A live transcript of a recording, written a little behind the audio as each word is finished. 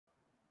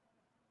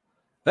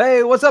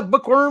Hey, what's up,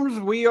 bookworms?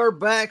 We are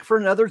back for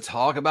another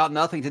Talk About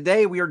Nothing.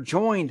 Today, we are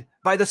joined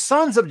by the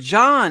sons of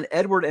John,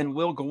 Edward, and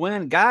Will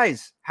Gwynne.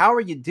 Guys, how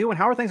are you doing?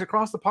 How are things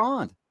across the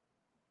pond?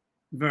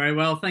 Very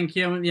well, thank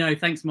you.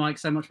 Thanks, Mike,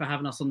 so much for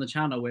having us on the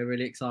channel. We're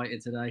really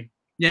excited today.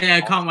 Yeah,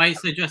 I can't wait.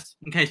 So just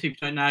in case people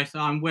don't know, so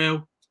I'm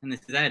Will, and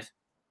this is Ed.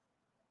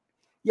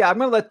 Yeah, I'm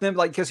gonna let them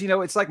because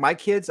it's like my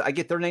kids. I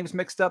get their names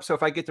mixed up. So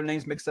if I get their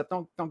names mixed up,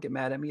 don't get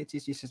mad at me. It's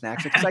just an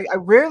accident. Because I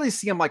rarely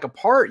see them like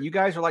apart. You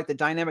guys are like the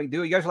dynamic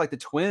duo. You guys are like the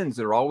twins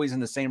that are always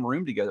in the same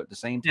room together at the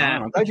same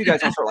time. Yeah. I'm glad you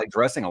guys don't start like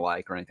dressing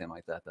alike or anything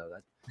like that, though.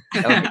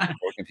 That would make it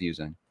more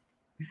confusing.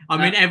 I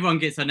mean, everyone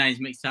gets their names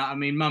mixed up. I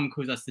mean, Mum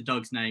calls us the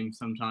dog's name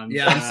sometimes.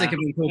 Yeah, I'm sick of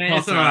being called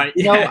Potter. All right.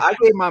 I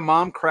gave my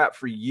mom crap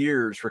for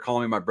years for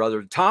calling me my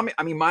brother Tommy.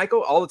 I mean,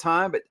 Michael all the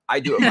time, but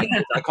I do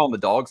it. I call him the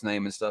dog's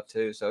name and stuff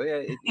too. So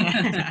yeah,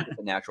 it's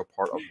a natural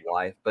part of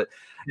life. But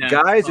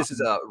guys, this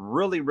is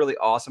really, really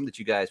awesome that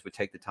you guys would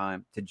take the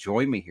time to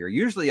join me here.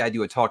 Usually, I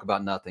do a Talk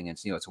About Nothing, and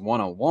it's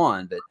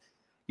one-on-one, but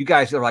you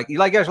guys are like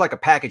a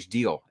package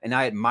deal, and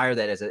I admire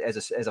that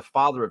as a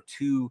father of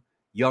two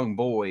young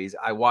boys.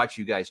 I watch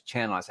you guys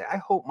channel. I say, I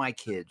hope my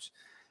kids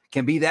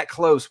can be that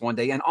close one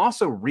day and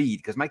also read,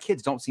 because my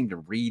kids don't seem to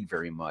read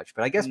very much.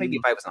 But I guess maybe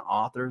if I was an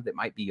author, that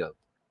might be a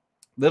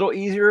little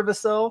easier of a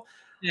sell.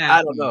 Yeah,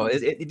 I don't know.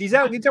 Is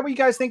that what you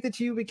guys think, that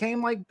you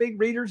became like big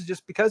readers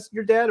just because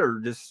you're dead, or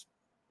just?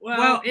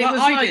 Well, it was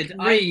like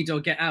read or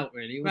get out,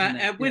 really.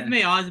 Wasn't it? With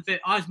me, I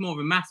was more of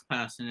a maths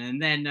person,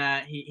 and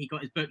then he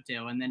got his book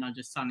deal, and then I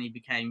just suddenly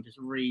became just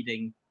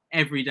reading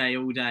every day,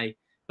 all day.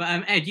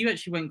 But Ed, you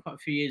actually went quite a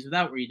few years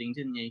without reading,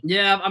 didn't you?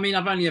 Yeah, I mean,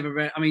 I've only ever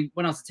read. I mean,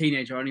 when I was a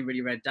teenager, I only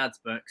really read Dad's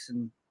books,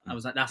 and I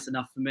was like, that's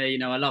enough for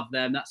me. I love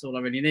them. That's all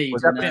I really need.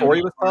 Was that before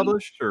he was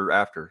published or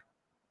after?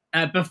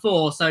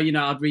 Before, so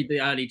I'd read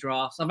the early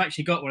drafts. I've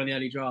actually got one of the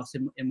early drafts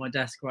in my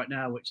desk right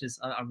now, which is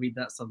I read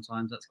that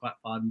sometimes. That's quite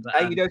fun. But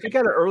hey, if you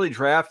got an early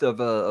draft of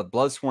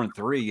Bloodsworn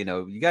 3,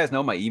 you guys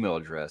know my email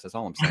address. That's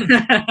all I'm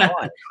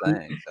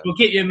saying. We'll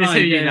keep you in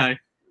mind.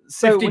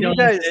 So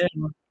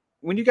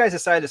when you guys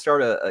decided to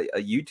start a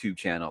YouTube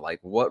channel, like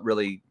what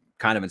really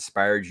kind of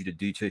inspired you to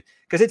do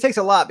because it takes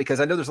a lot, because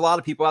I know there's a lot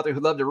of people out there who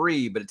love to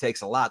read, but it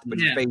takes a lot to put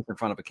your face in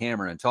front of a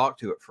camera and talk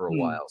to it for a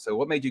while. So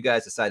what made you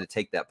guys decide to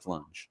take that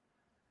plunge?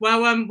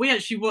 Well, we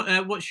actually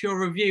watched your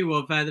review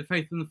of The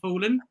Faith and the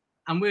Fallen,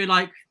 and we were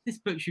like, this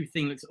bookshelf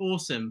thing looks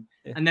awesome.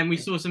 Yeah. And then we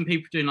saw some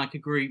people doing like a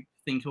group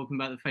thing talking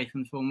about The Faith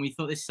and the Fallen. We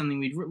thought this is something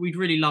we'd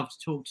really love to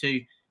talk to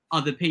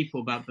other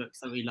people about, books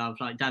that we love,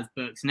 like Dad's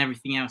books and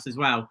everything else as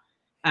well.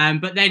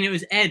 But then it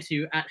was Ed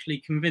who actually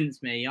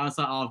convinced me. I was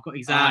like, I've got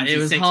exams. It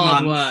was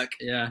hard work.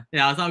 Yeah.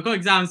 I was like, I've got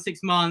exams in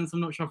 6 months.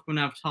 I'm not sure if I'm going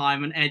to have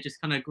time. And Ed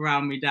just kind of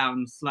ground me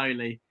down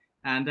slowly.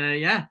 And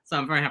so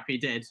I'm very happy he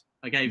did.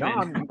 I gave in.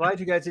 I'm glad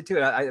you guys did too.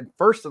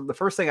 The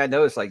first thing I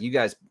noticed, like, you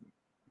guys,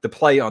 the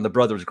play on the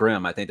Brothers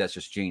Grimm, I think that's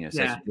just genius.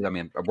 Yeah. I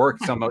mean, I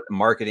worked some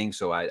marketing,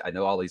 so I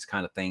know all these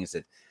kind of things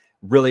that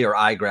really are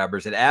eye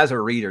grabbers. And as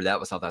a reader, that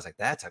was something I was like,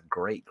 that's a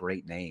great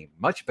name.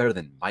 Much better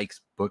than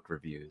Mike's book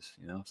reviews,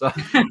 So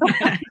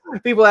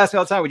people ask me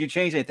all the time, would you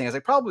change anything? I was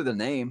like, probably the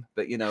name,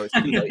 but it's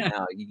too late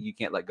now. You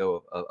can't let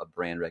go of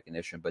brand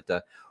recognition.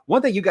 But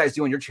one thing you guys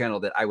do on your channel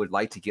that I would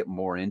like to get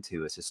more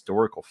into is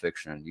historical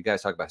fiction. You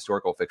guys talk about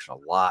historical fiction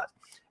a lot.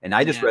 And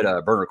I just read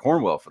Bernard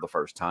Cornwell for the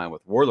first time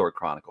with Warlord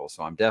Chronicles.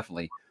 So I'm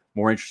definitely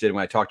more interested.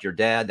 When I talked to your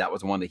dad, that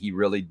was one that he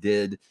really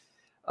did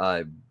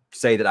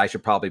say that I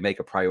should probably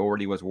make a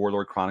priority, was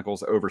Warlord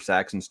Chronicles over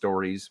Saxon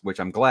Stories, which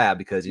I'm glad,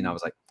 because, I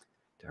was like,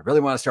 do I really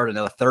want to start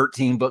another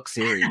 13-book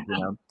series,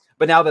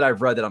 But now that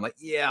I've read that, I'm like,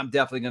 yeah, I'm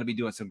definitely going to be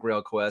doing some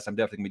Grail Quest. I'm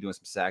definitely going to be doing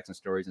some Saxon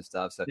Stories and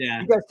stuff. So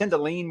you guys tend to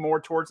lean more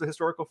towards the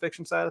historical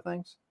fiction side of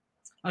things?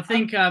 I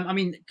think,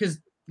 because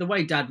the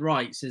way Dad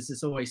writes is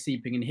it's always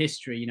seeping in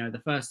history.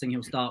 The first thing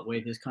he'll start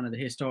with is kind of the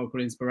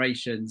historical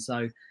inspiration.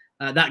 So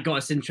that got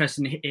us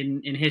interested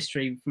in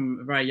history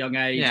from a very young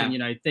age. Yeah.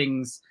 And,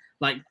 things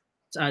like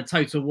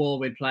Total War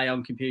we'd play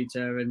on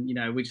computer, and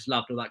we just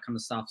loved all that kind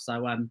of stuff.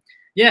 So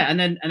and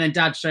then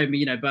Dad showed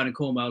me Bernard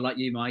Cornwell, like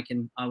you, Mike,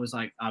 and I was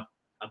like,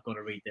 I've got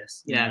to read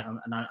this.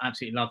 And I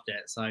absolutely loved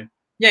it. So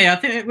I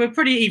think we're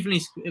pretty evenly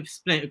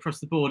split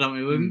across the board, aren't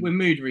we? We're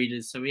mood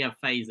readers, so we have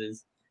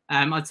phases.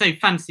 I'd say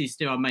fantasy is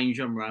still our main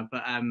genre,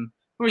 but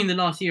probably in the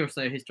last year or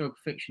so, historical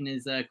fiction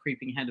is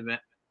creeping ahead of it.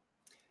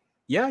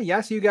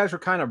 Yeah. So you guys are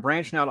kind of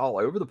branching out all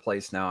over the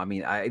place now. I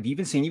mean, I've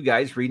even seen you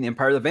guys reading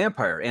Empire of the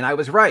Vampire, and I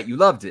was right. You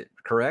loved it,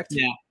 correct?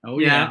 Yeah. Oh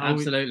yeah,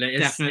 absolutely.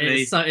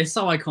 Definitely. It's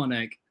so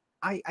iconic.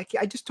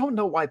 I just don't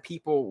know why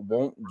people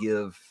won't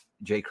give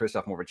Jay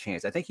Kristoff more of a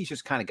chance. I think he's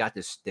just kind of got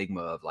this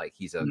stigma of like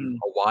he's a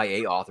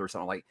YA author or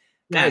something. Like,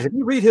 guys, if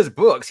you read his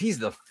books, he's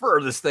the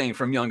furthest thing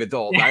from young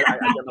adult. I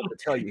don't know what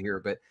to tell you here,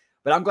 but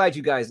I'm glad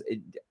you guys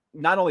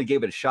not only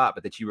gave it a shot,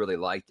 but that you really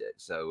liked it.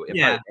 So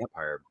Empire of the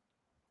Vampire.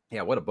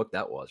 Yeah, what a book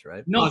that was,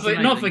 right? Not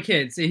for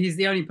kids. He's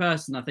the only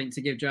person, I think,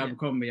 to give Joe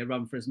Abercrombie a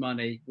run for his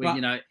money. With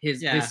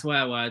his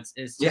swear words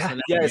is just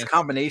hilarious. His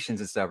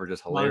combinations and stuff are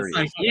just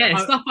hilarious.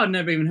 It's stuff I've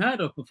never even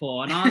heard of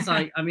before, and I was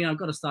like, I've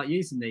got to start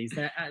using these.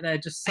 They're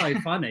just so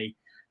funny.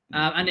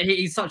 And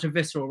he's such a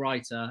visceral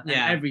writer. And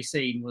Yeah. every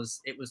scene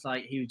was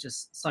like he was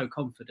just so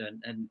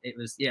confident, and it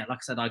was like I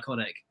said,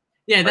 iconic.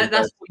 Yeah,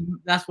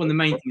 that's one of the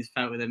main things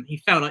I felt with him. He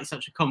felt like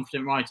such a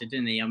confident writer,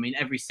 didn't he? I mean,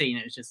 every scene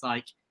it was just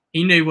like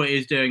he knew what he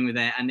was doing with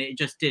it, and it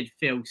just did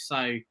feel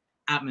so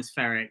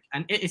atmospheric.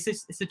 And it's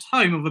a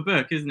tome of a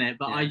book, isn't it?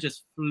 But I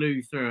just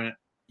flew through it.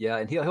 Yeah,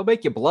 and he'll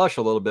make you blush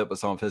a little bit with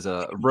some of his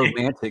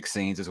romantic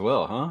scenes as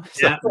well, huh?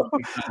 Yeah.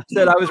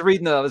 So, I was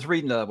reading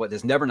what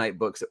his Nevernight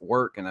books at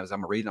work, and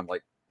I'm reading, I'm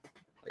like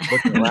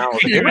looking around.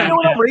 Like, you know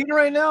what I'm reading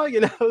right now, you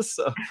know?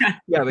 So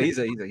yeah, but he's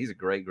a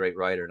great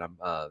writer, and I'm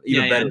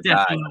even better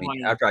guy. I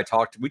mean, after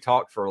we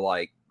talked for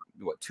like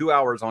 2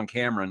 hours on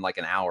camera and like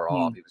an hour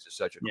off. He was just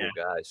such a cool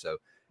guy. So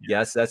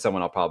yes, that's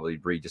someone I'll probably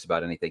read just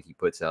about anything he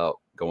puts out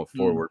going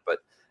forward. But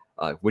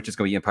which is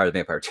going to be Empire of the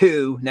Vampire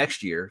 2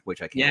 next year,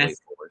 which I can't wait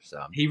for.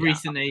 So he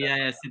recently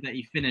said that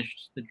he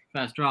finished the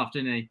first draft,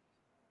 didn't he?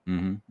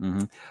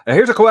 Now,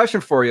 here's a question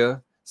for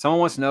you.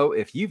 Someone wants to know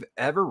if you've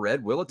ever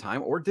read Wheel of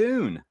Time or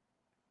Dune.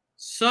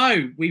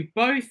 So we've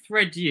both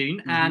read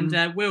Dune and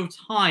Wheel of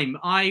Time.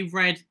 I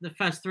read the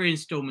first 3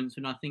 installments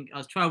when I think I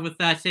was 12 or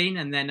 13,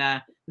 and then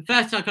the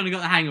first I kind of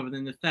got the hang of, and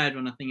then the third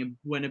one I think it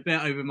went a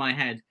bit over my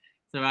head.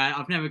 So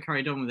I've never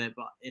carried on with it,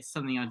 but it's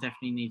something I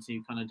definitely need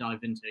to kind of dive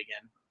into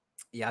again.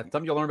 Yeah,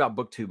 something you'll learn about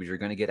book 2, but you're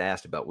going to get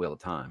asked about Wheel of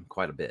Time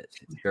quite a bit.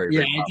 It's very,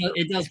 very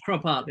it does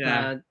crop up.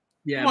 Yeah.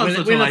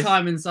 Wheel of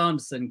Time and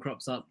Sanderson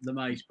crops up the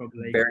most,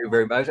 probably. Very,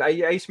 very much. I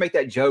used to make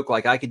that joke,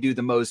 like I could do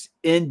the most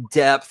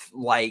in-depth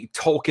like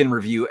Tolkien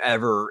review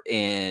ever,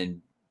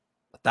 and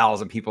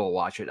 1,000 people will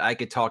watch it. I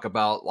could talk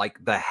about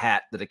like the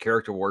hat that a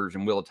character wears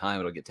in Wheel of Time;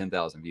 it'll get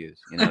 10,000 views.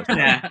 You know,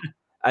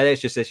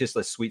 it's just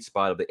a sweet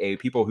spot of the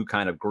people who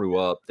kind of grew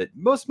up. That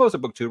most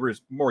of booktubers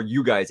more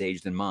you guys'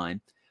 age than mine,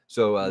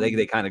 so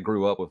they kind of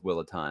grew up with Wheel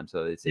of Time.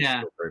 So it's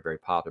still very, very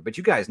popular. But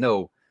you guys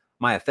know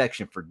my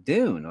affection for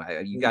Dune.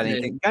 You got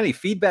anything? Got any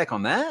feedback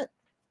on that?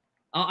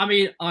 I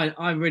mean,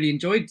 I really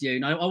enjoyed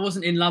Dune. I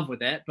wasn't in love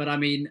with it, but I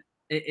mean,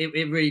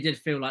 it really did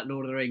feel like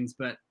Lord of the Rings,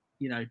 but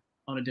you know,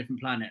 on a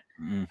different planet.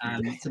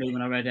 To me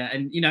when I read it,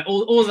 and you know,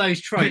 all those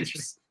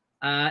tropes.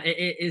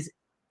 It is,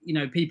 you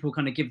know, people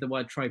kind of give the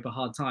word trope a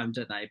hard time,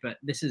 don't they? But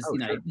this is,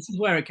 this is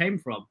where it came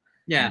from.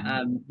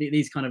 Yeah,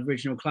 these kind of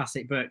original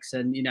classic books,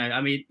 and you know, I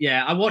mean,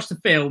 I watched the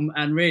film,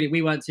 and really,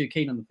 we weren't too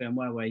keen on the film,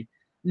 were we?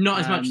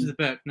 Not as much as the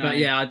book, no. But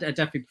yeah, I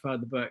definitely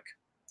preferred the book.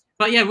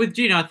 But yeah, with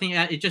Dune, I think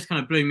it just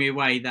kind of blew me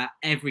away that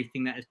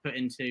everything that is put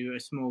into a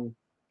small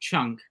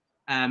chunk,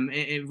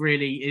 it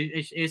really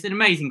it's an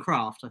amazing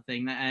craft. I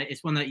think that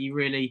it's one that you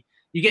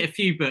get a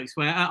few books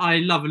where I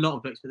love a lot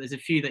of books, but there's a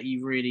few that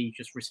you really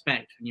just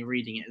respect when you're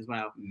reading it as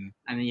well.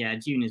 And yeah,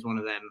 Dune is one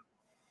of them.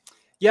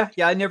 Yeah,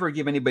 I never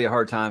give anybody a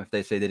hard time if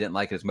they say they didn't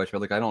like it as much.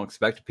 But like, I don't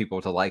expect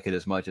people to like it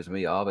as much as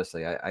me.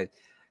 Obviously,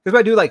 because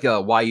I do like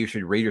why you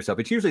should read yourself.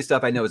 It's usually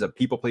stuff I know is a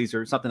people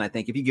pleaser, something I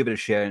think if you give it a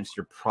chance,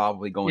 you're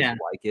probably going to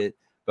like it.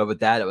 But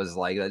with that, it was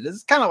like, this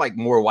is kind of like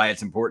more why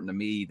it's important to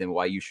me than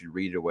why you should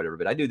read it or whatever.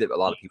 But I knew that a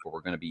lot of people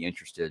were going to be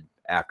interested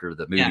after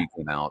the movie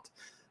came out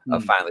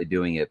of finally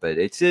doing it. But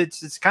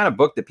it's kind of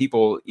book that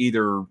people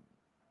either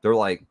they're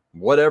like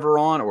whatever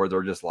on, or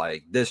they're just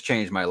like, this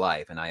changed my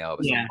life. And I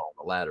obviously call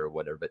the latter or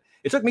whatever. But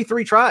it took me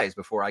 3 tries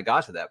before I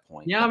got to that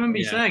point. Yeah, I remember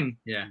you saying.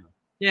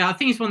 Yeah, I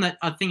think it's one that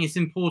I think it's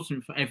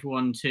important for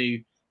everyone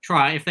to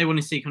try if they want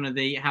to see kind of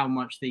how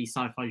much the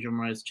sci-fi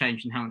genre has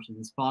changed and how much it's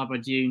inspired by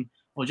Dune,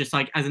 or just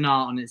like as an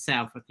art on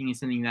itself. I think it's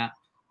something that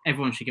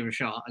everyone should give a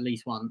shot at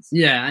least once.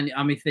 Yeah, and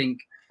I mean,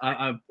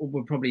 I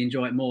would probably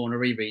enjoy it more on a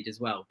reread as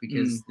well,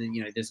 because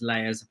you know, there's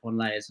layers upon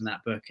layers in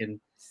that book, and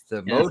it's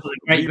the most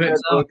great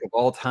book of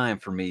all time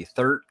for me.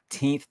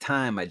 13th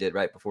time I did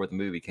right before the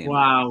movie came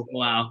out.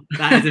 Wow,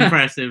 that is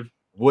impressive.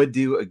 Would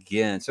do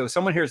again. So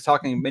someone here is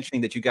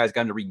mentioning that you guys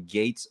got to read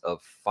Gates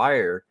of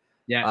Fire.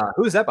 Yeah.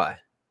 Who is that by?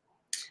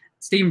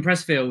 Stephen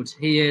Pressfield.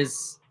 He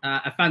is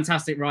a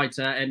fantastic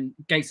writer, and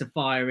Gates of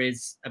Fire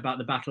is about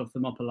the Battle of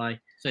Thermopylae.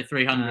 So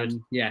 300.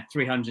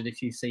 300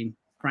 if you've seen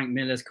Frank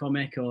Miller's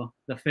comic or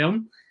the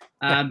film.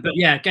 But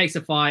yeah, Gates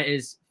of Fire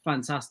is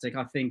fantastic.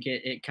 I think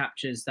it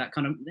captures that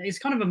it's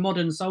kind of a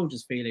modern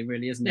soldier's feeling,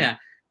 really, isn't it?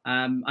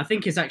 I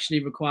think it's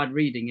actually required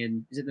reading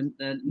in, is it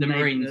the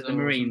Marines? The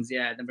Marines,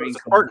 the Marines. It's a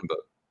Spartan book.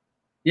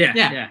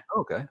 Yeah.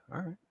 Okay, all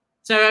right.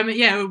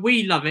 So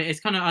we love it. It's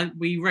kind of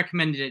we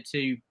recommended it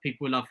to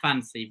people who love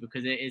fantasy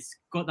because it's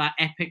got that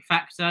epic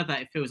factor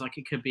that it feels like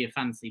it could be a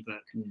fantasy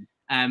book.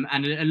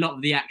 And a lot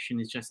of the action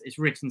is it's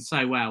written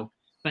so well,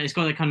 but it's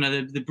got the kind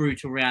of the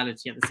brutal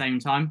reality at the same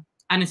time.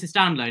 And it's a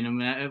standalone,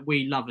 and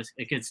we love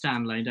a good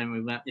standalone, don't we?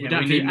 But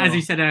as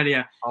you said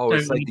earlier,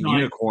 it's like the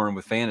unicorn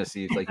with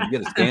fantasy. It's like you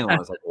get a standalone.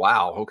 It's like,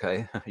 wow,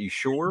 okay, are you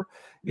sure?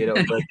 You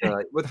know,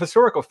 but with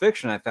historical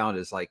fiction, I found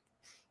is like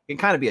it can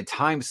kind of be a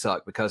time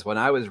suck, because when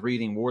I was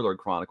reading Warlord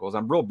Chronicles,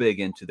 I'm real big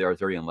into the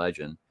Arthurian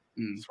legend.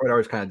 That's what I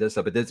always kind of did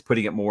stuff, but it's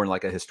putting it more in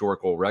like a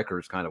historical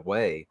records kind of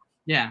way.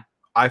 Yeah,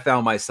 I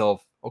found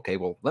myself, okay,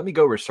 well, let me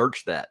go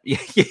research that,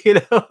 you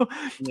know?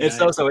 And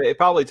so it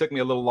probably took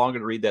me a little longer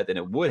to read that than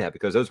it would have,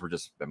 because those were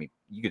just, I mean,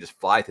 you could just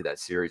fly through that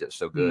series. It's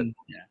so good.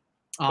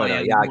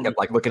 But yeah, I kept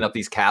like looking up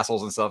these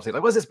castles and stuff. Saying,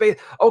 like, what's this based?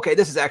 Okay,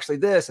 this is actually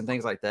this and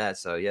things like that.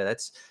 So yeah,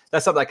 that's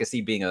something I can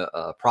see being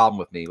a problem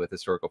with me with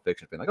historical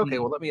fiction. Being like, okay,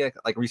 well, let me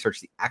like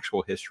research the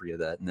actual history of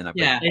that, and then I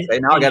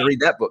now I got to read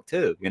that book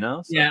too. You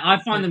know? So. Yeah,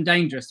 I find them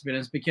dangerous, to be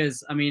honest,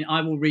 because I mean,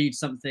 I will read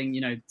something,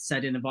 you know,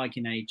 said in the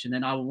Viking Age, and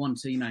then I will want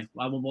to, you know,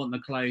 I will want the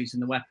clothes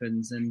and the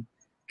weapons, and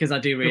because I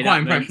do read quite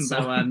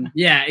impressionable. So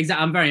yeah,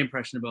 exactly, I'm very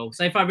impressionable.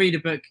 So if I read a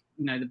book,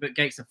 you know, the book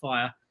Gates of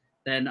Fire,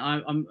 then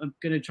I'm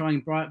going to try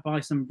and buy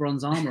some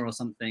bronze armor or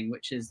something,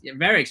 which is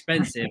very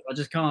expensive. I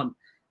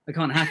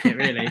can't hack it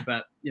really,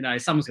 but you know,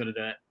 someone's got to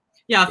do it.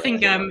 Yeah, I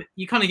think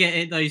you kind of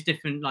get those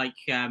different like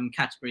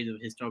categories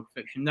of historical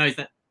fiction. Those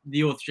that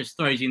the author just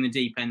throws you in the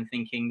deep end,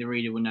 thinking the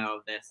reader will know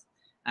of this,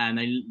 and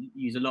they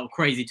use a lot of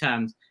crazy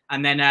terms.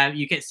 And then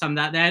you get some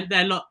that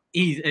they're a lot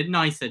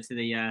nicer to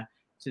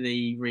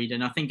the reader.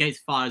 And I think Gates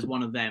of Fire is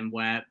one of them,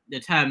 where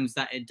the terms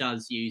that it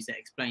does use, it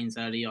explains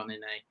early on in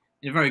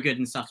a very good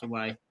and subtle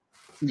way.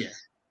 Yeah,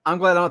 I'm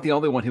glad I'm not the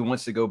only one who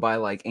wants to go buy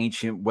like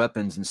ancient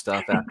weapons and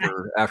stuff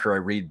after I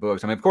read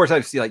books. I mean, of course, I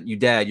see like you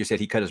said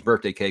he cut his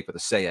birthday cake with a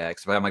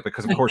sayax, but I'm like,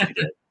 because of course he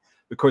did.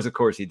 Because of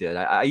course he did.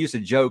 I used to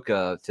joke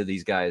to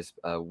these guys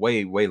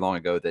way long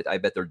ago that I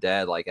bet their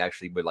dad like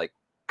actually would like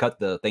cut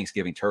the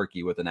Thanksgiving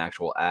turkey with an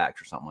actual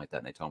axe or something like that.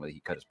 And they told me that he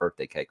cut his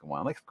birthday cake and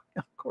I'm like,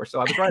 yeah, of course. So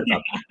I was right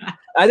about that.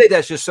 I think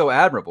that's just so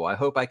admirable. I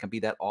hope I can be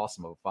that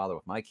awesome of a father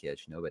with my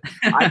kids, you know, but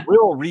I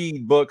will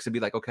read books and be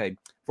like, okay,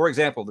 for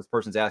example, this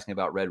person's asking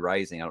about Red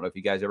Rising. I don't know if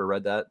you guys ever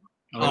read that.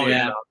 Oh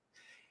yeah.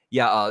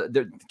 Yeah,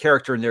 the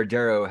character in there,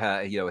 Darrow,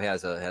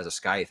 has a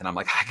scythe, and I'm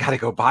like, I gotta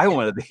go buy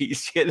one of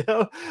these, you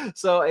know.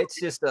 So it's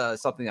just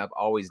something I've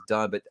always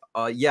done. But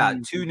yeah,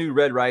 2 new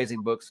Red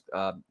Rising books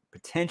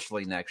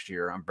potentially next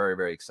year. I'm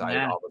very excited.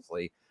 Yeah.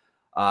 Obviously,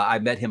 I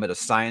met him at a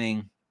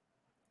signing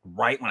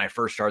right when I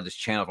first started this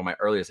channel. One of my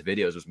earliest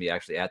videos was me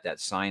actually at that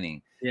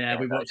signing. Yeah,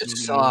 we watched.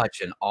 Just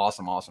such an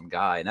awesome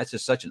guy, and that's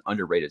just such an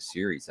underrated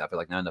series. I feel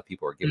like not enough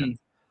people are giving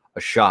a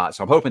shot.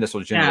 So I'm hoping this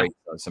will generate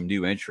some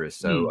new interest.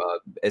 So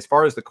as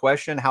far as the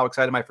question, how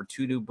excited am I for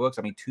 2 new books?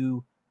 I mean,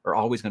 2 are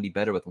always going to be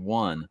better with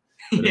 1.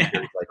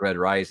 Like Red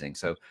Rising.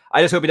 So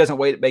I just hope he doesn't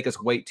make us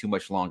wait too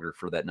much longer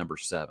for that number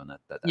 7. And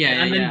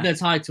then the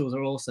titles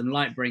are awesome.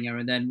 Lightbringer,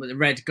 and then with the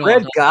Red God.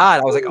 Red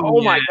God. I was like,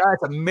 oh my God,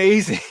 it's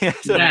amazing.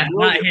 It's that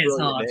hits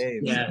hard.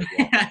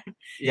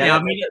 Yeah.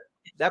 I mean,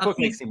 that book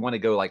makes me want to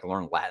go like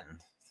learn Latin.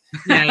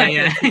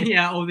 Yeah.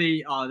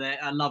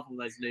 I love all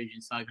those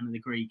allusions, so kind of the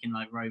Greek and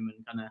like Roman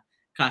kind of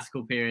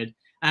classical period.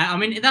 I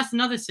mean, that's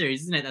another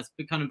series, isn't it? That's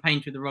kind of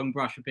painted with the wrong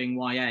brush of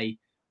being YA.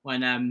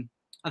 When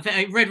I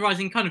think Red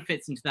Rising kind of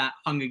fits into that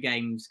Hunger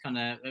Games kind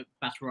of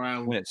battle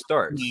royale when it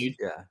starts. Mood.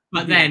 Yeah,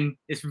 but then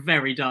it's a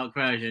very dark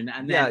version,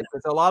 and then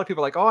because a lot of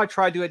people are like, oh, I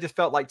tried to, it just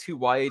felt like too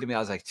YA to me. I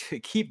was like,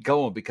 keep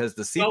going, because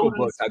the sequel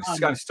books,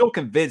 I'm still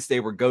convinced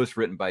they were ghost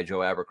written by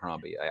Joe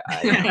Abercrombie.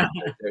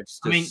 It's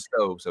just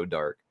so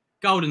dark.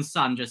 Golden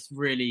Sun just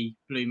really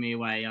blew me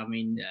away. I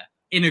mean,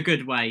 in a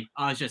good way.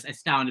 I was just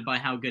astounded by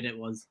how good it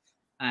was.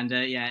 And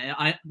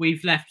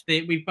we've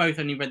both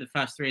only read the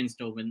first 3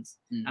 installments,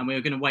 and we were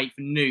going to wait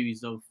for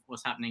news of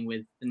what's happening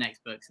with the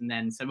next books, and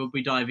then so we'll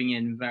be diving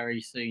in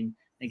very soon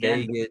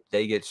again.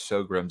 They get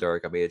so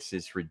grimdark. I mean,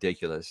 it's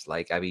ridiculous.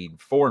 Like, I mean,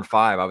 4 and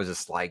 5, I was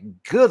just like,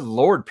 good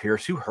Lord,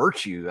 Pierce, who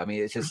hurt you? I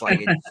mean, it's just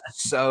like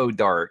it's so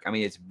dark. I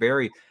mean, it's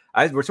very.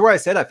 It's where I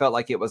said I felt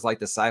like it was like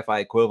the sci-fi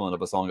equivalent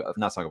of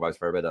not Song of Ice and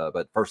Fire,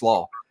 but First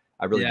Law.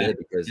 I really did,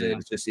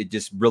 because it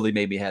just really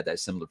made me have that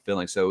similar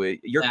feeling. So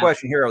your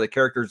question here, are the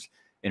characters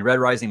in Red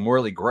Rising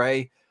morally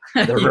gray?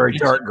 They're very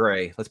dark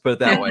gray. Let's put it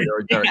that way.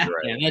 They're dark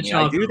gray.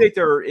 I do think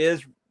there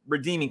is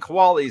redeeming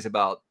qualities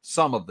about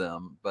some of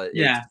them, but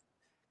it's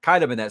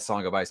kind of in that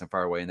Song of Ice and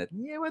Fire way, and that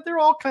they're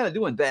all kind of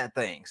doing bad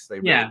things. They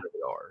really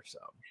are. So,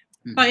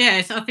 but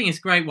I think it's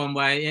a great one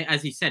where,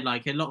 as you said,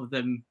 like a lot of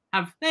them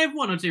have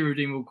 1 or 2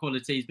 redeemable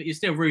qualities, but you're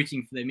still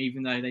rooting for them,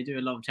 even though they do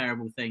a lot of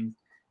terrible things.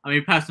 I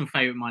mean, personal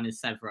favorite of mine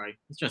is Severo.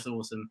 It's just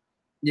awesome.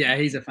 Yeah,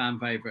 he's a fan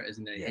favorite,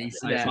 isn't he? He's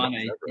so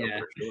funny.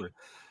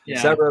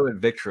 Severo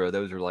and Victra,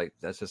 those are like,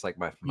 that's just like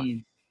my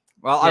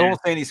I won't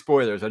say any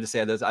spoilers. I'll just say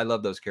I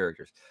love those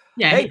characters.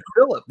 Yeah. Hey,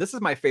 Philip, this is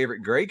my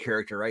favorite gray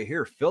character right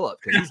here, Philip,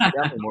 because he's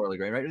definitely morally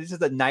gray, right? This is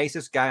the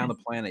nicest guy on the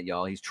planet,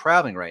 y'all. He's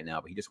traveling right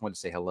now, but he just wanted to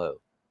say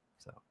hello.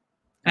 So,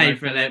 hey,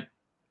 Philip.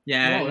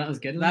 Yeah, that was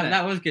good.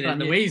 That was good. Like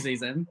the Weasleys,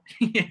 then.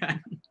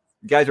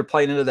 You guys are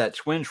playing into that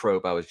twin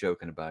trope I was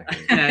joking about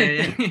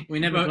here. We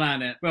never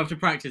plan it. We'll have to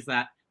practice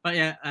that.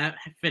 But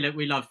Philip,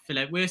 we love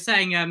Philip. We were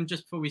saying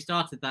just before we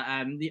started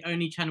that the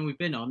only channel we've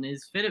been on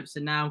is Philip's,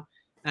 and now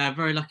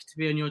very lucky to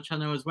be on your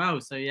channel as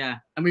well. So and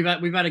we've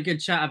had a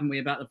good chat, haven't we,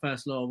 about the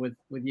First Law with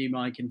you,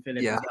 Mike, and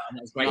Philip? Yeah,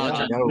 that's great. We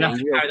can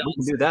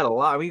do that a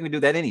lot. We can do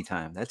that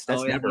anytime. That's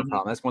never a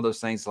problem. That's one of those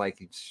things,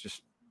 like, it's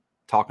just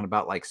talking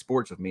about like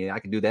sports with me. I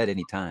can do that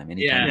anytime. I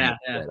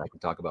can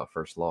talk about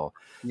First Law,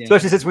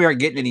 especially since we aren't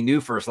getting any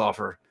new First Law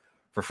for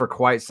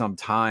quite some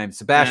time.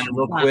 Sebastian,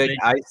 real quick,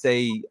 I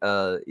say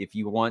if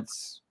you want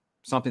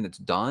something that's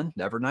done,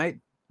 Nevernight,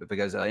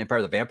 because Empire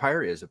of the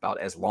Vampire is about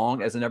as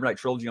long as the Nevernight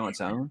trilogy on its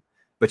own.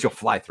 but you'll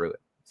fly through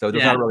it. So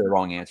there's not really a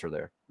wrong answer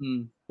there.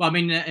 Well, I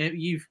mean,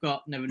 you've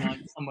got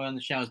Nevernight somewhere on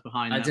the shelves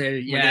behind. I do.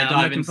 Yeah,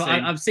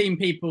 I've seen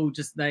people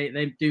just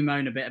they do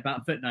moan a bit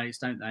about footnotes,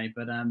 don't they?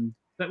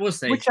 But we'll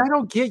see. Which I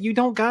don't get. You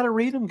don't got to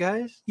read them,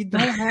 guys. You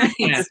don't have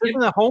to. This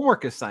isn't a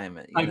homework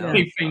assignment. I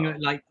keep thinking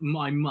like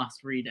I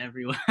must read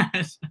every word.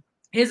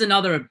 Here's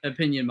another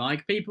opinion,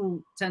 Mike.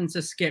 People tend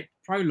to skip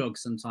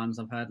prologues sometimes,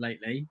 I've heard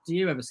lately. Do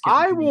you ever skip?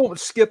 I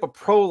won't skip a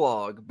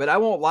prologue, but I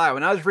won't lie.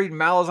 When I was reading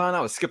Malazan, I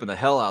was skipping the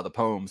hell out of the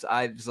poems.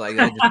 I was like,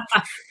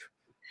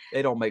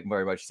 they don't make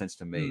very much sense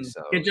to me.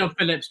 So good job,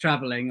 Philip's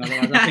traveling.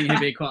 Otherwise, I think he'd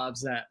be quite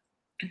upset.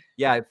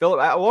 Yeah,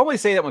 Philip. I will only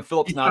say that when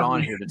Philip's not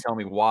on here to tell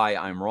me why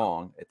I'm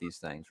wrong at these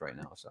things right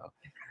now.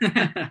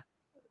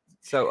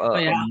 So,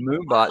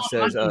 Moonbot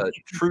says,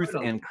 "Truth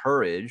and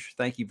courage."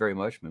 Thank you very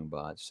much,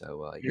 Moonbot.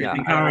 So,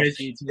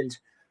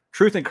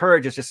 truth and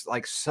courage is just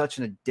like such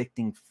an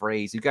addicting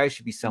phrase. You guys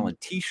should be selling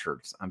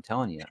T-shirts. I'm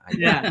telling you.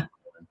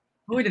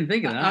 We didn't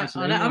think of that.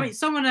 I mean,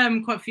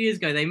 someone quite a few years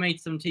ago they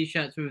made some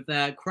T-shirts with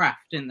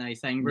craft, didn't they?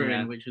 Saying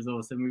 "ruin," which was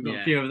awesome. We've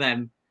got a few of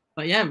them,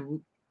 but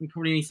we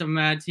probably need some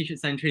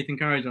T-shirts saying "truth and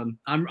courage" on.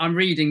 I'm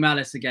reading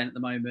Malice again at the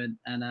moment,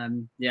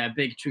 and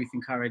big truth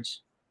and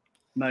courage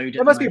mode.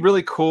 It must be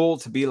really cool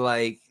to be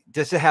like,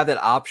 just to have that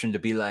option to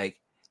be like,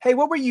 hey,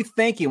 what were you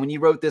thinking when you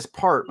wrote this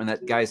part when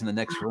that guy's in the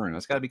next room?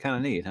 That's got to be kind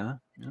of neat, huh?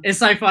 Yeah. It's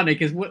so funny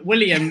because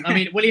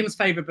William's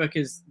favorite book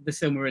is The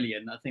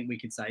Silmarillion, I think we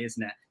could say,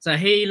 isn't it? So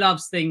he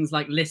loves things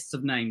like lists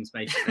of names,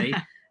 basically,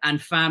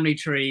 and family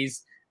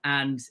trees.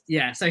 And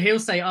so he'll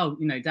say, oh,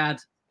 Dad,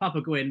 Papa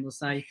Gwynne will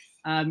say,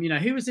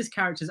 who was this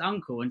character's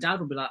uncle? And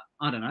Dad will be like,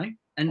 I don't know.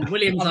 And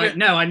William's like,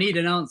 no, I need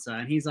an answer.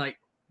 And he's like,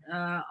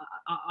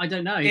 I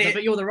don't know. He's like,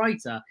 but you're the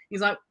writer.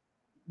 He's like,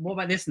 what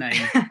about this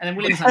name? And then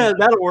William's like,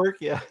 that'll work,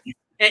 yeah.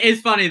 It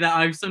is funny that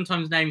I've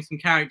sometimes named some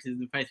characters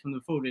in Faith from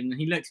the Fallen, and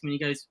he looks at me and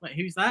he goes, wait,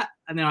 who's that?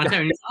 And then I tell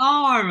him, he's,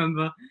 oh, I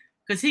remember.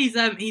 Because he's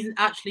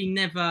actually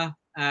never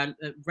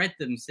read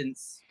them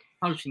since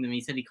publishing them. He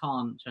said he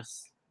can't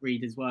just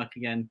read his work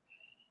again.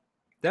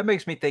 That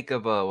makes me think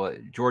of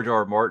George R.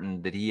 R.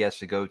 Martin, that he has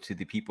to go to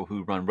the people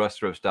who run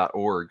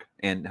Westeros.org,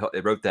 and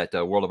they wrote that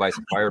World of Ice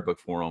and Fire book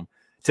for him,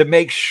 to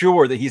make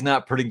sure that he's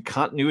not putting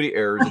continuity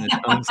errors in his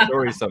own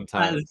story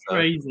sometimes. That's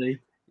crazy.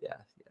 Yeah.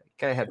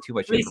 Can't have too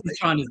much. At least he's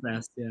trying his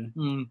best,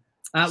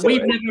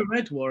 we've never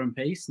read War and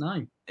Peace,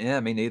 no. Yeah,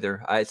 me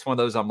neither. It's one of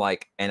those I'm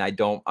like, and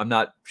I'm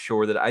not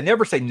sure that I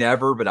never say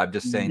never, but I'm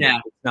just saying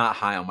that it's not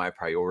high on my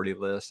priority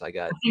list. I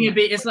think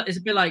it's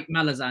a bit like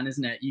Malazan,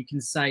 isn't it? You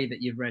can say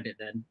that you've read it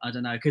then. I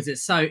don't know,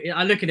 because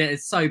I look at it,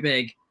 it's so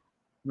big.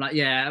 I'm like,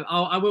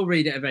 I will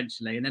read it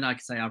eventually, and then I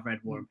can say I've read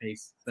War and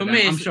Peace. But for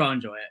me, I'm sure I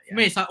enjoy it. For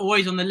me, it's like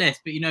always on the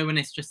list, but when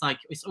it's just like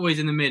it's always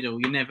in the middle.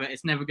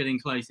 It's never getting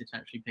closer to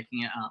actually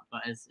picking it up,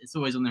 but it's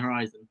always on the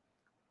horizon.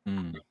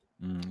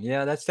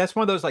 Yeah, that's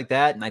one of those like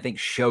that, and I think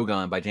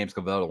Shogun by James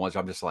Clavell ones.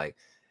 I'm just like,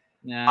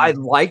 I'd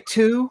like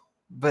to,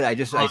 but I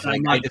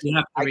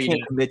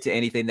can't commit to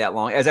anything that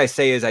long. As I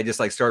say, I just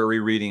like started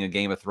rereading a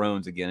Game of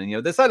Thrones again,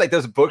 and that's not like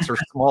those books are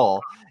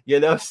small,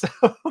 So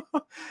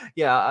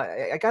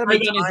I gotta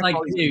make time for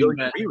all these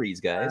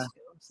rereads, guys.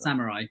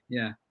 Samurai,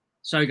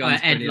 Shogun.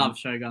 Ed loves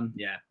Shogun.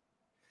 Yeah.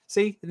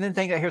 See, and then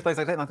I hear things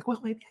like that, and I'm like,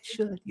 well, maybe I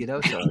should,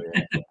 So,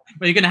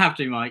 Well, you're gonna have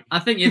to, Mike. I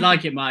think you'd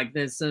like it, Mike.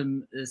 There's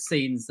some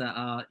scenes that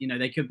are,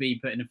 they could be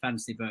put in a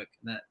fantasy book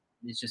that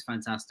is just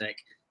fantastic.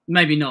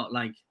 Maybe not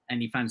like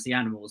any fantasy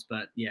animals,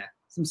 but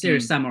some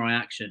serious samurai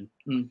action.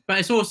 But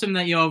it's awesome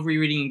that you're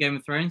rereading in Game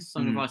of Thrones,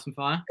 Song of Ice and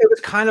Fire. It was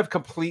kind of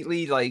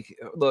completely like,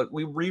 look,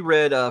 we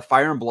reread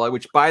Fire and Blood,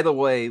 which, by the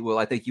way,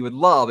 I think you would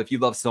love if you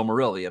love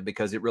Silmarillion,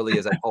 because it really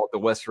is, I call it the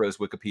Westeros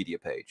Wikipedia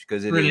page.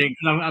 Brilliant,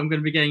 because I'm going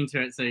to be getting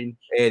to it soon.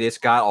 It's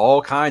got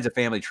all kinds of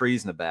family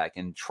trees in the back,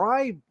 and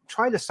try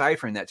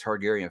deciphering that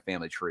Targaryen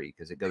family tree,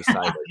 because it goes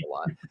sideways a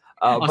lot.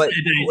 But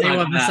they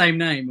have the same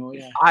name.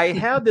 I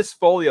have this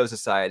Folio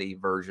Society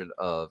version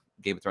of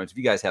Game of Thrones. If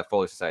you guys have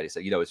Folio Society,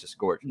 so it's just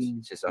gorgeous.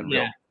 It's just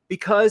unreal.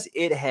 Because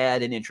it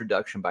had an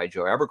introduction by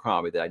Joe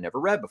Abercrombie that I never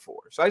read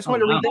before. So I just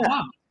wanted to read that.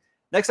 Wow.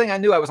 Next thing I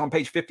knew, I was on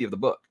page 50 of the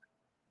book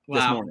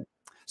this morning.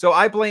 So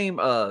I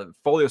blame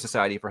Folio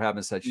Society for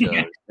having such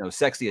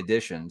sexy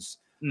editions.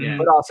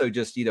 But also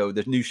just,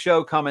 the new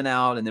show coming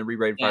out and then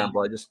reread Fire and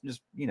Blood just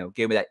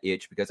gave me that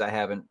itch, because I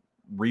haven't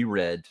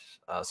reread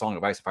Song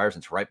of Ice and Fire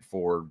since right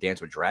before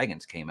Dance with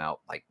Dragons came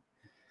out.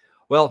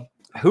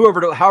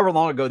 However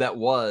long ago that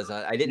was.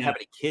 I didn't have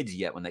any kids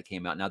yet when that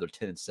came out. Now they're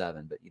 10 and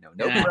 7, but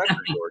no pressure,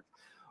 George.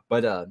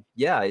 But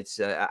it's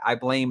I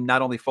blame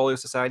not only Folio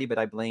Society, but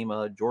I blame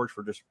George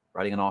for just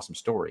writing an awesome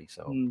story.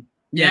 So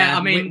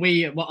I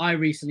mean, I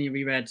recently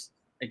reread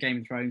A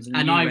Game of Thrones,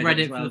 and I read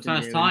it for the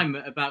first time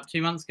about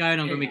 2 months ago,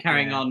 and I'm going to be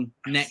carrying on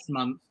next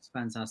month. It's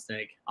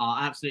fantastic.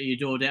 I absolutely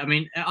adored it. I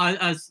mean,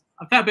 I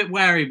felt a bit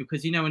wary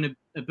because when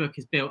a book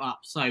is built up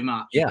so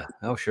much. Yeah.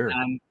 Oh, sure.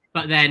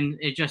 But then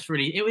it just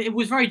really, it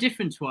was very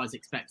different to what I was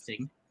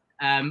expecting.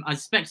 I was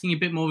expecting a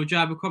bit more of a Joe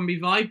Abercrombie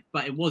vibe,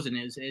 but it wasn't.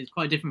 It was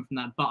quite different from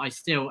that, but I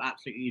still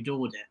absolutely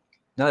adored it.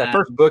 No, that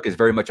first book is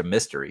very much a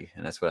mystery,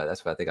 and that's what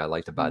I think I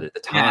liked about it at the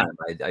time.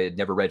 I had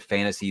never read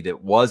fantasy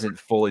that wasn't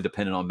fully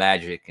dependent on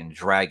magic and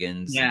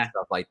dragons and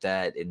stuff like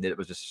that, and it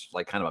was just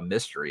like kind of a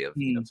mystery of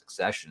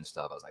succession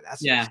stuff. I was like,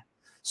 that's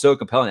so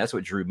compelling. That's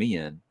what drew me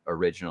in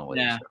originally.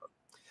 Yeah. So.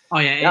 Oh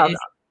yeah, it's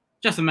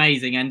just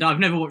amazing, and I've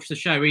never watched the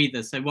show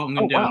either. So what I'm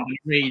going to do, I'm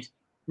going to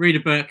read a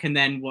book and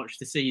then watch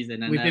the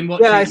season. And we've been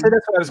watching. Yeah, I said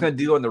that's what I was going to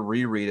do on the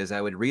reread. Is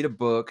I would read a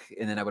book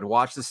and then I would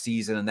watch the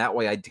season, and that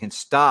way I can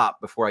stop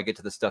before I get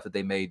to the stuff that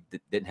they made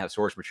that didn't have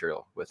source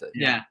material with it.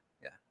 Yeah.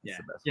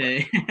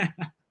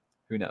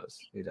 Who knows?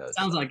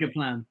 Sounds like a good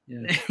plan.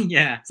 Yeah.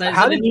 Yeah. So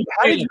how did you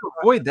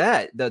avoid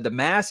that? The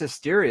mass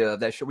hysteria of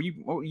that show?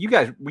 Were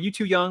you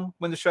too young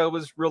when the show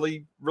was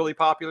really, really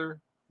popular?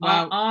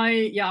 Well,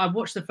 I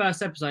watched the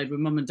first episode with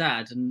Mum and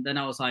Dad, and then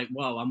I was like,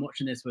 "Whoa, I'm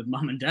watching this with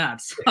Mum and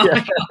Dad. So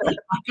I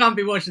can't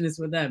be watching this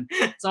with them."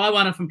 So I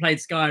went off and played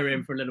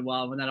Skyrim for a little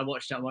while, and then I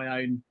watched it on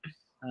my own.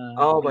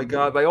 Oh my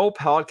God! My old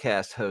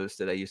podcast host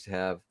that I used to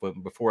have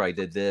before I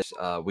did this,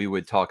 we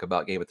would talk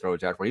about Game of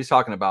Thrones after. He was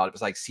talking about it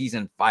was like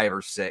season 5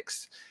 or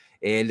 6,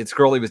 and this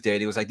girl he was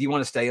dating was like, "Do you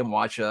want to stay and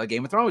watch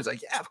Game of Thrones?"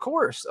 Like, "Yeah, of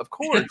course."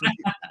 And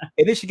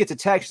then she gets a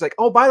text. She's like,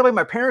 "Oh, by the way,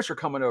 my parents are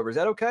coming over. Is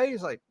that okay?"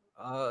 He's like,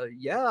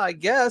 yeah, I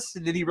guess.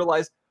 And then he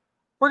realized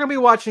we're gonna be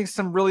watching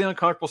some really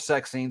uncomfortable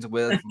sex scenes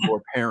with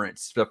your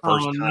parents the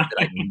first time that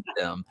I meet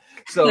them.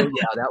 So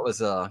yeah, that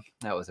was a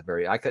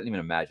very, I couldn't even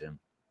imagine.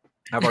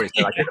 I've already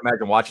said I couldn't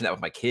imagine watching that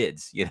with my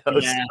kids, you know.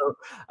 Yeah. So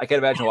I can't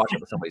imagine watching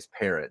it with somebody's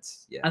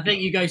parents. Yeah. I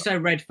think you go so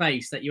red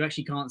faced that you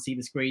actually can't see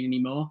the screen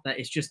anymore, that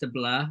it's just a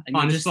blur. And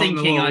you're just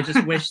thinking, I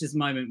just wish this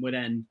moment would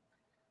end.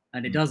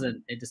 And it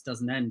doesn't. It just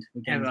doesn't end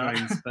with Game of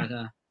Thrones. But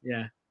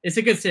yeah. It's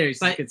a good series.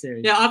 It's a good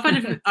series. Yeah,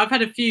 I've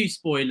had a few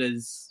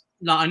spoilers.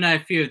 Like I know a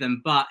few of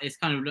them, but it's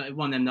kind of like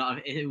one of them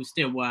that it was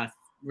still worth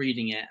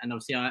reading it. And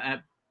obviously,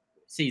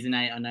 season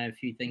 8, I know a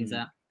few things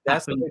that.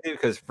 That's the thing,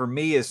 because for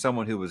me, as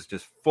someone who was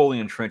just fully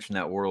entrenched in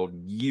that world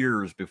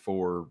years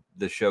before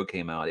the show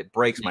came out, it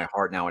breaks my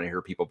heart now when I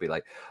hear people be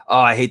like, "Oh,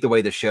 I hate the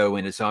way the show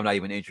ended, so I'm not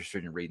even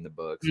interested in reading the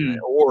books,"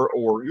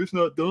 or "It's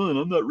not done.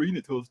 I'm not reading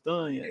it till it's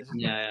done."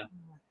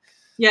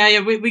 Yeah,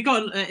 we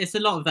got it's a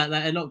lot of that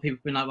a lot of people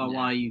have been like, well,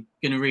 why are you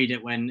going to read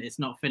it when it's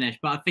not finished?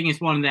 But I think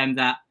it's one of them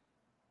that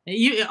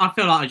I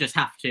feel like I just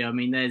have to. I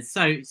mean, there's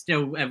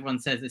still everyone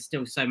says there's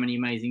still so many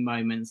amazing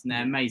moments, and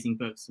they're amazing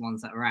books, the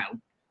ones that are out.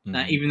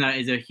 That even though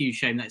it is a huge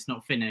shame that it's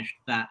not finished,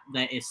 that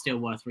is still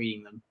worth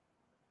reading them.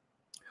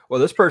 Well,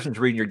 this person's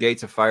reading your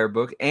Gates of Fire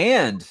book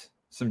and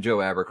some Joe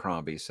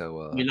Abercrombie,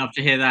 so we'd love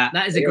to hear that.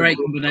 That is a great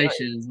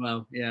combination as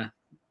well. Yeah,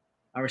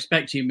 I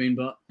respect you,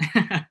 Moonbot.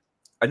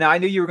 Now, I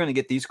knew you were going to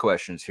get these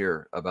questions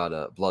here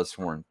about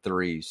Bloodsworn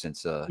 3,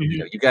 since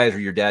you guys are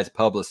your dad's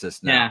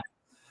publicist now. Yeah.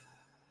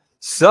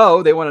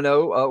 So they want to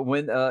know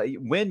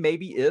when,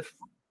 maybe, if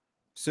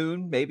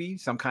soon, maybe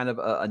some kind of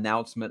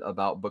announcement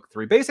about book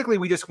 3. Basically,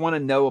 we just want to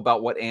know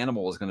about what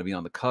animal is going to be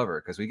on the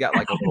cover, because we got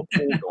like a little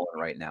pool going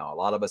right now. A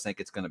lot of us think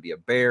it's going to be a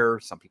bear.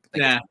 Some people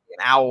think it's going to be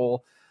an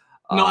owl.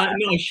 Not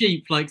a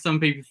sheep, like some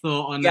people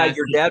thought. On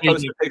your dad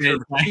posted a picture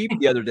of a sheep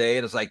the other day,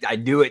 and it's like, I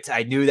knew it.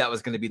 I knew that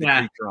was going to be the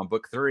creature on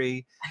book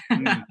 3.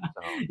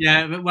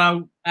 Yeah, but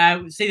well,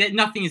 see that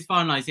nothing is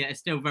finalized yet. It's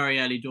still very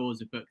early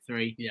doors of book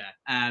 3.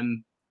 Yeah.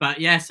 But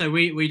yeah, so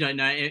we don't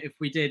know. If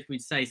we did,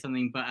 we'd say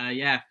something. But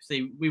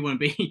see, we want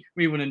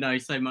to know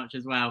so much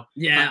as well.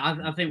 Yeah,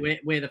 I think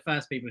we're the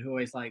first people who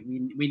always like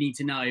we need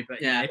to know.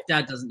 But yeah, if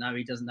Dad doesn't know,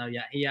 he doesn't know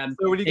yet.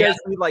 So when you guys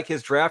read like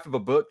his draft of a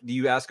book, do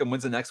you ask him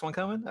when's the next one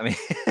coming? I mean,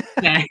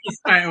 yeah,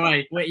 straight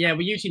away.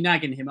 We're usually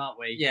nagging him, aren't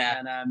we?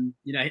 Yeah, and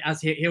as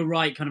he'll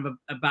write kind of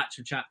a batch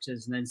of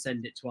chapters and then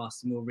send it to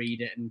us, and we'll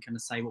read it and kind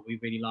of say what we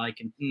really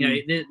like. And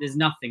there's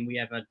nothing we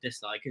ever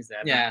dislike, is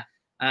there? Yeah.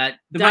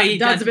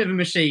 Dad's a bit of a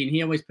machine.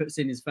 He always puts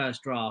in his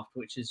first draft,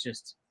 which is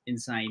just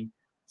insane.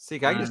 See,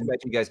 I can just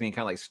imagine you guys being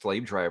kind of like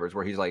slave drivers,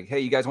 where he's like,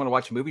 "Hey, you guys want to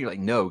watch a movie?" You're like,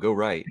 "No, go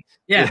right."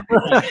 Yeah,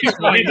 I'm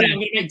gonna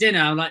make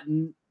dinner. I'm like,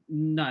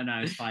 "No,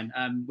 it's fine.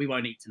 We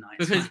won't eat tonight."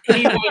 Because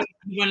he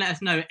won't let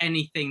us know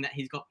anything that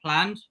he's got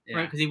planned,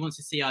 right? Because he wants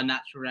to see our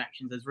natural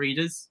reactions as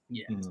readers.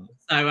 Yeah.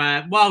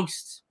 So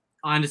whilst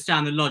I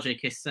understand the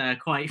logic, it's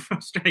quite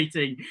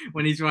frustrating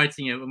when he's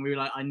writing it, when we were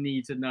like, I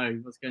need to know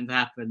what's going to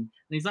happen. And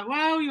he's like,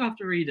 well, you have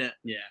to read it.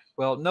 Yeah.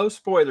 Well, no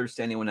spoilers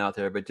to anyone out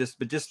there, but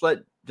just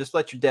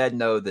let your dad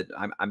know that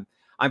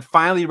I'm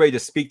finally ready to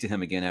speak to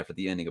him again after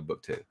the ending of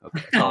book 2.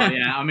 Okay.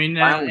 Yeah, I mean,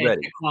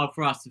 it's hard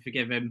for us to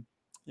forgive him.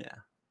 Yeah.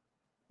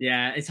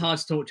 Yeah, it's hard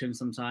to talk to him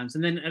sometimes.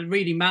 And then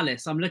reading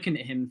Malice, I'm looking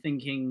at him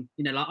thinking,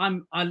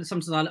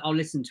 sometimes I'll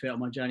listen to it on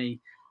my journey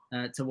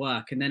to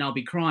work, and then I'll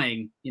be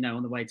crying,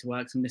 on the way to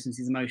work. So I'm listening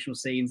to these emotional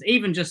scenes,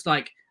 even just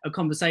like a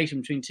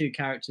conversation between two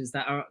characters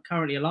that are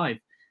currently alive.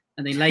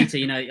 And then later,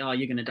 oh,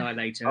 you're going to die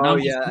later.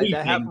 And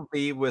that happened to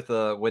me with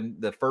when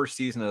the first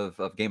season of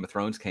Game of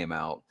Thrones came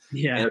out.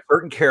 Yeah, and a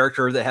certain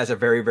character that has a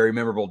very, very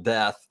memorable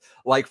death,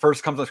 like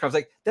first comes on screen,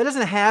 like that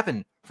doesn't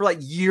happen for like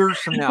years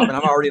from now, and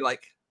I'm already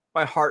like,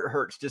 my heart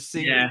hurts just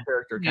seeing the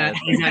character.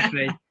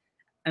 Exactly.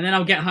 And then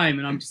I'll get home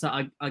and I'm just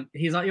like,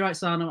 he's like, "You're right,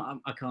 son."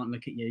 I can't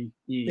look at you.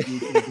 You're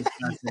this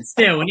person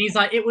still. And he's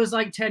like, "It was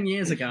like 10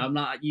 years ago." I'm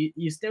like,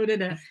 "You still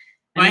did it?"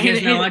 And he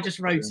goes, "No, I just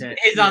wrote it."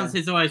 His answer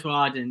is always, "Well,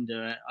 I didn't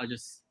do it. I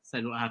just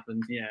said what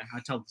happened." Yeah, I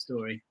told the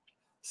story.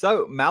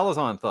 So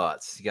Malazan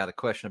thoughts. You got a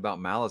question about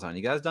Malazan?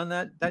 You guys done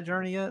that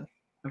journey yet?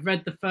 I've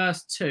read the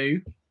first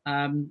 2.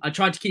 I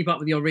tried to keep up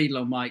with your read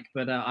along, Mike,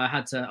 but I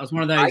had to. I was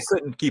one of those. I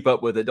couldn't keep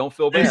up with it. Don't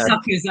feel bad. Those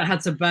suckers that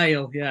had to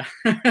bail. Yeah.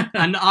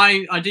 And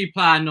I do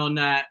plan on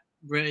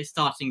really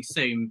starting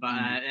soon, but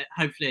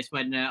hopefully it's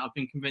when I've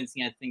been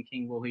convincing Ed,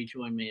 thinking, will he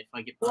join me if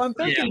I get? Well, I'm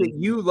thinking that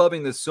you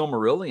loving the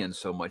Silmarillion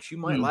so much, you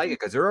might like it,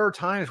 because there are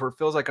times where it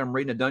feels like I'm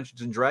reading a Dungeons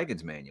and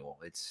Dragons manual.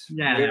 It's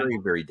very,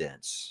 very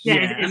dense.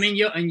 Yeah, I mean,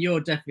 you're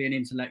definitely an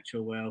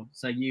intellectual, Will.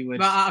 So you would.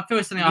 But I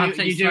feel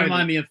something. You do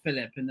remind me of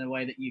Philip in the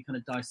way that you kind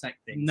of dissect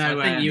things. No,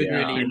 I think you'd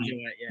really enjoy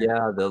it.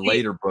 Yeah, the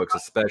later books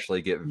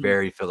especially get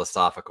very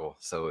philosophical.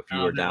 So if you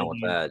were down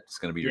with that, it's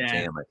going to be your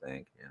jam, I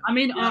think. Yeah. I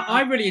mean, I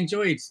really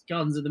enjoyed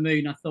Gardens of the Moon.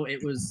 I thought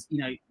it was,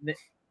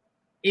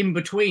 in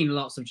between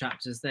lots of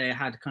chapters, they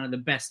had kind of the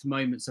best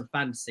moments of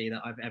fantasy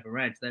that I've ever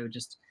read. They were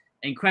just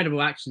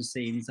incredible action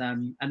scenes.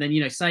 And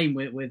then, same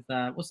with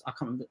I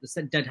can't remember,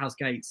 the Dead House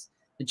Gates.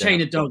 The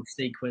Chain of Dogs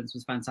sequence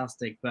was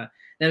fantastic, but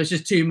there was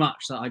just too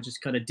much that I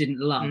just kind of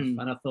didn't love.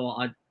 And I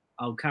thought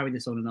I'll carry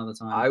this on another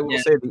time. I will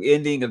say the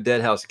ending of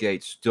Dead House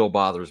Gates still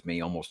bothers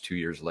me almost 2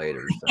 years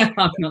later. So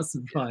I'm not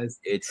surprised.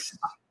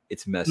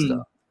 It's messed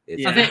up.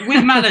 I think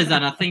with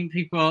Malazan, I think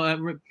people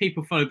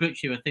follow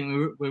BookTube. I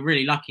think we're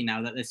really lucky now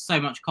that there's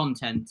so much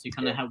content to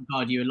kind of help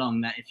guide you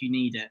along that if you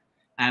need it.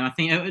 I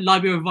think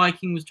Library of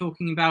Viking was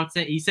talking about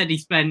it. He said he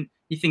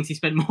thinks he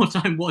spent more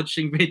time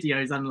watching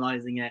videos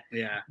analysing it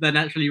than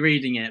actually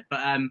reading it.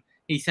 But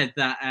he said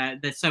that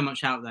there's so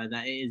much out there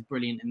that it is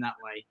brilliant in that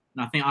way.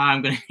 And I think I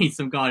am going to need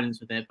some guidance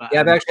with it. But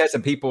I've actually had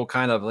some people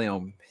kind of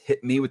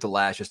hit me with the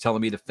lashes,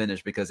 telling me to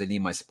finish because they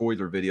need my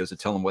spoiler videos to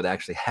tell them what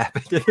actually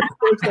happened.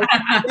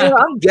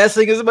 I'm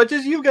guessing as much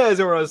as you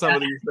guys are on some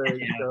of these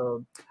things.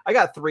 So I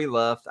got 3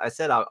 left. I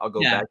said I'll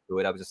go back to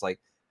it. I was just like,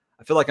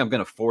 I feel like I'm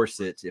going to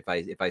force it if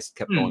I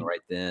kept going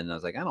right then. And I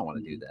was like, I don't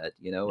want to do that,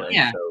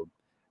 And so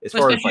as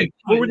far as like,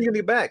 when are you going to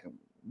get back?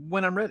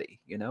 When I'm ready,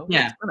 it's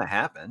going to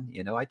happen.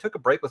 I took a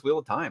break with Wheel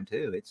of Time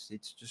too.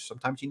 It's just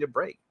sometimes you need a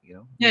break,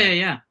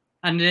 Yeah.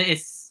 And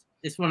it's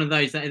one of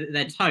those that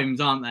they're tomes,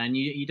 aren't they? And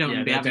you don't want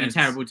to be having a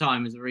terrible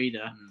time as a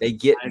reader. They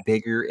get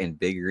bigger and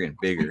bigger and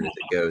bigger as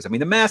it goes. I mean,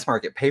 the mass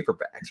market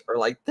paperbacks are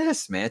like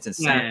this, man. It's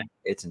insane. Yeah.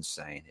 It's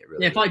insane. It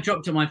really. If I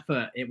dropped to my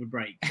foot, it would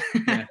break.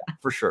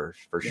 For sure.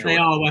 They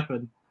are a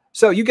weapon.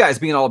 So you guys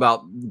being all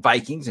about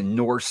Vikings and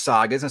Norse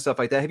sagas and stuff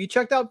like that, have you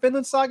checked out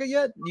Vinland Saga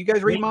yet? You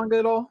guys read manga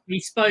at all? We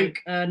spoke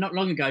not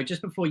long ago,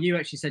 just before you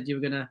actually said you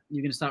were gonna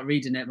start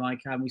reading it, Mike.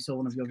 And we saw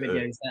one of your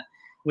videos that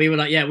we were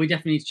like, we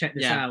definitely need to check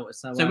this out.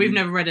 So we've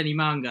never read any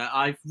manga.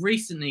 I've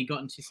recently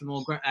gotten to some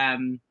more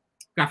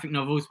graphic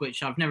novels,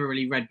 which I've never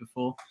really read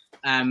before.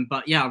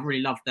 But I've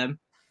really loved them.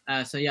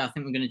 I think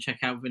we're going to check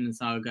out Vinland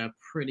Saga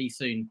pretty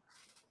soon.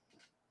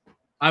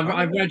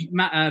 I read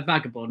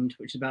Vagabond,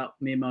 which is about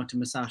Miyamoto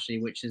Musashi,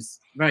 which is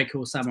very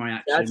cool samurai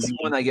action. That's the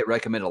one I get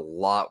recommended a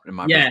lot in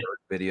my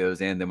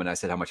videos. And then when I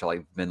said how much I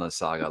like Vinland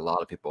Saga, a lot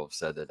of people have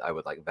said that I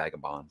would like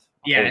Vagabond.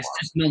 It's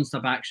just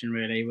non-stop action,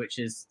 really, which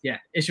is,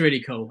 it's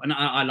really cool. And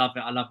I love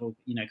it. I love all,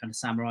 kind of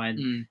samurai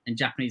and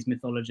Japanese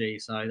mythology.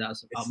 So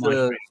that's my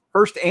the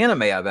first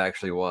anime I've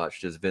actually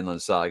watched is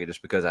Vinland Saga,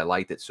 just because I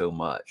liked it so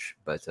much.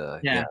 But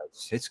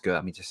it's good.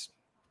 I mean,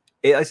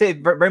 I say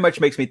it very much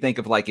makes me think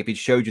of like if he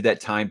showed you that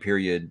time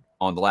period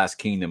on The Last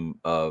Kingdom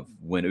of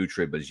when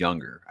Uhtred was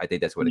younger. I think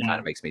that's what it kind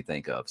of makes me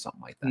think of,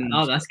 something like that.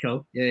 Oh, that's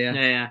cool.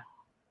 Yeah.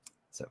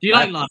 So, do you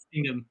like Last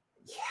Kingdom?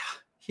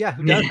 Yeah.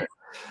 Who doesn't?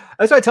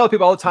 That's what I tell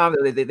people all the time.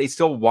 That they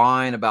still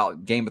whine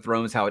about Game of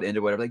Thrones, how it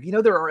ended, whatever. Like,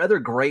 there are other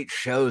great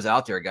shows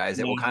out there, guys,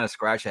 that will kind of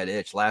scratch that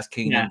itch. Last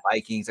Kingdom,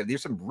 Vikings. Like,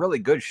 there's some really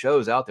good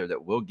shows out there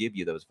that will give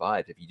you those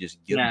vibes if you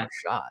just give them a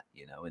shot,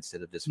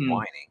 instead of just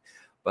whining.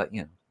 But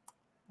I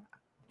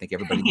think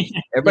everybody.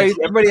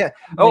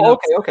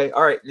 Okay.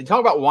 All right. You talk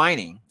about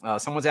whining.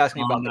 Someone's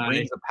asking about the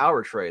Rings of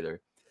Power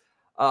trailer.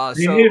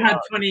 Who had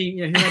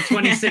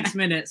 26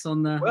 minutes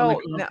on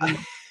the.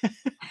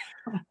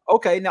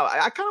 Okay, now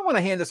I kind of want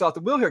to hand this off to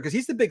Will here because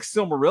he's the big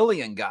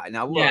Silmarillion guy.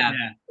 Now, look,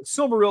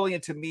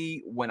 Silmarillion to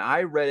me, when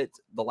I read it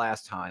the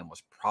last time,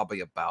 was probably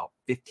about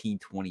 15,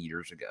 20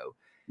 years ago.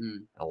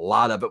 A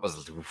lot of it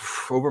was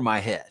over my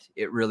head.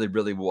 It really,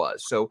 really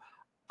was. So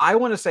I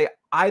want to say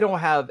I don't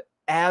have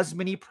as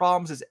many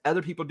problems as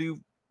other people do,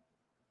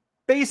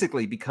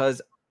 basically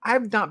because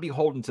I'm not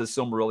beholden to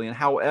Silmarillion.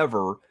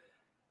 However,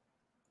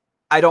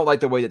 I don't like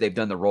the way that they've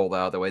done the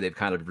rollout, the way they've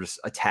kind of just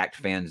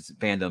attacked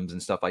fandoms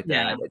and stuff like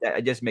that.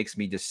 It just makes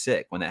me just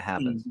sick when that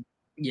happens.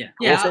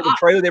 Also, the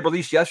trailer they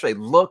released yesterday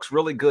looks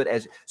really good.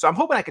 So I'm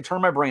hoping I can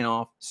turn my brain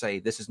off, say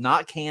this is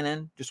not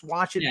canon, just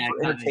watch it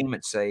for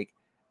entertainment's sake.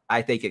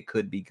 I think it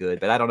could be good,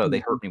 but I don't know. They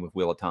hurt me with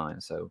Wheel of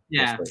Time, so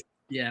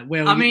Yeah,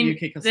 Will, I mean, you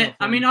kick us off.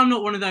 I mean, I'm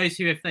not one of those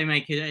who, if they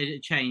make a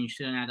change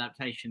to an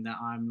adaptation, that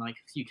I'm like,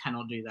 you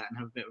cannot do that and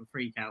have a bit of a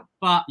freak out.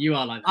 But you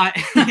are like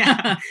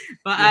that.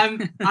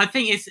 I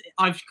think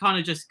I've kind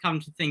of just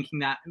come to thinking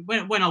that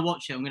when I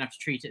watch it, I'm gonna have to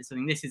treat it as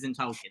something. This isn't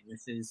Tolkien.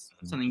 This is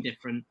something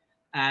different.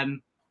 It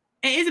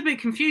is a bit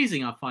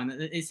confusing. I find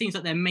that it seems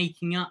like they're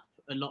making up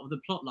a lot of the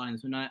plot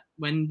lines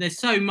when there's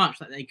so much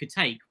that they could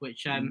take,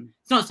 which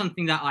it's not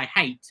something that I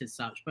hate as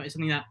such, but it's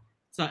something that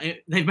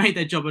they've made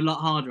their job a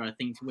lot harder, I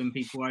think, to win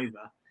people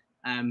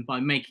over by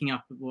making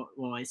up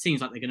well, it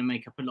seems like they're going to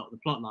make up a lot of the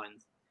plot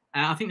lines.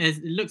 I think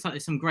it looks like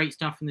there's some great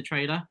stuff in the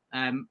trailer.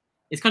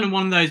 It's kind of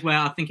one of those where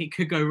I think it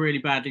could go really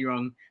badly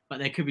wrong, but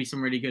there could be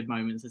some really good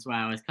moments as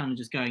well. It's kind of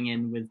just going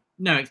in with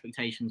no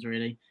expectations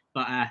really,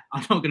 but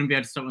I'm not going to be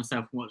able to stop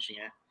myself from watching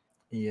it.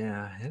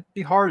 Yeah, it'd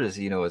be hard as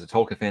a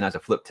Tolkien fan, not to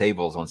flip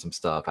tables on some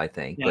stuff, I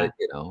think. Yeah.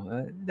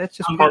 But that's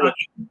just part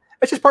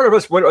of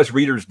us. What us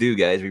readers do,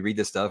 guys. We read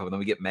this stuff and then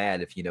we get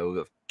mad if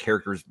if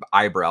characters'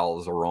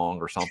 eyebrows are wrong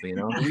or something.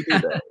 We do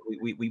that.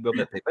 we build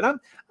that thing. But I'm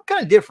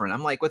kind of different.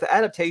 I'm like, with the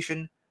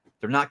adaptation,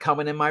 they're not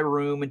coming in my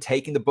room and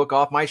taking the book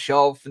off my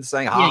shelf and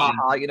saying,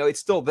 it's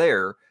still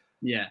there.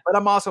 Yeah. But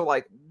I'm also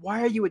like,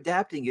 why are you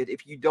adapting it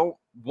if you don't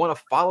want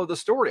to follow the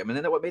story? I mean,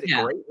 that's what made it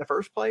great in the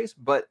first place.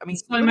 But I mean,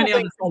 so many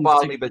other things don't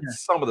bother me, but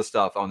some of the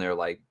stuff on there,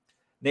 like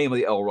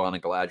namely Elrond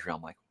and Galadriel,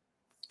 I'm like,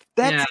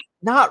 that's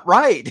not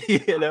right,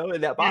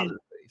 and that bothers me.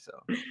 So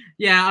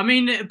yeah, I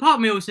mean, part of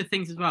me also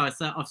thinks as well is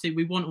that obviously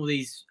we want all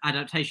these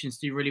adaptations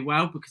to do really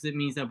well because it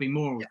means there'll be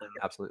more of them.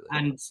 Absolutely.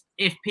 And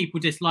if people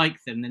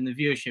dislike them, then the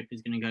viewership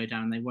is going to go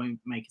down. They won't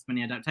make as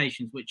many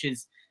adaptations, which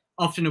is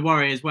often a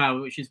worry as well,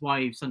 which is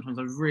why sometimes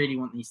I really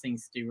want these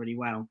things to do really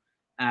well.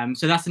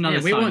 So that's another.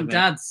 We want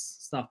Dad's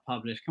stuff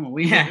published. Come on,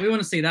 we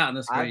want to see that on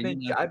the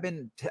screen. I've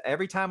been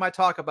every time I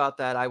talk about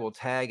that, I will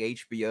tag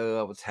HBO,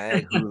 I will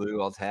tag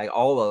Hulu, I'll tag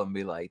all of them.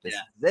 Be like, this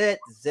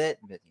is it.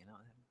 But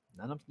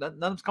none of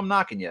them's come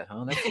knocking yet,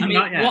 huh? I mean,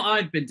 what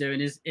I've been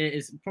doing is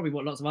probably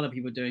what lots of other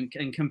people are doing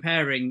and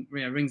comparing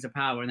Rings of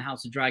Power and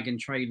House of Dragon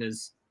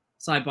trailers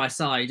side by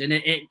side, and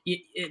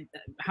it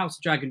House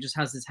of Dragon just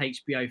has this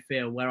HBO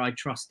feel where I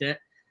trust it,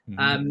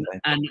 and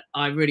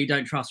I really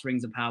don't trust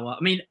Rings of Power.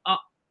 I mean,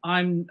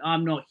 I'm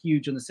not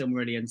huge on the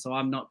Silmarillion, so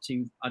I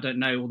don't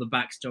know all the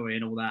backstory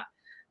and all that,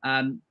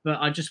 but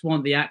I just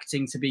want the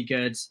acting to be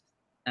good,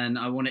 and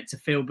I want it to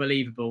feel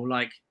believable,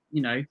 like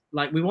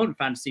we want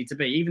fantasy to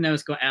be, even though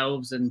it's got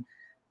elves and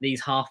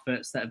these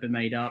half-foot's that have been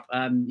made up.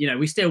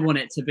 We still want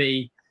it to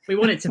be. We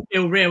want it to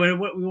feel real.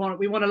 We want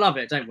to love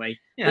it, don't we?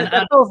 Yeah,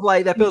 that feels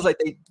like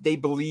they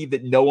believe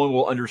that no one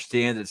will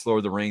understand that it's Lord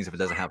of the Rings if it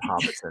doesn't have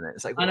hobbits in it.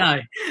 It's like, I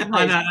know.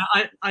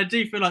 I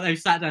do feel like they've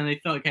sat down and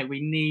they thought, okay, we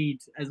need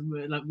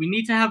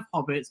to have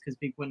hobbits because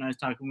people won't know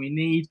it's Tolkien. We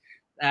need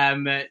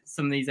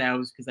some of these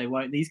elves because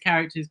these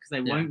characters because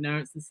they won't know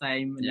it's the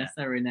same unless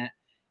they're in it.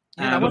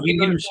 I'm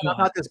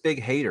not this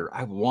big hater.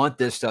 I want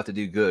this stuff to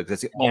do good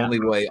because that's the only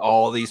way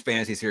all these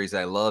fantasy series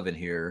that I love in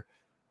here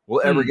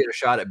will ever get a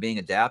shot at being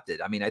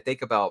adapted. I mean, I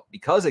think about,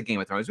 because of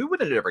Game of Thrones, we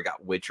wouldn't have ever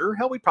got Witcher.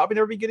 Hell, we'd probably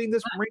never be getting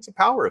this Rings of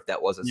Power if that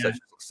wasn't such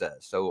a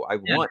success. So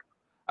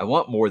I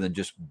want more than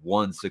just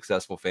one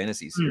successful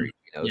fantasy series,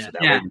 so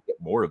that way we get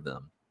more of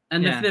them.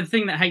 And the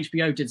thing that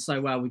HBO did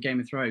so well with Game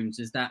of Thrones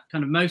is that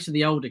kind of most of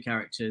the older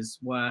characters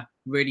were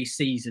really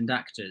seasoned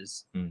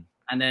actors,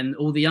 and then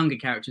all the younger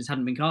characters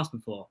hadn't been cast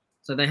before.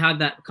 So they had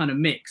that kind of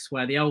mix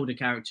where the older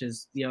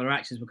characters, the other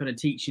actors, were kind of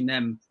teaching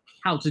them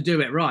how to do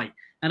it right.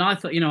 And I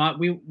thought,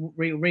 we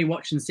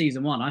rewatching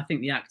season 1, I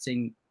think the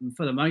acting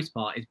for the most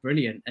part is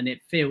brilliant, and it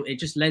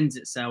just lends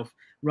itself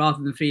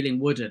rather than feeling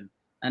wooden.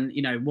 And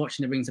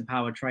watching the Rings of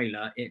Power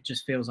trailer, it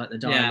just feels like the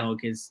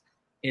dialogue is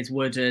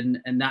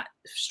wooden, and that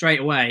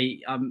straight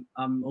away I'm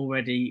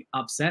already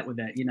upset with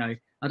it.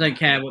 I don't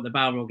care what the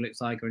Balrog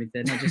looks like or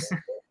anything. I just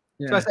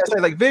So I say,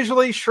 like,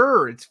 visually,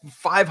 sure, it's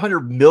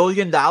 $500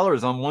 million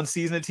on one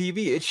season of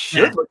TV. It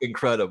should look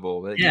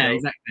incredible. But,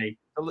 exactly.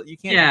 You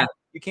can't.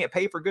 You can't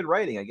pay for good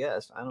writing, I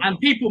guess. I don't know.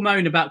 People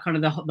moan about kind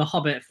of the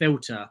Hobbit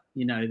filter,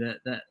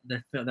 that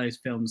those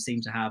films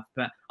seem to have,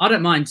 but I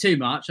don't mind too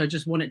much. I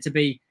just want it to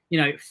be,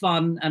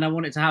 fun, and I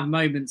want it to have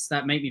moments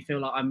that make me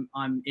feel like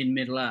I'm in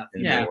Middle Earth.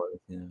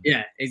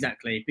 Yeah,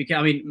 exactly. Because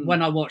I mean,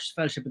 when I watched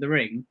Fellowship of the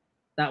Ring,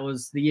 that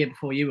was the year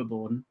before you were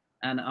born,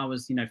 and I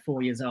was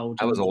 4 years old.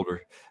 I was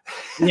older.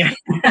 Yeah,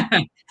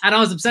 and I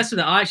was obsessed with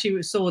it. I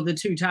actually saw the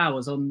Two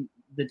Towers on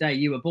the day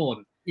you were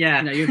born.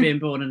 Yeah, you were being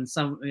born, and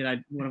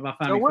one of our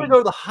family. So we're gonna go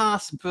to the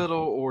hospital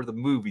or the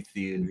movie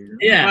theater.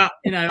 Yeah,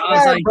 I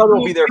was like, brother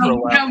will be there for a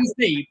while.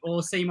 Sleep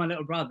or see my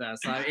little brother.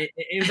 So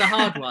it was a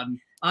hard one.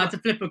 I had to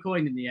flip a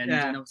coin in the end,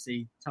 and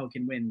obviously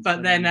Tolkien wins.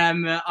 But then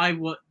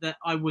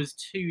I was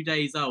 2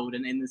 days old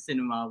and in the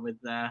cinema with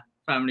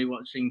family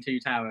watching Two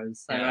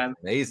Towers. So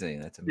amazing.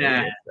 That's amazing.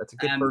 Yeah, that's a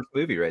good first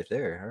movie right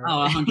there.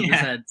 Oh,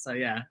 100%. So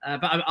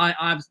but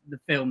I the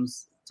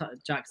films.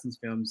 Jackson's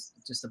films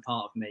just a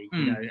part of me.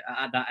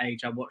 At that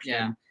age I watched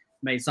them,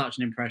 made such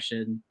an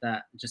impression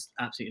that just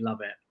absolutely love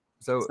it.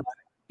 So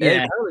Hey,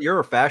 Yeah. apparently you're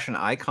a fashion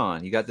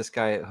icon. You got this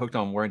guy hooked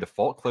on wearing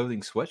default clothing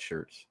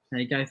sweatshirts.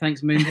 There you go.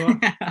 Thanks,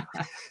 Moonbot.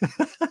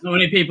 Not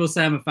many people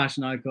say I'm a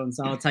fashion icon,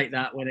 so I'll take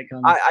that when it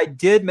comes. I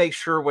did make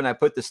sure when I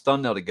put this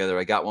thumbnail together,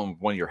 I got one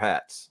of your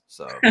hats.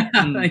 So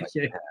thank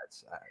you.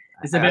 Hats.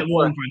 It's a bit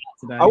warm for a hat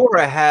today. I wore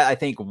a hat, I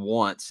think,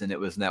 once, and it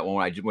was in that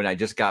one when I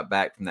just got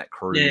back from that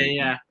cruise.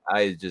 Yeah.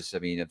 I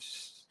mean,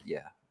 it's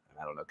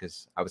I don't know,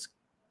 because I was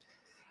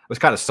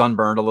kind of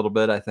sunburned a little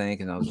bit, I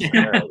think, and I was just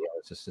like, oh,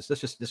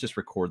 let's just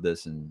record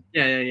this and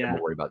yeah.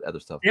 don't worry about the other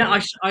stuff.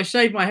 Yeah, I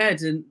shaved my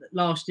head end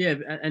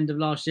of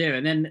last year,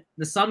 and then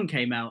the sun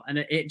came out, and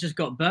it just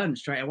got burned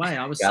straight away.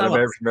 I was gotta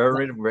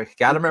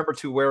remember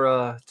to wear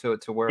a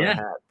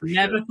hat.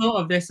 Never thought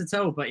of this at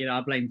all, but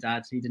I blame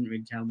Dad. He didn't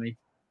really tell me.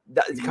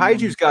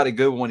 Kaiju's got a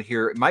good one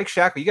here. Mike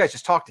Shackle, you guys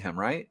just talked to him,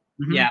 right?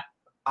 Mm-hmm. Yeah.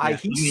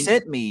 He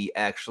sent me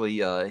actually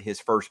his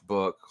first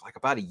book like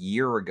about a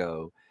year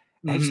ago.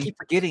 I just keep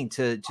forgetting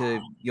to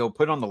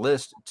put on the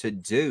list to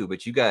do,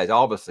 but you guys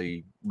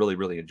obviously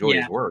really enjoy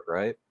his work,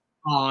 right?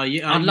 Oh,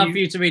 yeah, I'd love for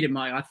you to read it,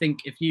 Mike. I think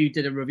if you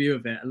did a review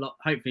of it,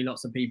 hopefully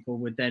lots of people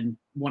would then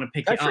want to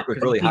pick it up. Was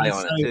really high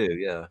on it too,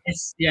 yeah.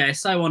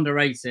 It's so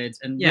underrated,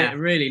 and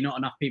really not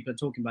enough people are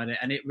talking about it,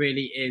 and it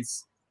really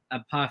is a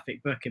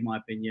perfect book in my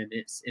opinion.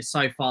 It's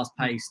so fast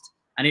paced,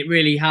 and it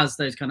really has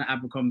those kind of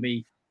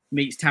Abercrombie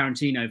meets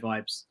Tarantino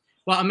vibes.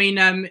 Well, I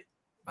mean,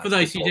 for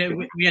those who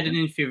do, we had an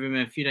interview with him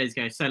a few days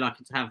ago. So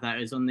lucky to have that. It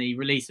was on the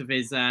release of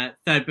his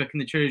third book in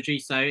the trilogy.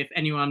 So if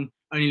anyone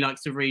only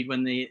likes to read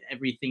when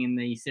everything in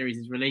the series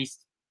is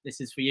released, this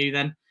is for you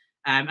then.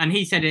 And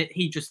he said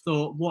he just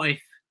thought, what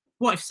if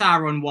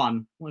Sauron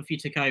won? What if he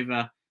took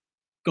over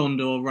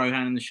Gondor,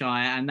 Rohan, and the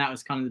Shire? And that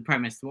was kind of the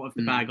premise. What if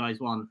the bad guys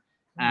won?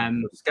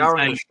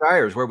 Scouring the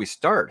Shire is where we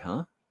start,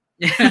 huh?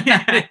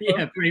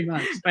 yeah, pretty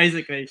much,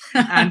 basically.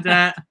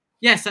 And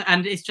yes,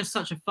 and it's just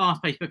such a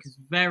fast-paced book. It's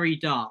very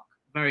dark.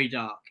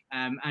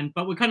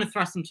 But we're kind of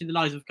thrust into the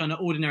lives of kind of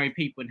ordinary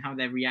people and how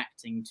they're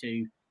reacting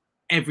to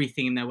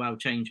everything in their world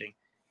changing.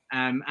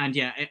 I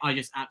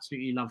just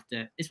absolutely loved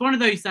it. It's one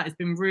of those that has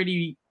been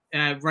really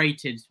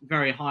rated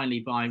very highly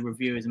by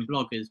reviewers and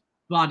bloggers,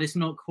 but it's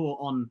not caught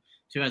on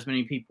to as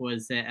many people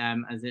as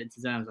it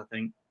deserves, I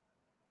think.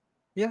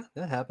 Yeah,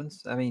 that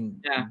happens. I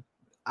mean, yeah,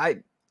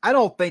 I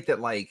don't think that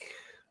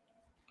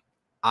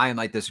I am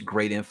like this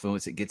great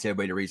influence that gets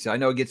everybody to read. So I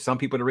know it gets some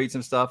people to read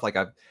some stuff.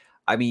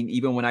 I mean,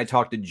 even when I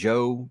talked to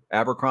Joe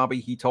Abercrombie,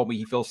 he told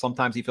me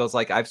sometimes he feels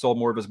like I've sold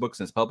more of his books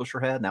than his publisher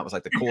had, and that was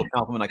like the coolest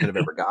compliment I could have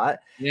ever got.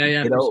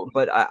 Yeah.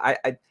 But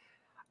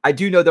I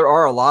do know there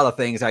are a lot of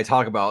things I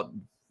talk about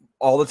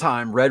all the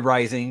time. Red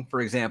Rising,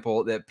 for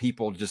example, that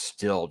people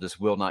just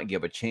will not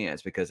give a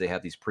chance because they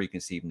have these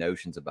preconceived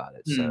notions about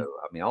it. So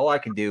I mean, all I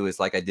can do is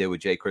like I did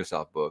with Jay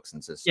Kristoff books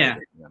and just say,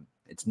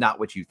 it's not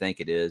what you think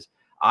it is.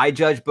 I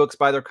judge books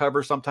by their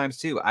covers sometimes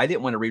too. I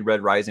didn't want to read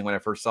Red Rising when I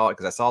first saw it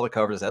because I saw the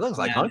covers and said, it looks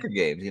like Hunger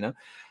Games,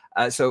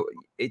 So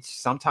it's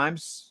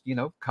sometimes,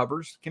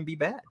 covers can be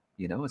bad,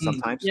 and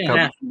sometimes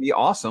covers can be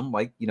awesome,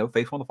 like,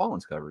 Faithful and the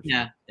Fallen's covers.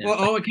 Yeah.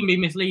 Or it can be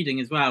misleading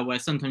as well, where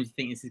sometimes you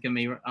think this is going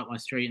to be up my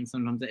street and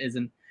sometimes it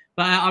isn't.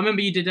 But I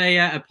remember you did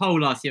a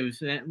poll last year.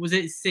 Was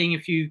it seeing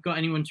if you got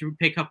anyone to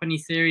pick up any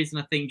series?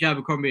 And I think Joe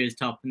Abercrombie is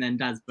top and then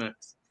Dad's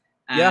books.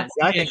 I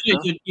think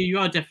so. You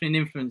are definitely an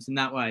influence in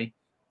that way.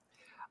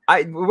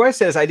 What I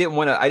said is I didn't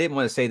want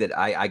to say that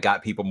I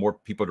got more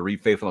people to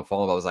read Faithful and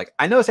Fallen. I was like,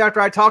 I noticed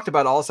after I talked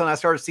about it, all of a sudden I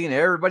started seeing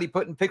everybody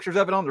putting pictures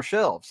of it on their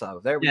shelves.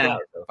 So there we go.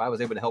 So if I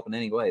was able to help in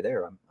any way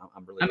there, I'm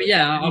really. I mean,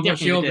 I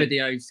watched your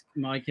videos,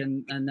 Mike,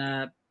 and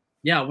I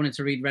wanted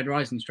to read Red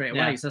Rising straight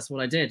away. So that's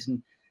what I did.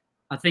 And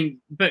I think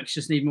books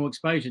just need more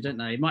exposure, don't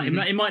they? It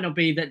might not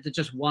be that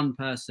just one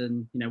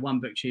person, one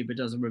booktuber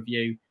does a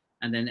review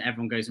and then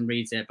everyone goes and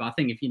reads it. But I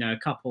think if a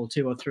couple,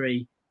 2 or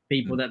 3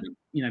 people that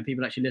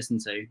people actually listen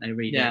to, they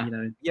read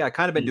it. I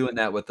kind of been doing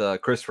that with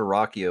Christopher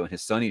Rocchio and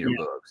his Sun Eater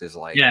books. Is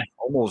like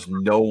almost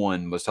no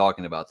one was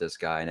talking about this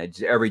guy,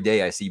 and every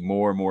day I see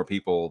more and more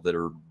people that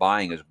are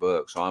buying his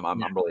book. So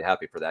I'm really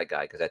happy for that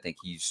guy because I think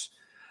he's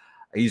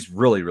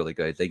really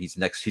good. I think he's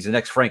the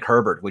next Frank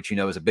Herbert, which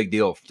is a big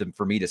deal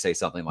for me to say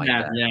something like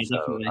that.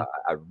 So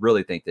I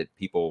really think that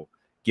people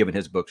giving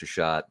his books a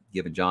shot,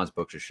 giving John's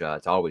books a shot,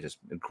 it's always just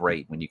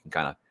great when you can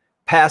kind of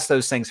pass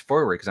those things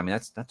forward, because I mean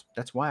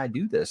that's why I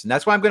do this, and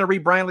that's why I'm going to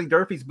read Brian Lee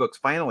Durfee's books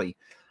finally.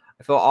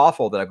 I feel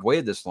awful that I've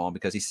waited this long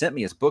because he sent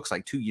me his books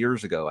like 2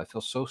 years ago. I feel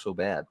so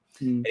bad.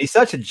 And he's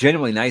such a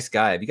genuinely nice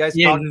guy. Have you guys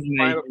talked to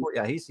Brian before?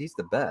 Yeah, he's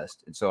the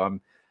best. And so I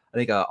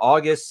think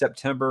August,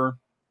 September,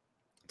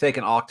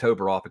 taking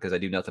October off because I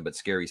do nothing but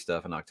scary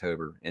stuff in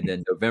October, and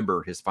then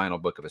November his final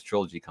book of his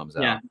trilogy comes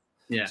out.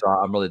 So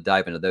I'm really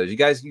diving into those. You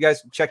guys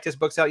checked his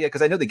books out yet?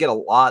 Because I know they get a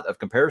lot of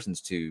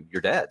comparisons to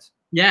your dad's.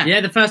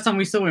 Yeah. The first time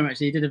we saw him,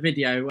 actually, he did a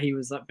video. He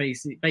was like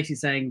basically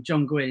saying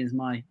John Gwynne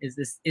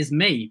is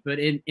me, but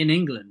in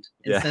England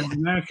instead of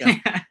America.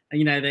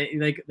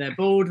 And, they're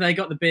bald. They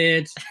got the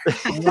beard.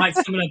 They write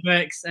similar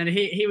books, and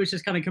he was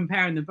just kind of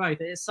comparing them both.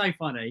 It's so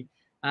funny.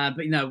 But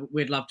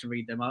we'd love to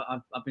read them.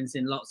 I've been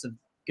seeing lots of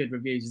good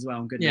reviews as well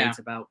and good news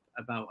about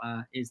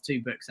his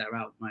 2 books that are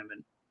out at the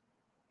moment.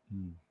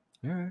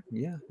 All right.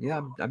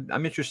 Yeah.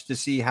 I'm interested to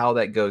see how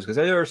that goes, because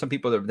there are some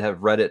people that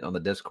have read it on the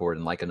Discord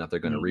and like enough they're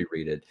going to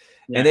reread it,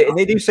 and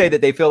they do say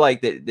that they feel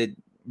like that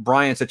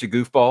Brian's such a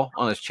goofball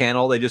on his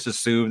channel. They just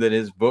assume that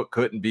his book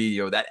couldn't be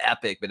that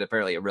epic, but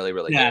apparently it really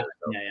is.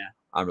 So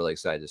I'm really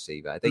excited to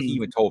see. But I think he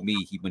even told me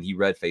when he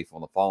read Faithful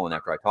and the Fallen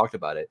after I talked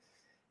about it,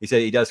 he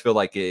said he does feel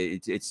like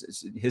it's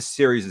his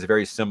series is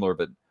very similar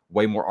but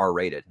way more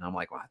R-rated. And I'm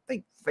like, well, I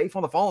think Faithful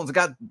and the Fallen's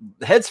got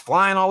heads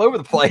flying all over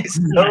the place.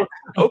 So,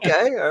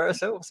 okay, all right,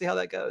 so we'll see how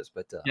that goes.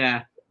 But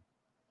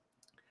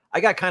I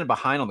got kind of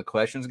behind on the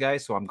questions,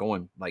 guys, so I'm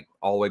going like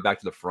all the way back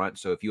to the front.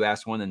 So if you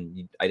ask one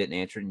and I didn't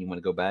answer it and you want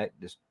to go back,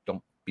 just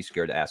don't be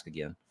scared to ask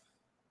again.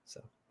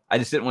 So I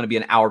just didn't want to be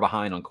an hour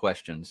behind on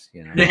questions,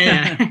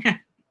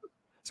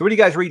 So what are you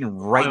guys reading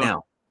right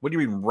now? What are you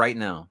reading right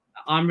now?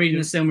 I'm reading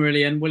the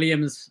Silmarillion.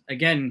 William's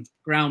again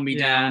ground me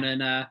down,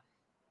 and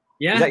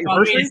is that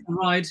your first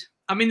ride?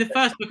 I mean, the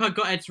first book I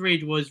got Ed to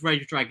read was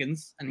Rage of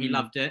Dragons, and he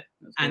loved it.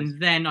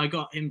 And then I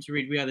got him to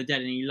read We Are the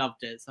Dead, and he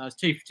loved it. So I was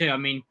 2 for 2. I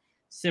mean,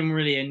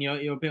 Silmarillion,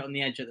 you're a bit on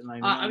the edge at the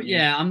moment.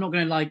 I'm not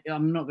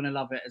gonna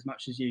love it as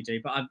much as you do,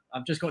 but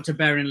I've just got to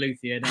Beren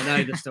Luthien. I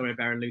know the story of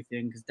Beren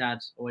Luthien because Dad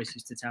always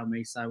used to tell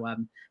me. So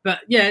but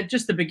yeah,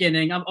 just the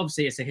beginning.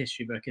 Obviously, it's a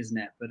history book, isn't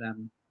it? But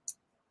I'm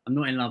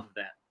not in love with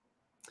it.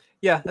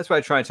 Yeah, that's why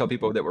I try and tell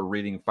people that were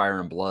reading Fire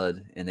and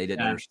Blood and they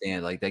didn't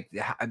understand. Like,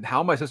 how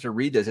am I supposed to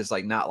read this? It's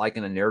like not like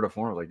in a narrative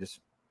form. Like,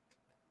 just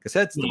because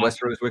that's the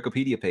Westeros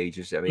Wikipedia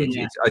pages. I mean,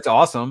 it's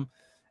awesome.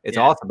 It's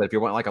awesome. But if you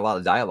want like a lot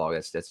of dialogue,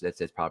 that's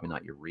probably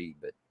not your read.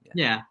 But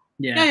yeah.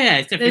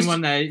 It's definitely one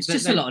that it's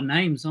just a lot of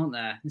names, aren't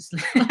there? It's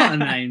a lot of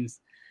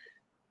names.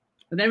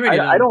 But they're really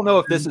I don't know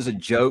if this is a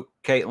joke,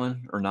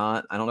 Caitlin, or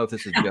not. I don't know if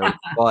this is a joke,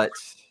 but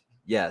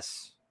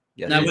yes.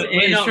 Yes, no,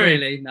 it's not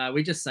really. No,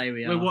 we just say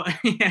we are.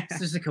 It's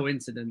just a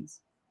coincidence.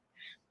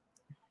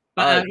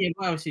 But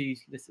what else are you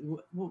listening?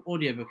 What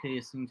audiobook are you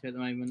listening to at the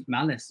moment?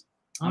 Malice.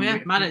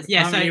 Malice.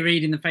 Yeah, so you're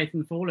reading The Faith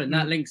and the Fallen.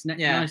 That links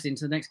nicely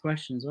into the next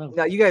question as well.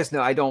 Now, you guys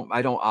know I don't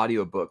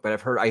audiobook,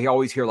 but I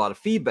always hear a lot of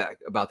feedback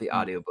about the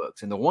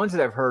audiobooks. And the ones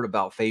that I've heard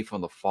about Faith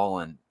and the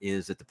Fallen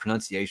is that the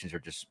pronunciations are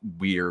just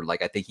weird.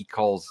 Like I think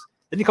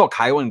didn't he call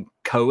Kywin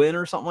Cohen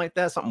or something like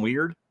that? Something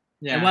weird.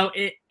 Yeah. Well,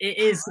 it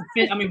is.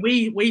 I mean,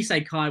 we say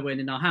Kywin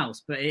in our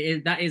house, but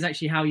that is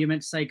actually how you're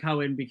meant to say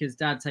Cohen, because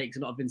Dad takes a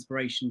lot of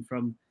inspiration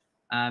from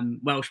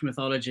Welsh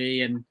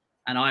mythology and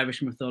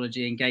Irish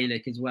mythology and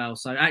Gaelic as well.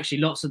 So actually,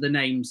 lots of the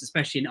names,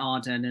 especially in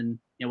Arden and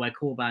where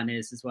Corban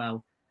is as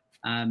well.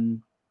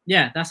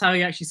 That's how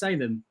you actually say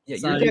them. Yeah,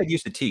 your dad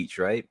used to teach,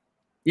 right?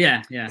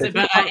 Yeah.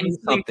 But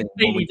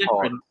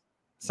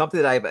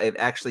something that I've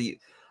actually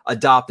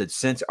adopted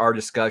since our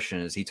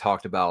discussion is he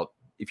talked about,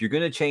 if you're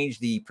going to change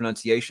the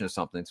pronunciation of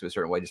something to a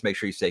certain way, just make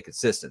sure you stay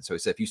consistent. So he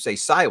said, if you say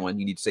Cywin,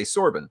 you need to say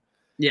Sorbin.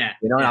 Yeah.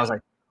 And I was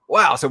like,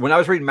 wow. So when I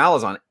was reading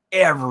Malazan,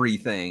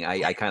 everything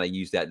I kind of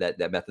used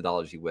that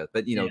methodology with,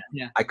 but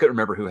I couldn't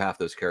remember who half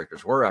those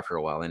characters were after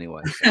a while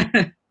anyway. So.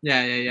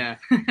 Yeah.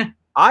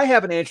 I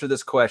haven't answered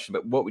this question,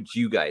 but what would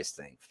you guys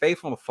think?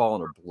 Faithful and the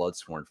Fallen or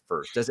Bloodsworn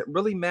first? Does it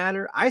really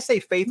matter? I say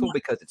Faithful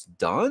because it's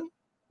done.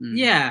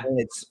 Yeah. And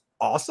it's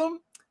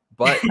awesome,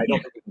 but I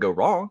don't think it can go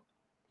wrong.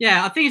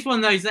 Yeah, I think it's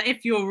one of those that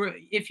if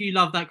you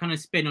love that kind of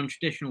spin on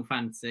traditional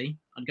fantasy,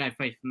 I'd go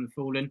Faith and the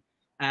Fallen.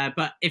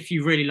 But if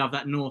you really love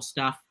that Norse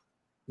stuff,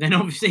 then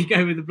obviously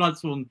go with the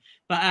Bloodsworn.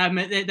 But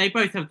they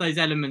both have those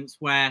elements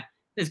where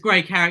there's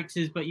great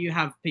characters, but you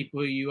have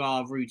people who you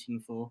are rooting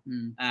for.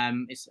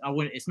 It's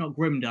not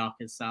grimdark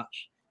as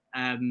such.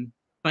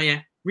 But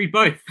yeah, read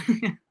both.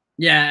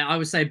 Yeah, I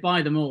would say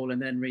buy them all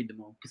and then read them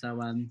all. So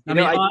I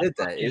did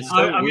that. It's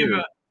so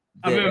weird.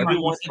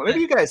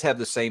 Maybe you guys have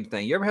the same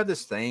thing. You ever have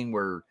this thing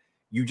where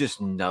you just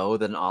know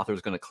that an author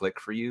is going to click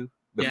for you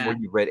before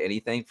you read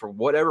anything for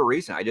whatever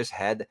reason? I just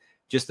had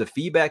the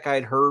feedback I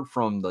had heard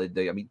from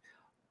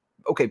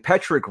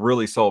Petrick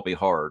really sold me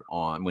hard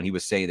on when he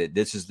was saying that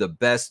this is the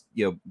best,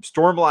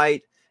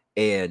 Stormlight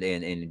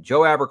and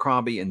Joe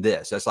Abercrombie and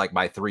this. That's like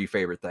my 3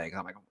 favorite things.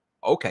 I'm like,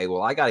 okay,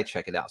 well, I got to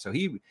check it out. So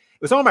it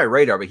was on my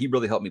radar, but he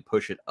really helped me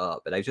push it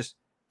up. But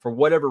for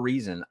whatever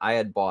reason, I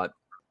had bought.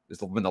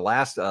 When the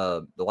last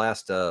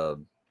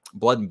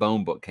Blood and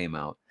Bone book came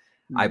out,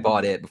 I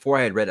bought it before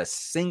I had read a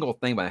single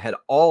thing, but I had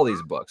all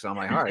these books. And I'm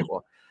like, all right,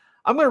 well,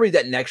 I'm going to read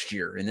that next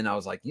year. And then I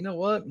was like, you know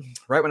what?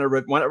 Right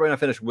when I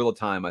finished Wheel of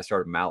Time, I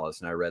started Malice,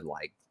 and I read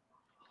like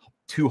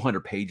 200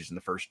 pages in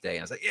the first day.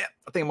 And I was like, yeah,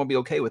 I think I'm going to be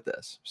okay with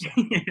this. So.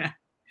 Yeah.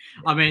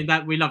 I mean,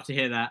 we love to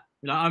hear that.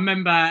 Like, I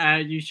remember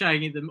you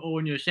showing them all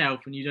on your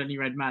shelf when you'd only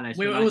read Malice.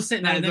 We were all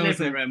sitting there in the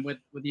living room with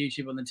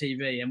YouTube on the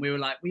TV, and we were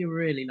like, we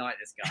really like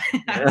this guy.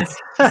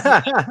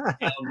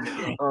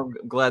 I'm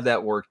glad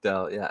that worked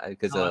out. Yeah,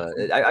 because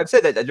I've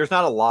said that there's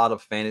not a lot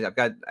of fantasy.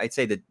 I'd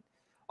say that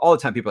all the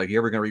time people are like, you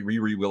ever going to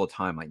reread Wheel of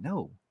Time? I'm like,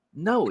 no,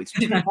 no, it's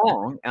too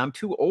long. I'm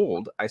too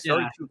old. I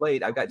started too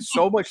late. I've got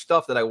so much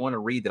stuff that I want to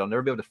read that I'll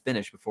never be able to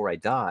finish before I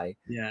die.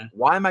 Yeah.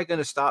 Why am I going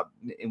to stop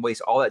and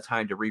waste all that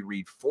time to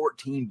reread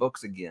 14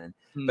 books again?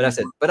 But I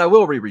said, but I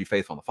will reread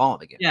Faithful and the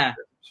Fallen again. Yeah.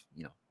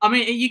 You know, I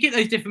mean, you get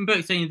those different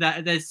books, and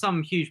that there's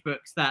some huge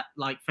books that,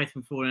 like Faithful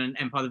and the Fallen and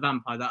Empire of the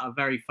Vampire, that are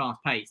very fast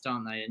paced,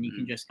 aren't they? And you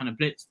can just kind of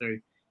blitz through.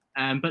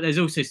 But there's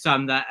also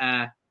some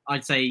that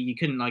I'd say you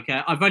couldn't like.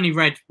 I've only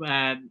read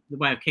The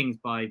Way of Kings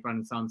by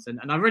Brandon Sanderson,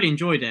 and I really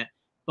enjoyed it,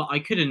 but I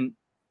couldn't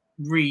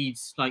read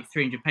like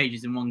 300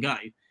 pages in one go.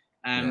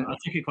 I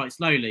took it quite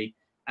slowly,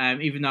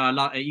 even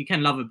though you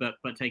can love a book,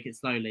 but take it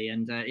slowly.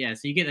 And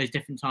so you get those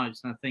different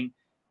types, and I think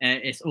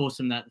it's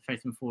awesome that the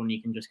Faithful and Fallen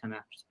you can just kind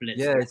of blitz.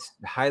 Yeah, it's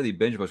highly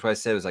bingeable. That's why I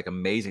said it was like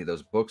amazing.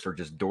 Those books are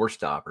just door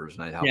stoppers,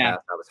 and how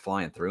fast I was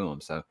flying through them.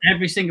 So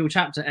every single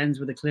chapter ends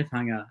with a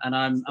cliffhanger, and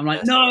I'm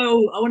like,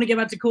 no, I want to get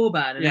back to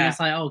Corbat, and then it's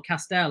like, oh,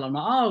 Castell. I'm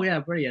like, oh yeah,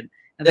 brilliant.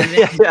 And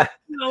then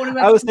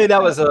I would say that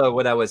was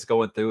what I was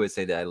going through. Would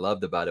say that I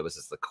loved about it was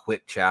just the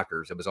quick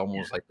chapters. It was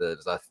almost like it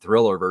was a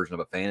thriller version of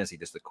a fantasy,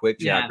 just the quick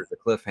chapters, the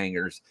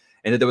cliffhangers,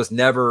 and there was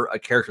never a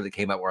character that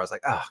came out where I was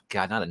like, oh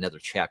god, not another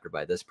chapter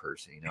by this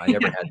person. You know, I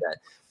never had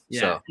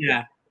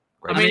that.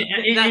 I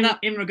mean,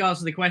 in regards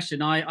to the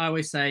question, I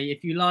always say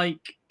if you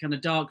like kind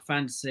of dark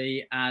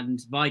fantasy and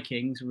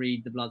Vikings,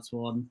 read The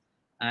Bloodsworn.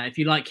 If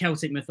you like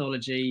Celtic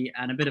mythology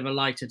and a bit of a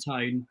lighter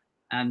tone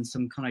and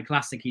some kind of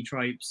classic-y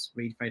tropes,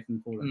 read Faithful and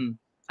the Fallen.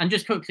 And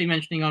just quickly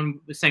mentioning on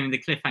the same with the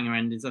cliffhanger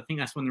end is I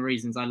think that's one of the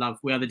reasons I love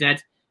We Are the Dead.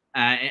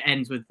 It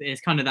ends with, it's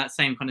kind of that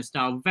same kind of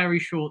style, very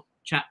short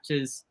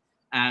chapters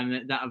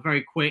that are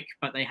very quick,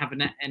 but they have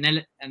an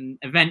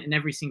event in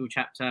every single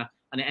chapter,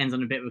 and it ends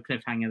on a bit of a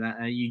cliffhanger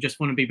that you just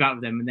want to be back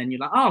with them, and then you're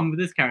like, oh, I'm with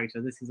this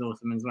character. This is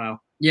awesome as well.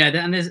 Yeah,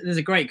 and there's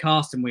a great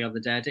cast in We Are the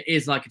Dead. It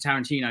is like a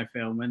Tarantino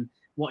film, and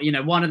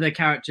one of the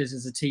characters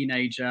is a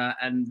teenager,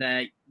 and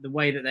the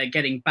way that they're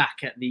getting back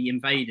at the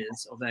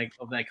invaders of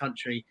their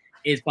country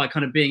is by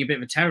kind of being a bit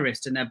of a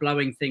terrorist, and they're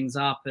blowing things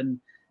up, and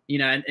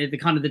and the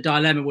kind of the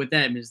dilemma with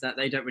them is that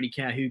they don't really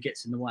care who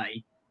gets in the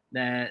way.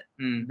 They're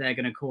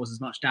going to cause as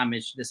much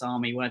damage to this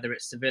army, whether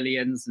it's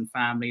civilians and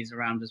families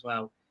around as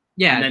well.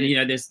 Yeah, and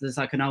then there's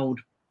like an old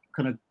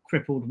kind of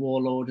crippled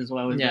warlord as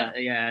well.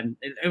 And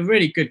a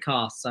really good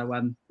cast. So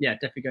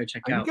definitely go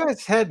check out. You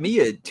guys had me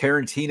at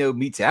Tarantino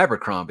meets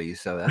Abercrombie,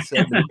 so that's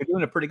you're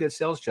doing a pretty good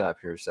sales job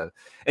here. So,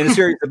 and the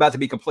series is about to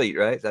be complete,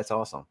 right? That's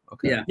awesome.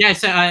 Okay. Yeah.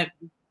 So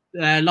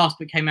last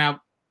book came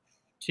out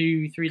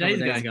 2-3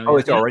 days ago. Oh,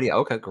 it's already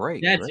okay.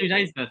 Great. Yeah, great. 2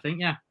 days ago, I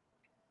think. Yeah.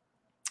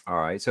 All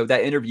right. So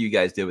that interview you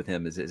guys did with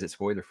him is it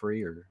spoiler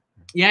free or?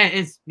 Yeah, it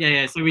is.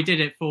 Yeah. So we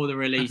did it for the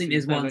release. I think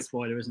there's one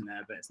spoiler, isn't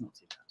there? But it's not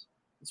too bad.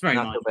 It's very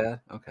not so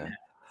bad. Okay.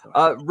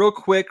 Yeah, real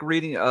quick,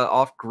 reading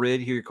off grid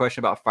here, your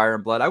question about Fire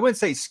and Blood. I wouldn't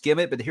say skim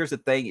it, but here's the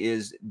thing: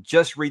 is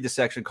just read the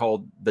section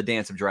called "The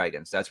Dance of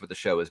Dragons." That's what the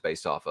show is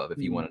based off of. If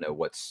you want to know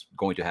what's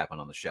going to happen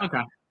on the show.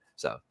 Okay.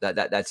 So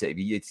that's it.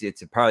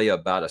 It's probably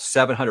about a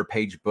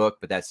 700-page book,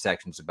 but that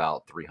section's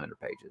about 300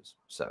 pages.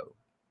 So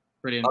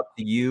brilliant. Up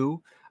to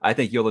you. I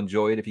think you'll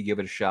enjoy it if you give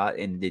it a shot,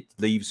 and it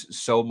leaves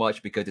so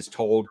much because it's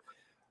told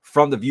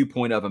from the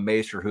viewpoint of a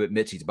maester who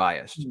admits he's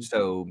biased.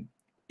 So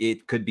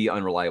it could be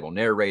unreliable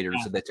narrators.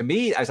 So that to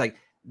me, I was like,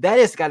 that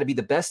has got to be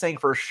the best thing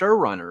for a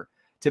showrunner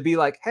to be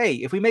like, hey,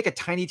 if we make a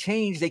tiny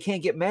change, they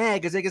can't get mad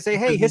because they can say,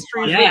 hey,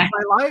 history is written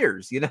by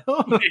liars,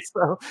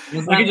 So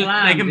they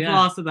can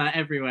plaster that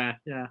everywhere.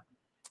 Yeah.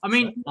 I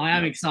mean, I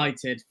am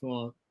excited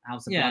for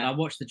House of Blood. I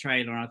watched the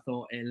trailer and I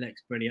thought it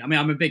looks brilliant. I mean,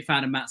 I'm a big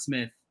fan of Matt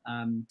Smith.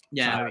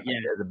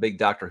 The big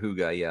Doctor Who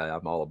guy. Yeah,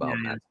 I'm all about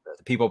Matt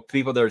Smith.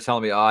 People that are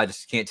telling me, oh, I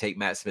just can't take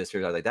Matt Smith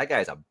seriously. I was like, that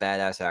guy's a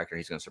badass actor.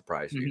 He's going to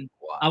surprise you.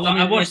 Wow.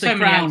 I watched The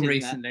Crown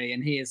recently,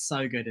 and he is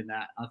so good in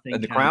that. I think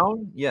The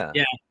Crown, yeah.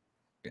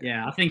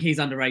 I think he's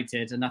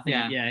underrated, and I think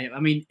I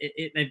mean,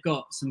 they've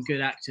got some good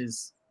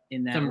actors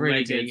in there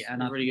already,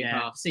 and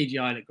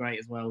CGI look great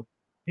as well.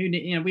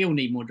 We all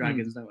need more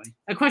dragons, don't we?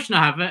 A question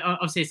I have,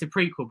 obviously it's a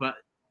prequel, but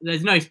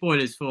there's no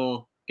spoilers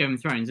for Game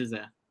of Thrones, is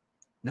there?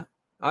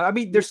 I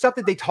mean, there's stuff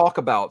that they talk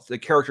about. The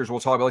characters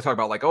will talk about. They talk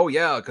about like, oh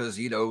yeah, because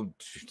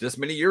this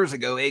many years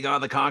ago, Aegon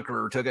the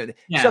Conqueror took it.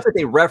 Stuff that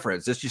they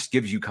reference. This just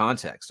gives you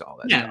context to all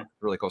that. Stuff.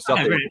 Really cool stuff.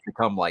 That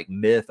become like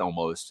myth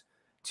almost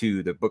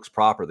to the books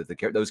proper. That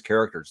those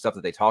characters, stuff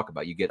that they talk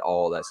about, you get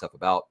all that stuff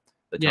about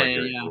the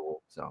Targaryen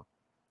rule. So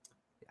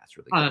it's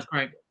really. That's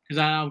great because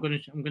I'm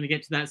gonna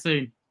get to that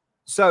soon.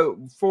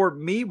 So for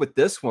me with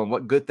this one,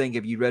 what good thing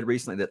have you read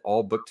recently that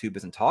all BookTube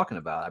isn't talking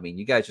about? I mean,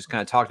 you guys just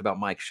kind of talked about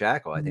Mike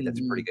Shackle. I think that's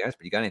a pretty good answer,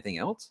 but you got anything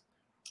else?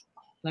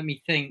 Let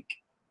me think.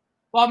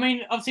 Well, I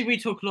mean, obviously we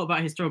talk a lot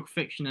about historical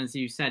fiction, as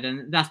you said,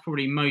 and that's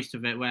probably most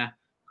of it, where I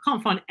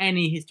can't find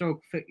any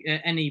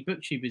any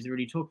BookTubers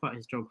really talk about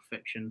historical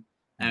fiction,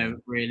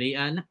 really.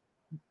 And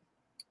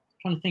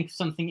trying to think of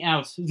something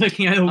else.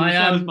 Looking at all the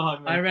shows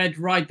behind me. I read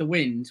Ride the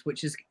Wind,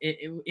 which is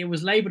it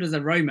was labeled as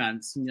a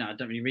romance. I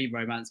don't really read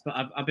romance, but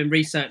I've been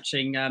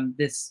researching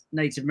this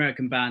Native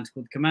American band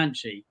called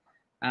Comanche,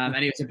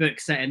 and it was a book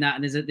set in that.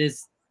 And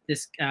there's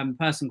this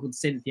person called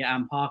Cynthia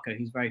Ann Parker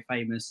who's very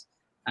famous,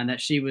 and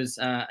that she was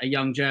a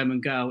young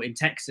German girl in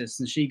Texas,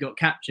 and she got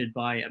captured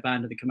by a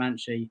band of the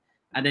Comanche,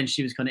 and then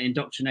she was kind of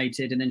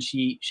indoctrinated, and then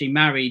she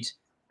married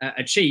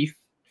a chief,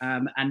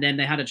 and then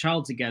they had a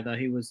child together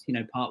who was, you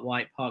know, part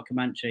white, part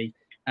Comanche,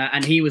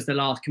 and he was the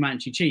last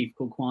Comanche chief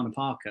called Quanah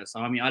Parker.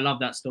 So I mean, I love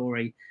that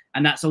story,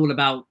 and that's all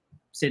about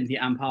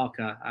Cynthia Ann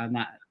Parker and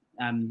that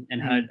and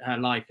her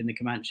life in the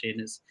Comanche,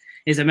 and it's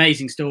an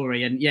amazing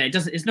story. And yeah, it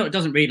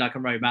doesn't read like a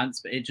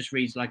romance, but it just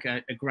reads like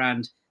a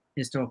grand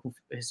historical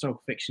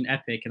fiction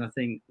epic, and I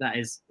think that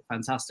is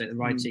fantastic. The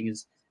writing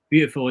is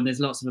beautiful, and there's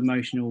lots of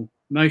emotional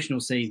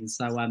scenes.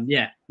 So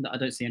yeah, I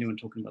don't see anyone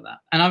talking about that.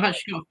 And I've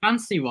actually got a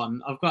fancy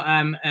one. I've got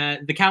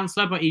The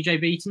Counselor by E.J.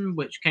 Beaton,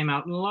 which came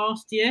out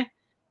last year,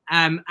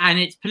 and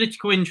it's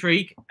political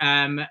intrigue.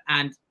 And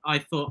I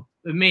thought,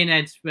 me and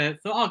Ed thought,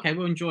 oh, okay,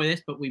 we'll enjoy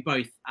this, but we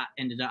both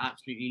ended up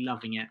absolutely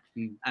loving it.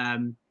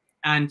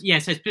 And yeah,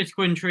 so it's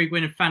political intrigue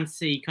in a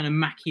fantasy kind of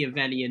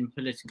Machiavellian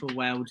political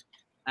world.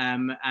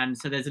 And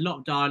so there's a lot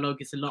of dialogue.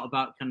 It's a lot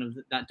about kind of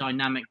that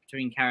dynamic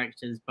between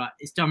characters, but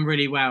it's done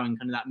really well, and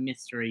kind of that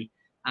mystery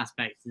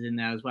aspect is in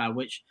there as well,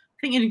 which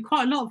I think in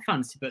quite a lot of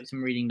fantasy books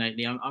I'm reading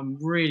lately, I'm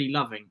really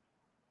loving.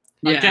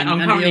 Yeah,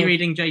 I'm currently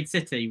reading Jade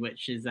City,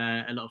 which is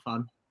a lot of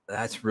fun.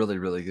 That's really,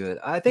 really good.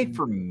 I think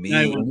for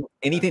me,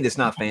 anything that's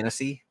not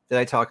fantasy that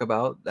I talk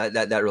about,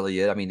 that really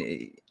is. I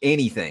mean,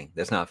 anything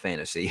that's not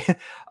fantasy.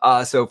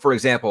 So for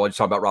example, I just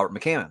talked about Robert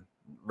McCammon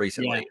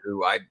recently,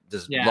 who I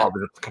just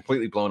was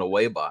completely blown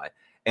away by,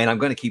 and I'm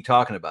going to keep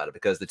talking about it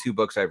because the two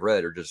books I've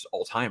read are just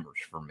all timers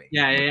for me.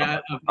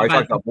 I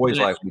talked about Boy's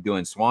Life. We're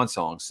doing Swan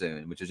Song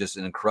soon, which is just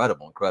an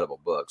incredible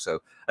book.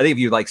 So I think if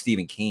you like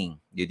Stephen King,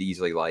 you'd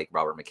easily like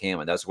Robert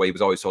McCammon. That's the way he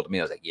was always told to me.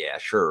 I was like, yeah,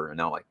 sure. And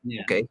now I'm like,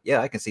 okay,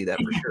 yeah, I can see that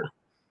for sure.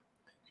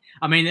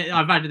 I mean,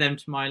 I've added them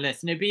to my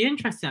list, and it'd be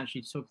interesting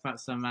actually to talk about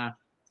some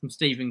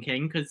Stephen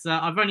King, because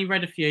I've only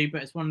read a few,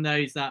 but it's one of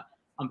those that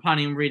I'm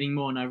planning on reading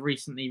more, and I've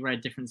recently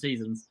read different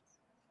seasons.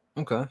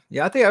 Okay.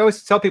 Yeah, I think I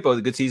always tell people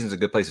the good season is a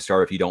good place to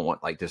start if you don't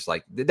want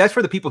that's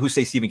for the people who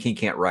say Stephen King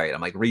can't write.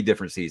 I'm like, read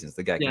different seasons.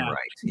 The guy can write.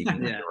 He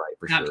can write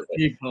for sure.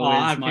 Pupil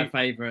is my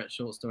favorite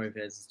short story of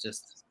his. It's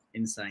just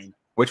insane.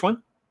 Which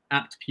one?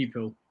 Apt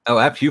Pupil. Oh,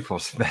 Apt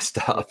Pupil's messed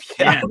up.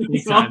 Yeah,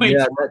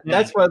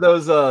 that's one of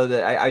those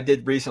that I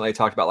did recently. I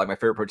talked about like my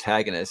favorite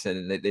protagonist,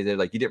 and they're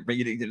like, you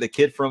didn't the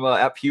kid from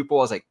Apt Pupil.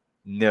 I was like,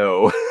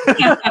 no,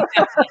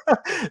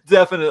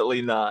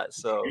 definitely not.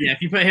 So yeah,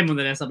 if you put him on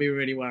the list, I'll be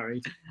really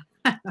worried.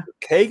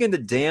 Kagan the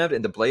Damned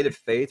and The Blade of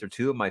Faith are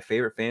two of my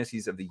favorite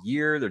fantasies of the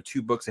year. They're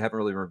two books I haven't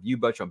really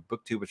reviewed much on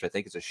book 2, which I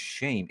think is a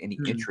shame. Any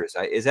interest?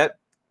 I've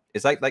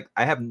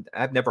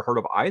never heard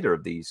of either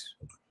of these.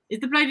 Is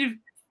The Blade of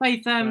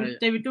Faith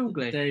David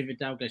Dalglish? David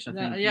Dalglish, I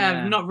think.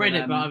 Yeah, I've not read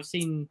it, but I've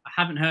seen. I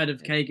haven't heard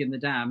of Kagan the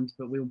Damned,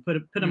 but we'll put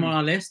him on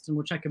our list and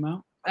we'll check him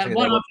out.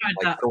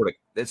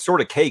 It's sort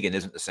of Kagan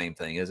isn't the same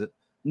thing, is it?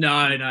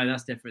 No,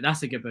 that's different.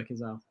 That's a good book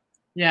as well.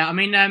 Yeah, I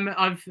mean,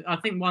 I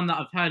think one that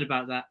I've heard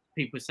about that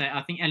people say,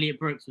 I think Elliot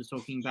Brooks was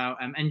talking about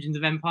Engines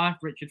of Empire,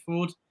 Richard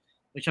Ford,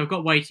 which I've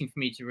got waiting for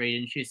me to read,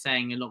 and she's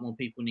saying a lot more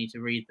people need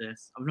to read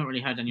this. I've not really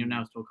heard anyone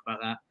else talk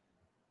about that.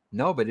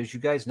 No, but as you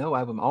guys know,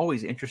 I'm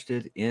always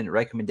interested in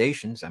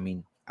recommendations. I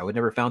mean, I would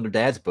never found their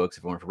dad's books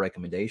if it weren't for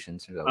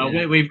recommendations.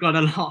 So, we've got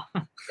a lot.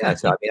 Yeah,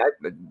 so I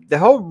mean, the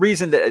whole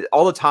reason that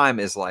all the time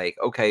is like,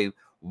 okay,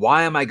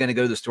 why am I going to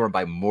go to the store and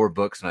buy more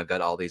books when I've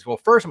got all these? Well,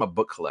 first, I'm a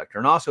book collector.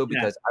 And also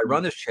because I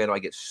run this channel, I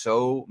get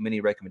so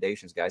many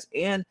recommendations, guys.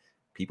 And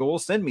people will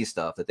send me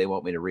stuff that they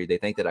want me to read. They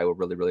think that I would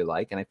really, really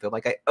like. And I feel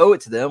like I owe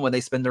it to them when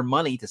they spend their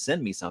money to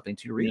send me something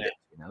to read it.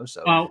 You know,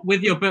 so. Well,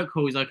 with your book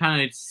hauls, I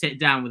kind of sit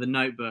down with a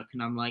notebook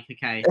and I'm like,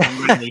 okay,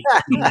 I'm ready.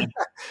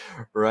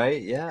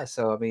 Right. Yeah.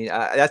 So, I mean,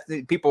 that's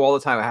the people all the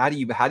time. How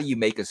do you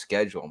make a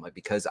schedule? I'm like,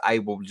 because I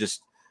will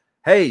just,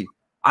 hey,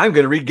 I'm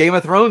going to read Game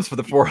of Thrones for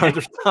the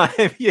 400th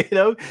time, you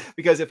know,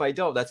 because if I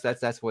don't,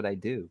 that's what I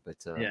do. But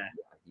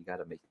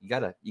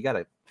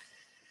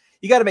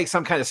you gotta make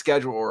some kind of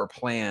schedule or a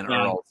plan, or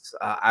else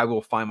I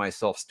will find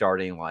myself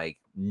starting like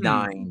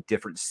 9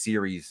 different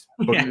series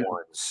book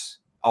ones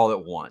all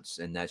at once,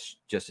 and that's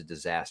just a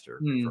disaster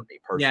for me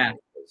personally. Yeah.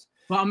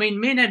 Well, I mean,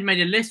 me and Ed made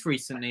a list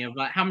recently of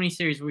like how many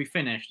series we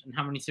finished and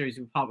how many series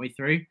we partway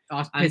through.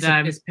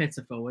 It's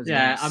pitiful, isn't it?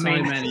 Yeah, I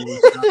mean, many.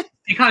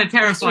 It kind of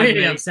terrified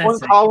me. One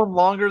column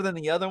longer than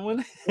the other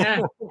one.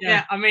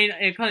 Yeah. I mean,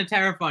 it kind of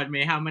terrified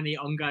me how many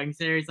ongoing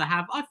series I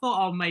have. I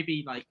thought,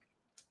 maybe like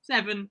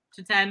 7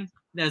 to 10.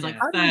 There's like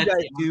 30. How do you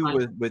guys do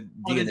with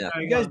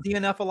DNF? You guys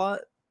DNF a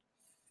lot?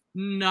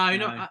 No. I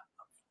don't.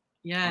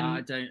 Yeah,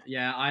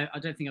 I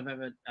don't think I've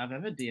ever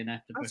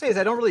DNF'd a book. I'd say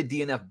I don't really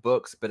DNF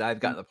books, but I've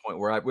gotten to the point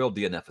where I will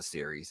DNF a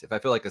series. If I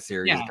feel like a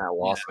series kind of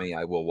lost me,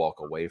 I will walk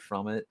away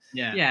from it.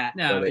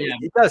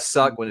 It does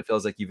suck when it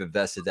feels like you've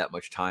invested that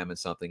much time in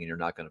something and you're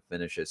not going to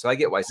finish it. So I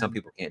get why some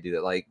people can't do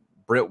that. Like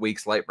Brent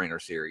Week's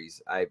Lightbringer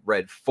series, I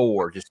read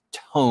 4 just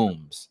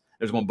tomes.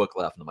 There's one book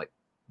left, and I'm like,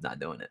 not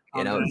doing it,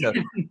 you know. So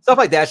stuff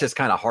like that's just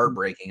kind of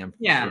heartbreaking. And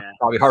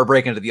probably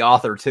heartbreaking to the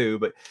author too.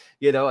 But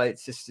you know,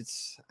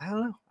 it's I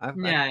don't know. I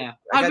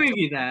agree with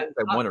you there.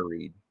 I want to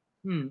read.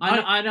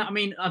 I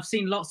mean, I've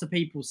seen lots of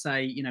people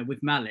say, you know,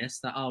 with Malice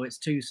that, oh, it's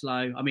too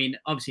slow. I mean,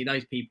 obviously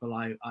those people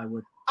I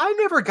would. I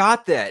never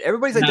got that.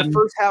 Everybody's like the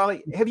first how.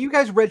 Have you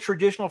guys read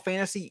traditional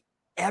fantasy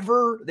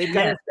ever? They've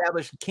got to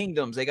establish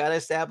kingdoms. They got to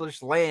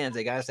establish lands.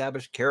 They got to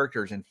establish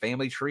characters and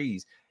family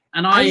trees.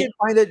 And I didn't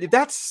find that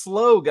that's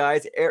slow,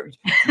 guys. You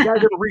guys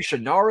ever read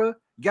Shannara?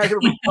 You guys ever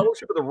read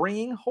Fellowship of the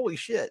Ring? Holy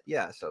shit!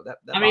 Yeah. So that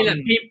I mean, look,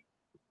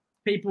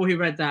 people who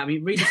read that, I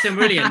mean, read the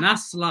Silmarillion.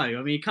 That's slow.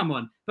 I mean, come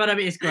on. But I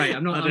mean, it's great.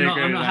 I'm not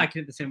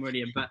hacking at the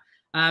Silmarillion. But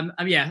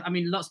yeah, I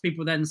mean, lots of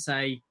people then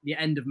say the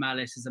end of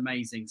Malice is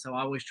amazing. So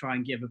I always try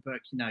and give a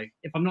book, you know,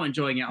 if I'm not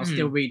enjoying it, I'll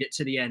still read it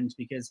to the end,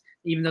 because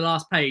even the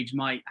last page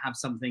might have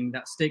something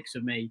that sticks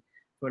with me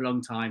for a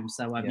long time.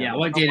 So yeah, I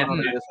won't do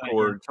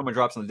it. Someone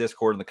drops on the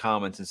Discord in the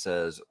comments and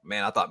says,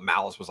 "Man, I thought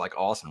Malice was like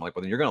awesome." Like,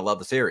 well, then you're gonna love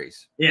the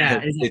series. Yeah,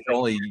 it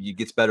only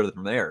gets better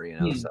from there, you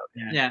know. So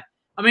yeah.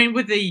 I mean,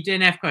 with the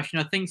DNF question,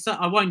 I think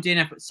I won't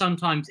DNF, but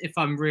sometimes if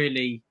I'm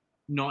really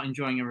not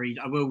enjoying a read,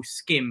 I will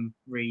skim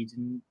read.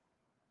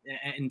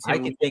 I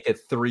can think of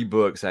 3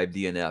 books I've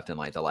DNF'd in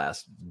like the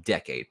last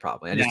decade,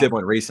 probably. I just did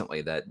one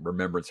recently, that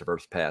Remembrance of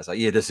Earth's Past. Like,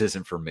 yeah, this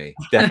isn't for me.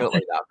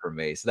 Definitely not for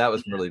me. So that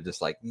was really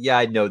just like, yeah,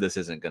 I know this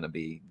isn't going to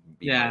be.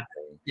 Yeah,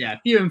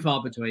 few and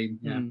far between.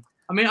 Yeah.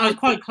 I mean, I was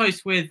quite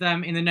close with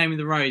In the Name of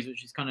the Rose,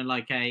 which is kind of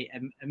like a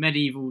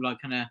medieval,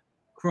 like kind of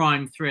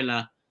crime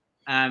thriller.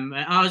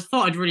 I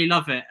thought I'd really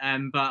love it,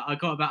 but I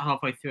got about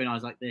halfway through and I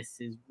was like, this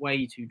is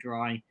way too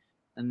dry,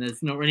 and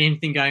there's not really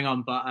anything going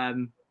on. But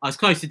I was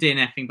close to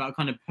DNFing, but I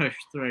kind of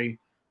pushed through.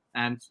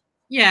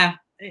 Yeah,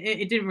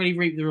 it didn't really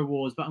reap the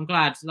rewards, but I'm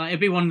glad. Like,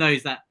 it'd be one of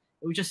those that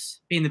it would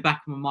just be in the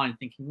back of my mind,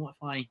 thinking,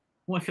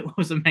 what if it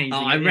was amazing?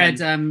 I read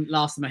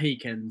Last of the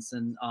Mohicans,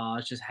 and I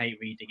just hate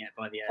reading it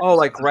by the end. Oh,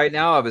 like right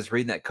now, I was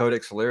reading that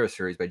Codex Solaris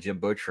series by Jim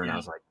Butcher, and I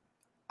was like,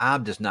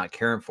 I'm just not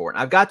caring for it.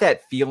 And I've got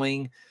that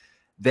feeling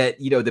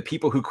that, you know, the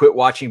people who quit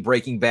watching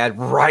Breaking Bad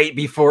right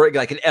before it,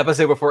 like an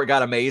episode before it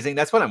got amazing,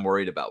 that's what I'm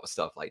worried about with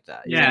stuff like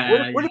that.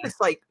 What if it's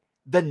like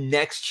the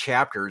next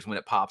chapters when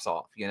it pops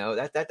off? You know,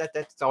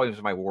 that's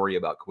always my worry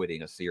about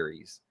quitting a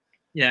series.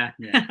 Yeah.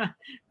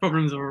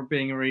 Problems of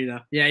being a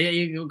reader. Yeah,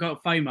 you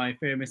got FOMO,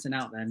 fear of missing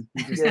out. Then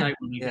you just don't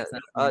want to get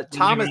that.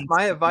 Thomas,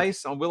 my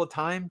advice on Wheel of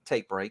Time: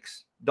 take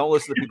breaks. Don't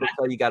listen to people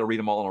tell you got to read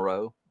them all in a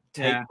row.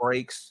 Take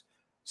breaks,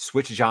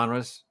 switch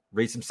genres.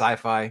 Read some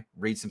sci-fi,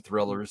 read some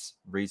thrillers,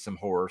 read some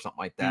horror, something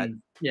like that.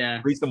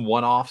 Read some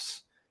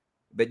one-offs.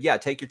 But yeah,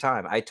 take your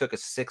time. I took a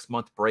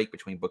 6-month break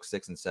between book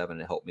 6 and 7,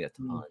 and it helped me a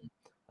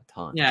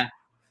ton. Yeah.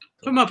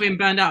 Talking about being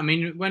burned out, I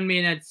mean, when me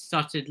and Ed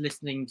started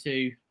listening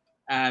to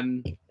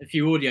a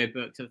few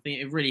audiobooks, I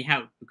think it really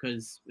helped,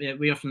 because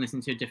we often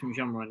listen to a different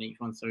genre on each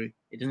one, so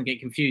it doesn't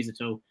get confused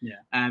at all.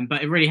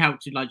 But it really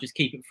helped to like just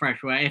keep it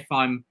fresh, where if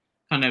I'm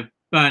kind of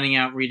burning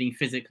out reading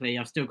physically,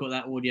 I've still got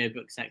that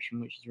audiobook section,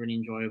 which is really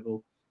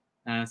enjoyable.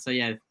 So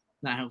yeah,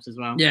 that helps as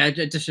well. Yeah,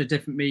 just a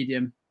different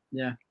medium.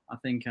 Yeah, I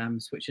think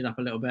switch it up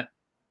a little bit.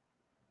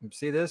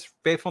 See this?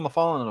 Faithful in the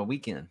Fallen on a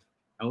weekend.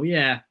 Oh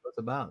yeah, what's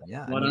about?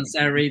 Yeah, well done,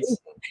 Sarah Reeds.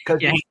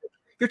 Because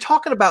you're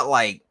talking about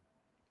like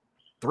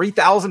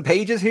 3,000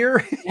 pages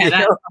here.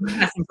 Yeah,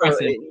 that's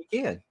impressive.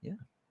 Yeah.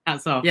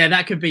 That's all. Yeah,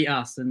 that could be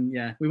us, and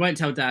yeah, we won't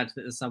tell Dad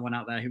that there's someone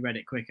out there who read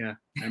it quicker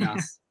than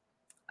us.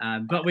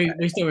 But we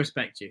still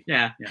respect you.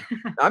 Yeah.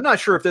 I'm not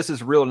sure if this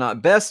is real or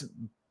not. Best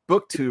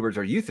booktubers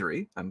are you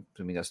 3. I'm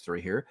assuming us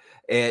 3 here.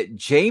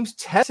 James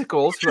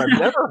Testicles, who I've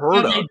never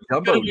heard of,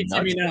 Jumbo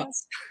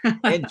Nuts,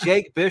 and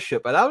Jake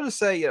Bishop. But I would just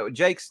say, you know,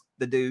 Jake's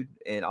the dude,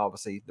 and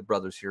obviously the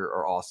brothers here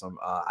are awesome.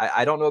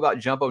 I don't know about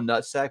Jumbo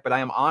Nutsack, but I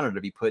am honored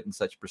to be put in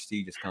such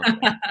prestigious company.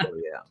 I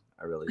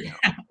really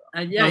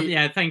am.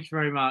 Yeah, thank you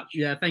very much.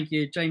 Yeah, thank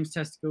you. James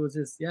Testicles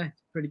is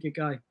pretty good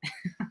guy.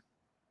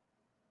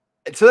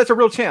 So that's a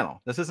real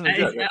channel. This isn't a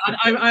joke.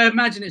 I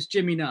imagine it's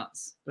Jimmy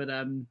Nuts, but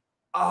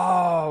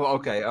oh,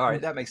 okay. All right.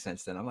 That makes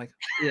sense then. I'm like,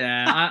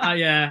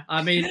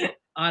 I mean,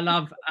 I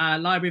love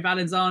Library of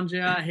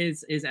Alexandria.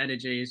 His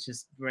energy is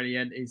just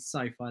brilliant. He's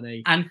so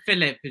funny. And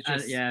Philip is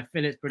just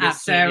Philip's brilliant.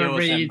 Sarah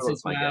Reeds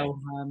as well.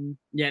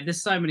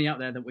 There's so many out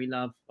there that we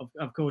love.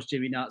 Of course,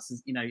 Jimmy Nuts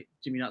is,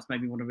 Jimmy Nuts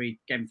made me want to read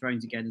Game of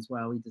Thrones again as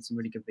well. He did some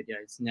really good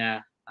videos.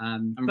 Yeah.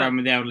 And Run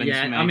with the Eldlings.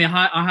 Yeah, I mean,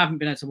 I haven't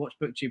been able to watch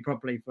BookTube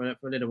properly for a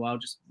little while.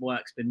 Just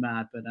work's been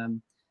mad, but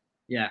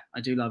yeah,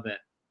 I do love it.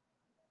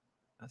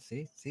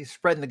 See,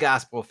 spreading the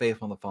gospel of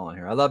Faithful in the Fallen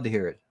here. I love to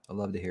hear it.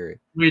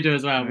 We do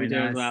as well.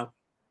 As well.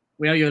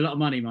 We owe you a lot of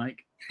money,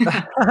 Mike. we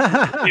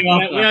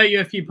owe you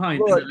a few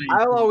pints. Look,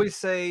 I'll always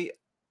say,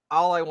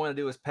 all I want to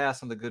do is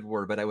pass on the good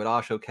word, but I would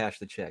also cash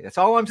the check. That's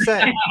all I'm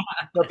saying.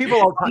 So people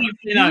all the time,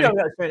 you don't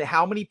understand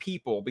how many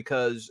people,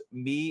 because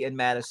me and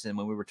Madison,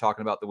 when we were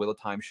talking about the Wheel of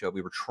Time show,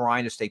 we were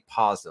trying to stay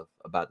positive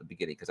about the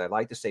beginning, because I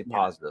like to stay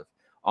positive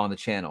on the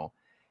channel.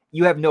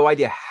 You have no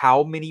idea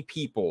how many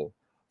people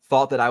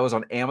thought that I was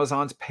on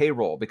Amazon's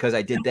payroll because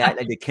I did that and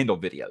I did Kindle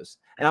videos.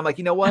 And I'm like,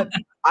 you know what?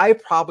 I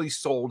probably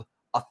sold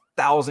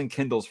 1,000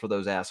 Kindles for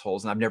those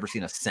assholes, and I've never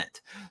seen a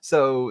cent.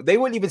 So they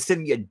wouldn't even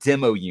send me a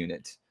demo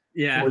unit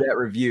Yeah. for that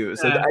review.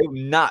 So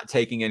I'm not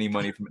taking any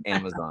money from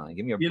Amazon.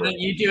 Give me a break.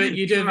 You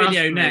do a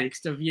video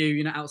next of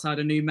you, outside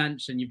a new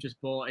mansion you've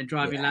just bought and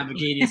driving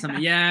Lamborghini or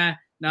something. Yeah.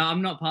 No,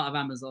 I'm not part of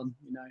Amazon,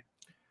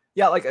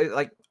 Yeah, like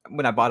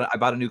when I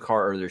bought a new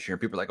car earlier this year,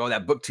 people are like, "Oh,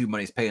 that BookTube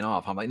money's paying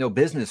off." I'm like, "No,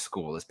 business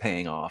school is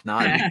paying off.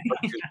 Not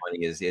BookTube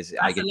money is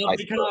I get a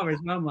lovely car as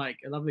well, Mike.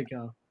 A lovely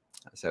car."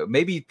 So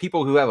maybe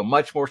people who have a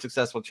much more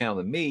successful channel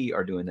than me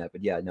are doing that,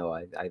 but yeah,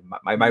 no,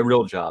 my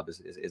real job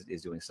is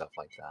doing stuff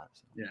like that.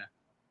 So. Yeah.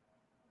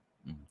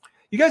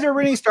 You guys are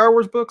reading Star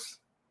Wars books?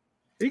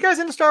 Are you guys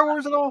into Star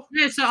Wars at all?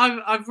 Yeah, so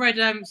I've read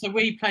so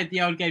we played the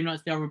old game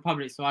Knights of the Old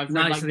Republic, so I've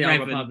read Knights of the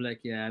Old Republic,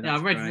 yeah,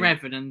 I've read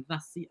Revan, and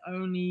that's the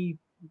only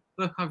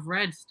book I've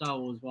read Star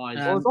Wars wise.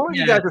 Well, as long as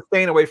you guys are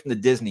staying away from the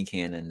Disney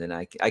canon, then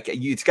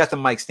it's got the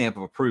Mike stamp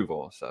of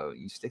approval. So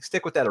you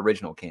stick with that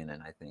original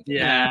canon, I think.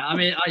 Yeah, I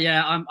mean,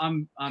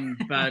 I'm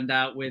burned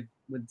out with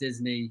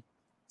Disney,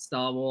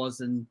 Star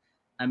Wars, and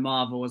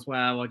Marvel as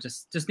well. I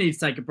just need to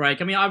take a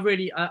break. I mean,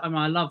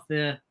 I love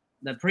the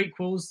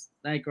prequels;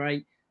 they're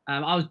great.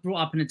 I was brought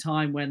up in a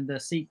time when the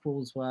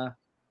sequels were,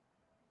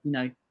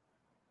 I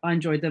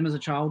enjoyed them as a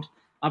child.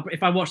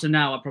 If I watch them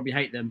now, I'd probably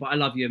hate them. But I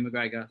love Ewan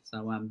McGregor,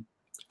 so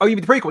Oh, you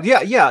mean the prequel?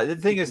 Yeah. The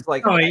thing is,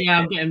 like,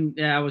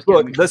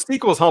 the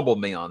sequels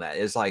humbled me on that.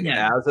 It's like,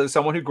 as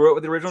someone who grew up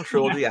with the original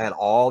trilogy, I had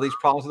all these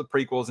problems with the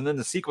prequels, and then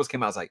the sequels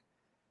came out. I was like,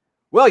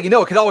 well,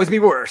 it could always be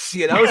worse,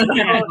 I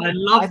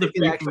love the prequels.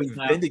 It actually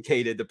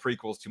vindicated the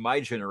prequels to my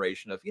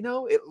generation of,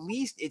 at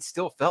least it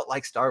still felt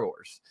like Star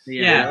Wars.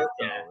 Yeah.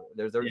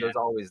 There's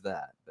always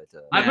that. But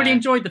I really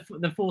enjoyed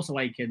the Force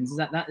Awakens. Is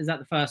that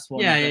the first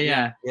one?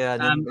 Yeah.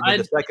 And then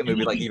the second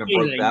movie even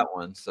broke that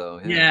one. So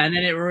and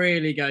then it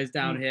really goes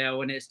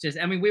downhill, and it's just.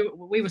 I mean,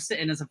 we were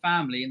sitting as a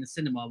family in the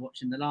cinema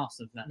watching the last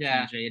of that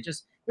trilogy, and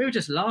we were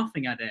just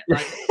laughing at it.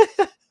 Like,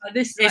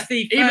 this is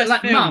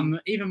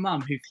even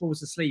mum who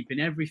falls asleep in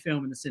every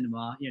film in the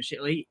cinema.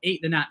 She'll eat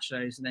the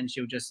nachos and then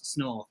she'll just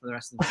snore for the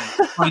rest of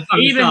the film.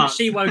 Even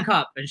she woke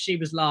up and she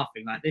was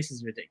laughing like, this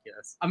is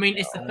ridiculous. I mean,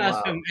 it's the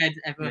first film Ed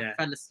ever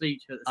fell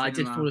asleep to at the cinema. I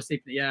did fall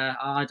asleep. Yeah,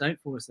 I don't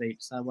fall asleep.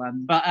 So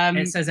but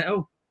it says it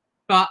all.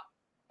 But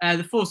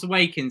The Force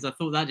Awakens, I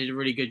thought that did a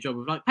really good job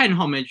of like paying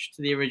homage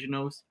to the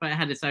originals, but it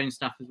had its own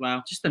stuff as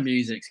well. Just the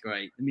music's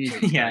great. The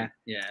music's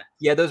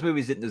yeah. Those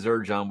movies didn't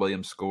deserve John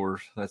Williams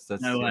scores. That's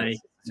no way.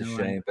 It's a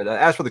shame. But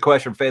as for the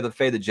question, Faye the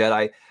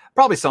Jedi,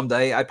 probably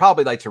someday I'd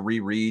probably like to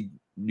reread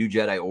New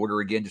Jedi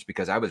Order again, just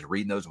because I was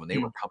reading those when they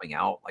were coming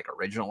out, like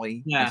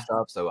originally and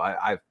stuff. So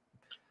I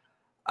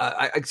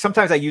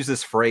sometimes I use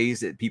this phrase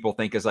that people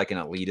think is like an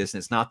elitist, and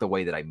it's not the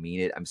way that I mean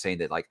it. I'm saying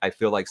that, like, I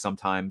feel like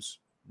sometimes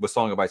with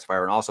Song of Ice and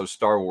Fire and also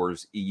Star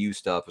Wars EU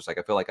stuff, it's like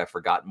I feel like I've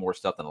forgotten more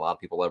stuff than a lot of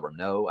people ever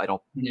know. I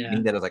don't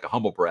mean that as like a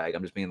humble brag.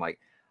 I'm just being like,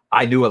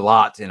 I knew a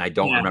lot and I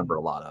don't remember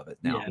a lot of it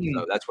now.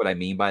 So that's what I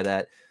mean by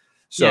that.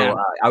 So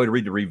I would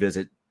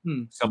revisit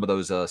some of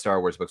those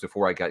Star Wars books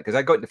before I got, because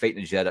I go into Fate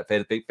of the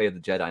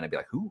Jedi, and I'd be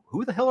like,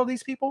 who the hell are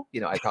these people?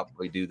 I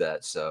probably do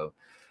that. So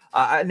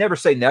I never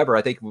say never.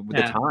 I think with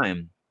the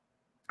time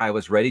I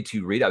was ready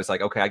to read, I was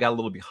like, okay, I got a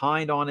little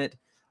behind on it.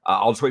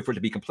 I'll just wait for it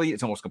to be complete.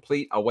 It's almost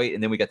complete. I'll wait.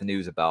 And then we got the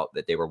news about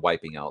that they were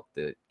wiping out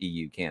the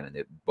EU canon.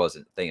 It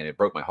wasn't a thing, and it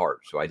broke my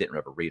heart. So I didn't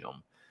ever read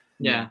them.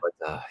 Yeah.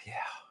 But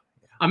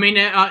I mean,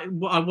 I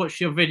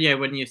watched your video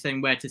when you're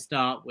saying where to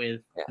start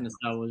with the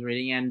Star Wars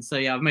reading, and so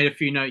I've made a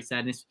few notes there.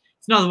 And it's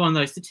another one of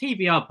those. The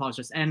TBR part's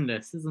just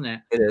endless, isn't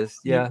it? It is,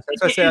 yeah.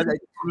 That's what I said.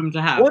 Problem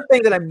to have. One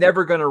thing that I'm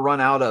never going to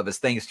run out of is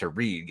things to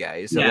read,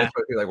 guys. So that's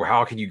what like, well,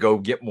 how can you go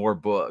get more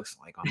books?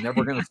 Like, I'm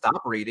never going to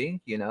stop reading,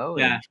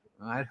 And,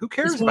 who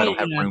cares if I don't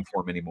have room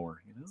for them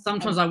anymore?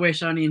 Sometimes I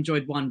wish I only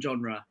enjoyed one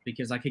genre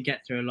because I could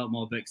get through a lot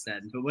more books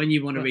then. But when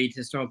you want to read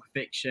historical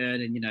fiction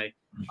and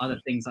other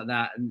things like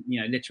that, and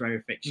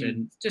literary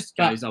fiction, it just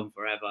goes on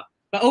forever.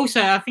 But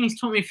also, I think it's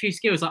taught me a few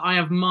skills. Like, I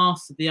have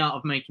mastered the art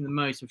of making the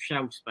most of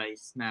shelf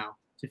space now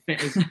to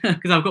fit,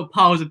 because I've got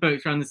piles of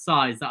books around the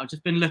sides that I've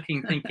just been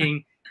looking,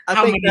 thinking.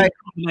 I think that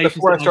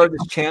before I started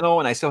this channel,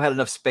 and I still had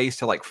enough space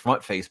to like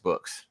front face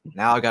books.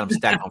 Now I got them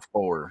stacked on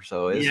floor.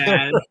 So it's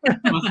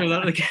must feel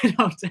like the good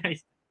old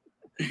days.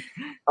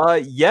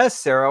 Yes,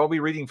 Sarah, I'll be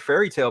reading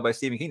Fairy Tale by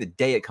Stephen King the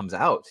day it comes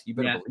out. You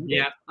better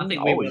believe it. I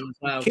think we will as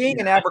well. King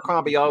and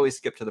Abercrombie always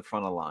skip to the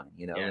front of the line,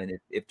 And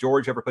if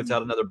George ever puts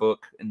out another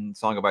book in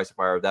Song of Ice and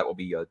Fire, that will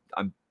be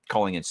I'm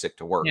calling in sick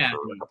to work for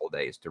a couple of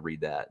days to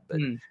read that. But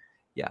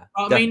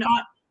I mean,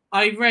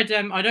 I read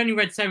I'd only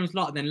read Salem's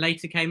Lot, and then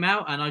later came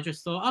out, and I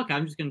just thought, okay,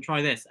 I'm just going to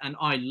try this, and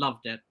I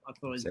loved it. I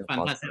thought it was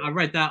fantastic. I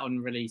read that on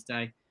release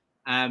day.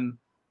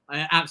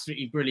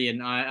 Absolutely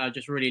brilliant. I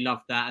just really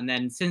loved that, and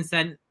then since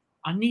then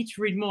I need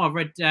to read more. I've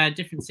read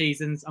different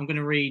seasons. I'm going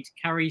to read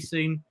Carrie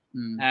soon,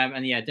 and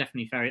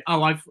definitely Fairy.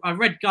 Oh, I've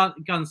read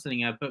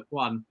Gunslinger book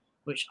 1,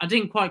 which I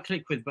didn't quite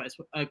click with, but it's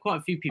quite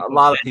a few people. A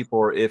lot of people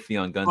are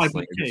iffy on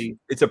Gunslinger.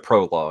 It's a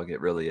prologue. It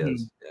really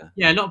is.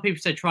 Yeah, a lot of people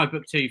said try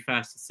book 2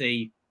 first to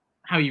see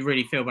how you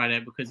really feel about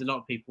it, because a lot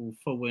of people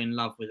fall in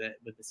love with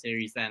the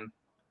series then.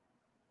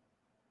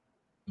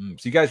 So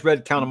you guys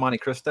read Count of Monte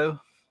Cristo?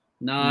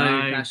 No,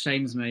 that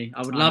shames me.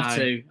 I would love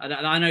to.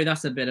 I know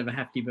that's a bit of a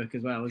hefty book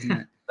as well, isn't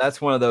it? That's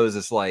one of those.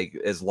 It's like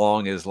as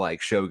long as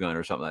like Shogun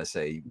or something. I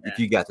say if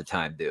you got the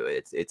time, do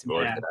it. It's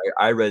worth it.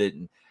 I read it.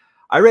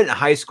 I read it in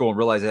high school and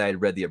realized that I had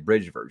read the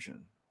abridged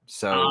version.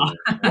 So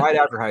right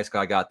after high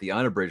school, I got the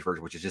unabridged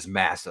version, which is just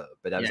massive.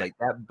 But I was like,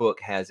 that book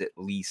has at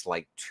least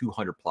like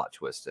 200 plot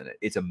twists in it.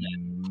 It's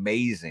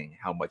amazing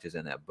how much is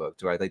in that book.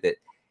 So I think that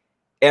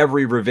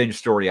every revenge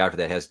story after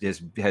that has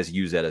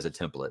used that as a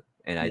template,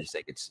 and I just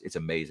think it's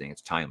amazing.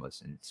 It's timeless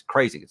and it's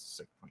crazy.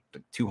 It's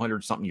like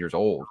 200 something years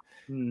old,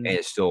 and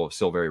it's still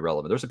very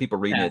relevant. There's some people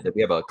reading it. That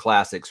we have a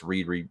classic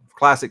read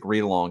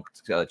along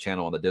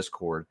channel on the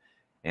Discord,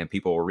 and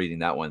people are reading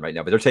that one right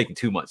now. But they're taking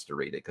 2 months to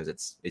read it because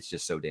it's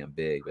just so damn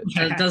big. But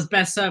does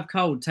Best Served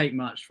Cold take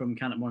much from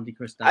Count of Monte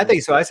Cristo? I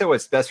think so. I said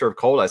what's Best Served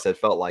Cold. I said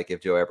felt like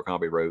if Joe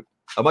Abercrombie wrote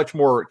a much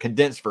more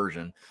condensed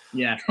version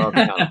of Count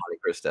of Monte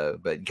Cristo.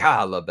 But God,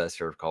 I love Best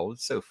Served Cold.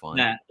 It's so fun.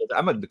 Yeah.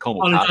 I'm a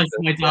Nicomo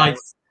Casca.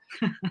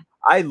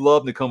 I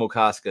love Nicomo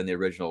Casca in the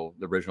original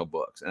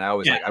books, and I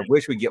always I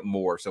wish we'd get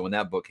more. So when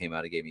that book came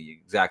out, it gave me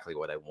exactly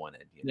what I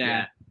wanted.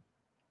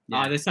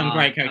 Oh, there's some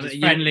great characters.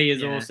 Friendly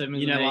is awesome.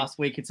 You know us.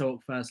 We could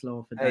talk First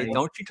Law for days. Hey,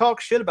 don't you talk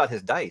shit about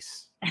his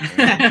dice.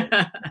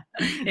 That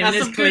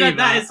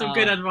is some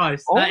good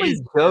advice. Only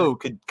Joe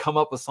could come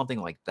up with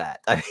something like that.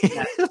 I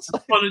mean,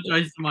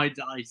 apologize to my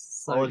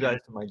dice.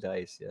 Apologize to my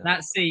dice. Yeah.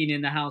 That scene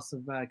in the house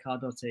of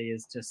Cardotti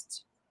is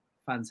just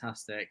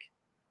fantastic.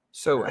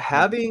 So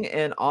having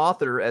an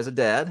author as a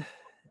dad,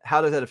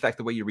 how does that affect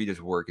the way you read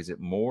his work? Is it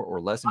more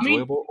or less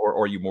enjoyable, or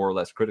are you more or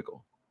less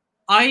critical?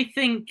 I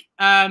think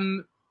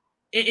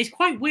it's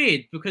quite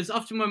weird because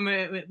often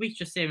when we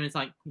just see him, it's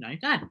like,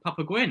 Dad,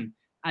 Papa Gwynne.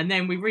 And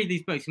then we read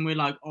these books and we're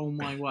like, oh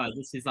my word,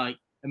 this is like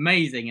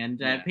amazing.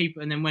 And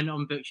people, and then when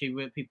on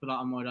BookTube, people are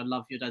like, oh my God, I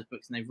love your dad's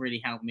books, and they've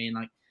really helped me in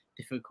like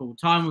difficult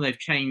time, or they've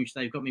changed,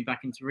 they've got me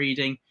back into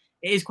reading.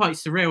 It is quite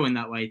surreal in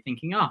that way,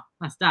 thinking, oh,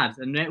 that's Dad,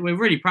 and we're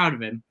really proud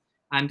of him.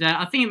 And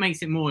I think it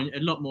makes it a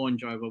lot more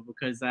enjoyable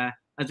because,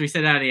 as we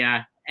said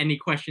earlier, any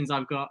questions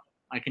I've got,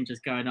 I can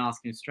just go and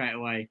ask him straight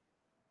away.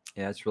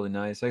 Yeah, it's really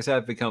nice. Like I said,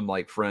 I've become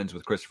like friends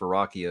with Christopher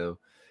Rocchio,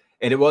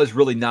 and it was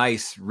really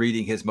nice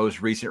reading his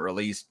most recent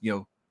release.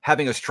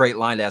 Having a straight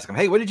line to ask him,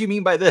 "Hey, what did you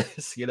mean by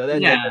this?" That's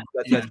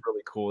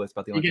really cool. That's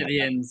about the only. You get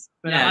the ends,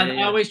 but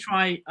I always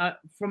try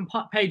from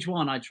page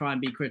 1. I try and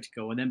be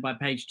critical, and then by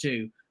page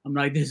 2, I'm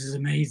like, "This is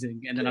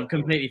amazing," and then I've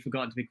completely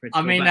forgotten to be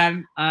critical. I mean,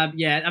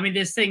 I mean,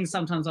 there's things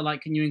sometimes I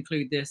like. Can you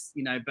include this?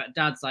 But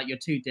Dad's like, "You're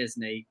too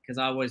Disney," because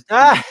I always.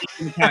 That's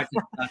why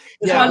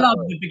I love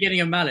the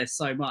beginning of Malice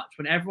so much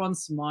when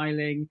everyone's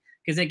smiling,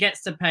 because it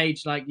gets to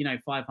page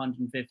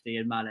 550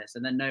 in Malice,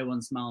 and then no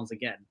one smiles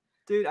again.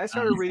 Dude, I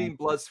started reading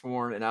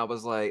Bloodsworn, and I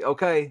was like,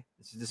 okay,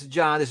 this is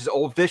John. This is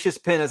old vicious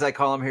Penn, as I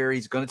call him here.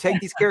 He's going to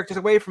take these characters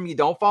away from you.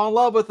 Don't fall in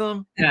love with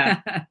them. Yeah.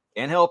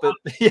 Can't help it.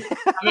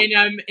 I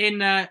mean,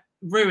 in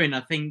Ruin,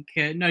 I think,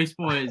 no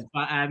spoilers,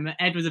 but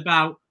Ed was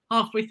about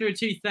halfway through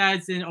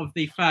 2/3 of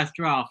the first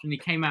draft, and he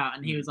came out,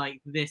 and he was like,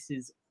 this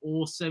is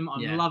awesome.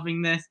 I'm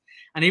loving this.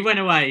 And he went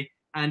away,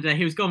 and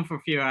he was gone for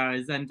a few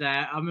hours. And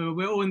I remember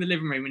we were all in the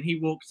living room, and he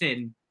walked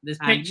in. There's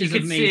pictures you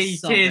could of me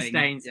see tear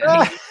stains.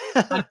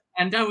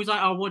 And Ed was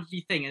like, oh, what did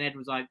you think? And Ed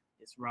was like,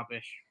 it's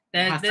rubbish.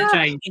 There's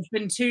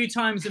been 2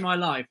 times in my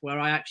life where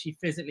I actually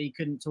physically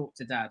couldn't talk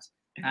to Dad.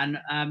 And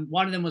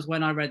one of them was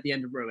when I read The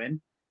End of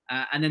Ruin.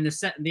 And then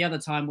the other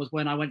time was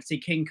when I went to see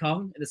King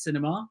Kong at the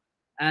cinema.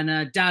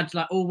 And Dad,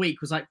 like all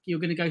week, was like, you're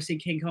going to go see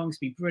King Kong. It's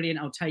going to be brilliant.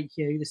 I'll take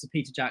you. This is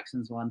Peter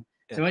Jackson's one.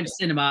 So I went to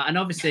cinema. And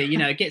obviously,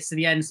 it gets to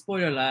the end.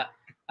 Spoiler alert.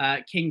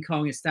 King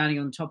Kong is standing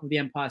on top of the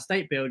Empire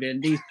State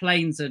Building. These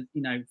planes are,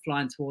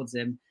 flying towards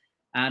him.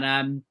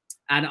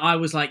 And I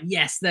was like,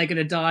 yes, they're going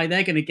to die.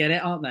 They're going to get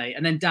it, aren't they?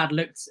 And then Dad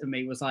looked at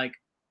me, was like,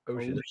 oh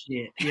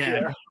shit.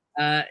 Yeah.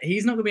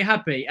 He's not going to be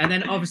happy. And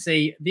then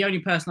obviously the only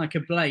person I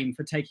could blame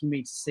for taking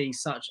me to see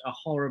such a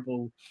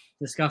horrible,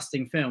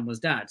 disgusting film was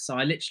Dad. So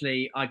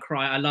I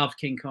cry. I love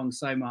King Kong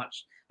so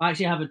much. I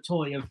actually have a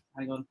toy of,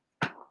 hang on.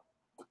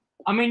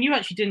 I mean, you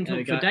actually didn't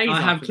talk for days.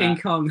 I have King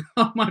Kong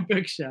on my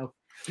bookshelf.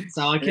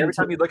 So every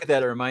time you look at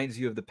that, it reminds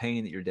you of the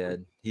pain that you're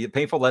dead. A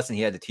painful lesson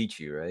he had to teach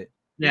you, right?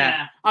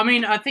 Yeah. I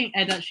mean, I think,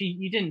 Ed, actually,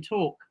 you didn't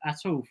talk at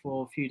all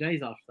for a few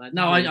days after that.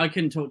 No, I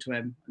couldn't talk to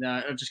him.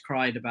 I just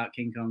cried about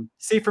King Kong.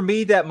 See, for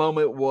me, that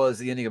moment was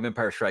the ending of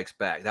Empire Strikes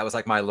Back. That was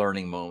like my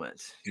learning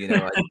moment.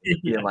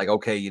 Like,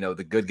 okay,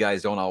 the good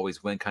guys don't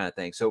always win kind of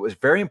thing. So it was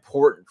very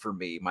important for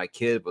me. My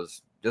kid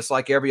was just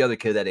like every other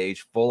kid that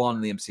age, full on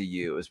in the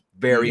MCU. It was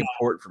very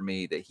important for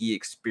me that he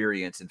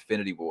experienced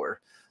Infinity War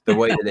the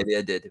way that it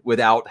ended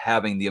without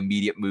having the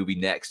immediate movie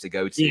next to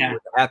go to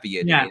with a happy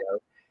ending.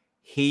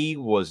 He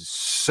was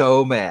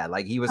so mad.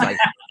 Like, he was like,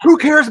 who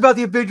cares about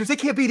the Avengers? They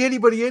can't beat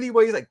anybody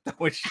anyway. He's like,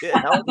 oh shit.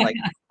 I was like,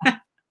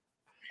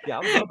 yeah, I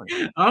was loving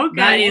it. Okay.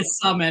 That is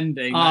some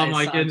ending. Oh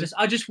my goodness.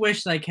 I just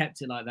wish they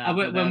kept it like that.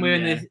 When we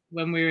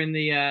were in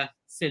the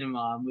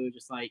cinema, and we were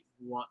just like,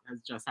 "What has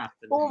just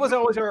happened?" Well, it was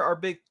always our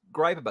big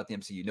gripe about the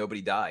MCU.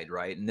 Nobody died,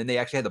 right? And then they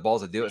actually had the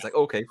balls to do it. It's like,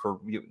 okay, for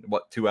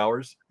what, 2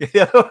 hours?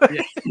 Yeah.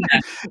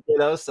 You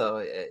know, so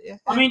yeah.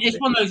 I mean, it's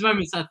one of those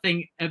moments I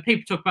think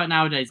people talk about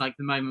nowadays, like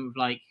the moment of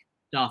like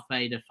Darth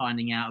Vader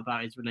finding out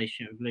about his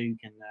relationship with Luke,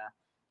 and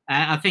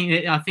I think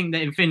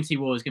that Infinity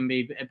War is going to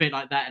be a bit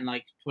like that in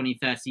like 20,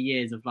 30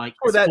 years of like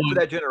for that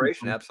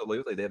generation.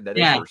 Absolutely, that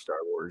is for Star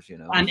Wars, you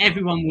know, and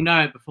everyone will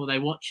know it before they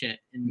watch it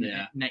in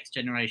the next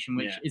generation,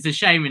 which is a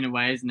shame in a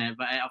way, isn't it?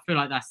 But I feel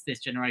like that's this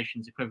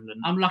generation's equivalent.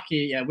 I'm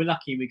lucky. Yeah, we're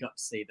lucky we got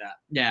to see that.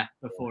 Yeah,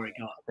 before it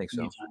got. I think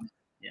so.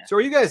 Yeah. So,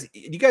 are you guys? Do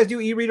you guys do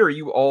e-reader? Or are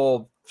you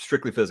all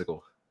strictly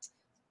physical?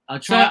 I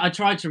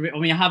try to read. I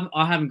mean,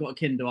 I haven't got a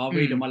Kindle. I'll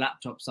read on my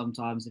laptop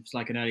sometimes if it's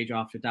like an early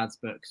draft of Dad's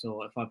books,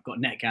 or if I've got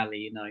NetGalley,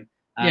 you know.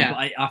 But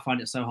I find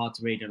it so hard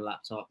to read on a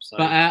laptop. So,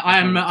 but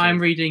I'm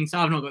reading. So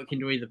I've not got a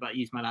Kindle either, but I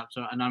use my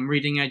laptop, and I'm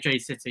reading J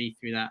City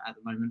through that at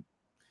the moment.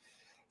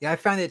 Yeah, I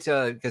found it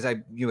because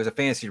as a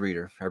fantasy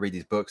reader, I read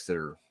these books that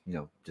are,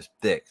 just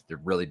thick.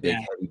 They're really big,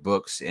 heavy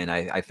books, and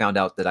I found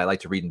out that I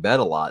like to read in bed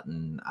a lot.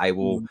 And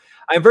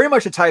I'm very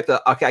much the type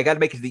that I got to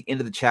make it to the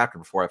end of the chapter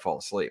before I fall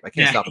asleep. I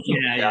can't stop at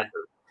the chapter,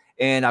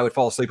 and I would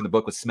fall asleep and the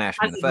book would smash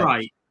me in the face.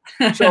 Right.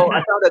 So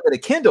I found out that a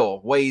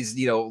Kindle weighs,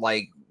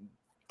 like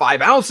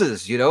 5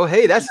 ounces. Hey,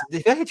 if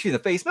that hits you in the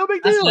face, no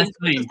big deal. That's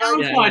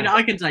fine.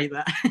 I can take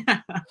that.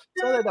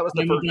 So that was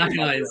the first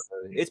thing.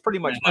 It's pretty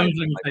much my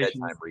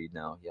bedtime read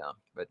now. Yeah,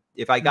 but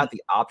if I got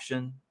the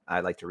option,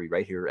 I like to read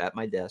right here at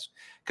my desk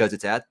because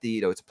it's at the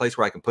it's a place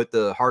where I can put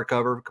the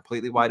hardcover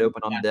completely wide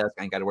open on the desk.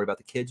 I ain't got to worry about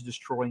the kids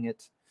destroying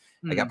it.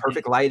 I got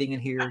perfect lighting in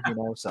here.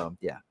 So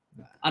yeah.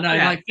 I know,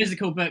 like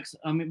physical books.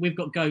 I mean, we've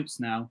got goats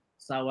now,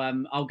 so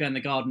I'll go in the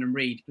garden and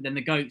read. But then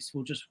the goats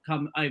will just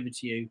come over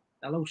to you.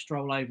 They'll all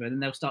stroll over, and then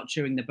they'll start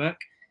chewing the book,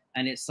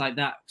 and it's like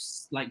that,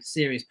 like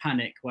serious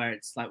panic where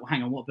it's like, well,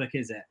 hang on, what book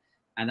is it?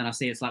 And then I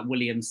see it's like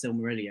William's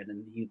Silmarillion,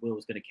 and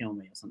Will's going to kill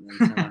me or something.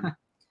 So,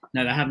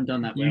 no, they haven't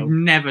done that. Will. You've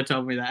never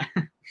told me that.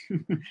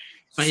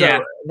 But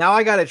so now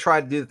I got to try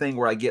to do the thing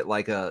where I get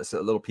like a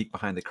little peek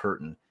behind the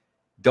curtain.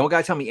 Don't got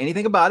to tell me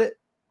anything about it.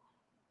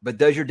 But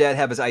does your dad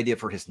have his idea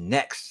for his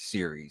next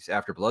series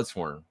after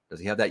Bloodsworn? Does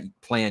he have that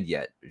planned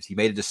yet? Has he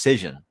made a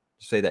decision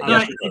to say that?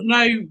 Yes. There's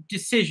no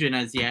decision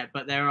as yet,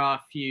 but there are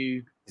a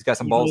few. He's got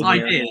some balls.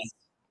 Ideas.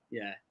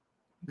 Yeah.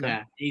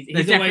 Okay.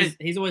 Yeah,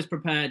 he's always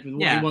prepared with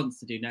what he wants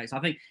to do next. I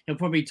think he'll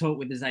probably talk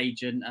with his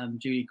agent,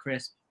 Julie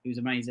Crisp, who's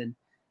amazing,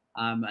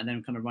 and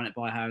then kind of run it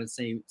by her and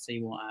see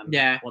what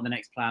the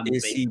next plan will be.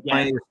 Is he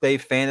planning to stay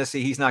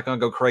fantasy? He's not going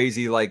to go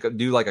crazy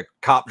do like a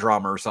cop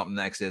drama or something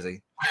next, is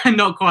he?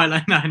 Not quite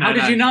like no. How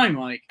did you know,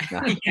 Mike?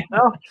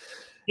 No.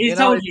 He's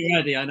told you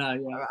already. I know.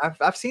 Yeah.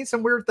 I've seen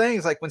some weird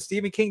things, like when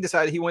Stephen King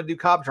decided he wanted to do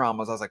cop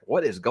dramas. I was like,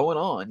 "What is going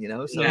on?"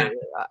 So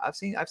I've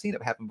seen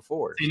it happen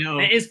before.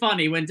 It is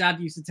funny when Dad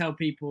used to tell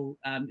people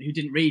who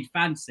didn't read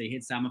fantasy,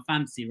 he'd say, "I'm a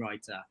fantasy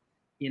writer,"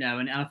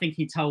 and I think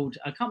I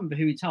can't remember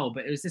who he told,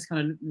 but it was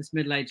this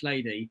middle-aged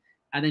lady,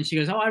 and then she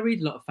goes, "Oh, I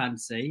read a lot of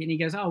fantasy," and he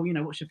goes, "Oh,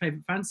 what's your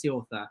favorite fantasy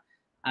author?"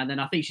 And then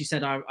I think she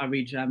said, I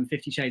read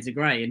 50 Shades of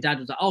Grey, and Dad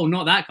was like, "Oh,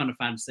 not that kind of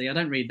fantasy. I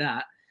don't read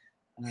that."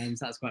 So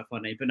that's quite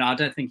funny. But no, I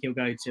don't think he'll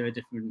go to a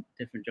different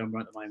genre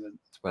at the moment.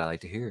 That's what I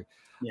like to hear.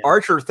 Yeah.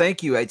 Archer,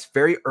 thank you. It's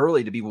very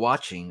early to be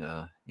watching,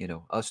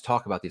 us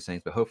talk about these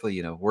things, but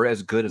hopefully, we're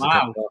as good as a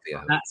cup of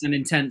coffee. That's an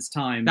intense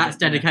time. That's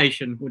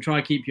dedication. We'll try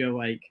to keep you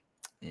awake.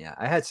 Yeah,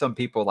 I had some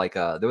people like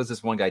there was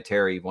this one guy,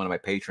 Terry, one of my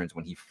patrons,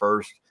 when he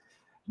first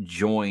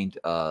joined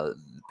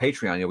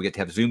Patreon. We get to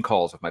have Zoom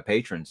calls with my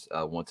patrons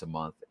once a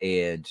month,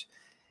 and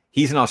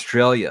he's in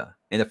Australia.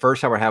 And the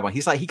first time I had one,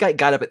 he's like, he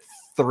got up at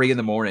 3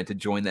 a.m. to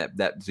join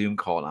that Zoom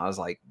call, and I was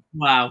like,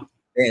 "Wow,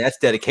 man, that's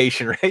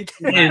dedication, right?"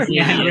 Yeah,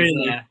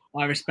 really. Yeah.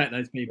 I respect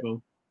those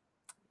people.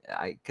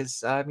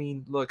 Because I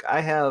mean, look,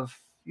 I have,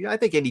 I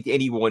think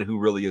anyone who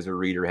really is a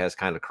reader has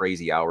kind of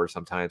crazy hours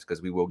sometimes,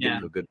 because we will get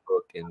into a good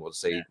book and we'll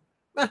say,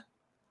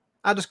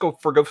 I'll just go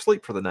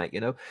sleep for the night.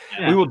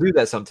 We will do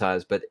that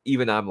sometimes, but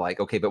even I'm like,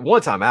 okay, but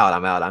once I'm out.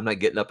 I'm not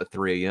getting up at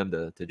 3 a.m.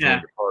 to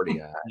join the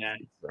party.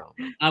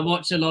 I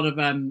watch a lot of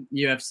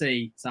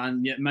UFC,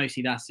 so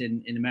mostly that's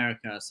in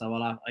America. So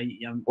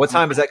what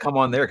time does that come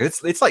on there?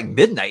 Because it's like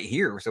midnight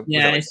here. So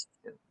it's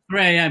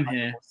 3 a.m.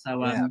 here. So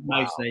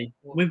mostly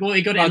we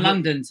got it in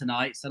London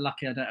tonight. So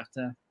lucky I don't have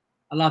to.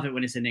 I love it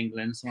when it's in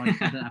England, so I don't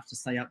have to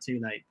stay up too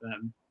late. But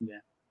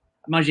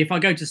mind you, if I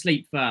go to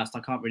sleep first,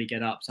 I can't really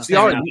get up. So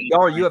y'all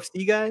are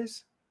UFC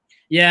guys?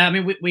 Yeah, I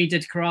mean, we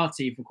did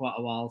karate for quite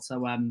a while. So,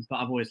 but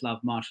I've always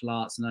loved martial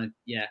arts, and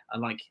I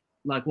like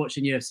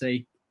watching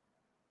UFC.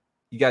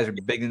 You guys are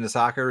big into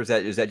soccer? Is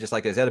that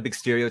a big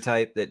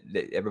stereotype that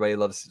everybody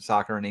loves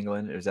soccer in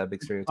England? Or is that a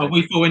big stereotype? Oh,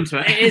 we fall into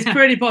it. It's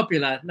pretty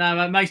popular.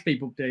 No, most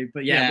people do,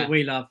 but but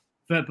we love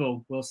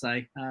football. We'll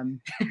say.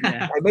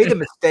 I made a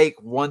mistake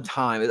one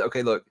time.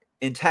 Okay, look,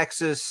 in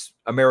Texas,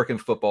 American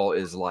football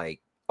is like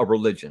a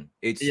religion.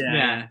 It's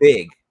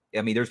big.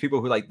 I mean, there's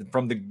people who like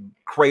from the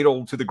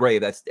cradle to the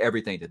grave. That's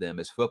everything to them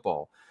is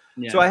football.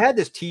 Yeah. So I had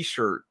this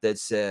T-shirt that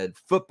said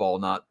 "football,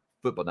 not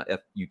football, not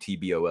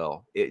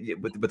FUTBOL,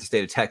 with the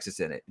state of Texas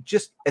in it,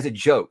 just as a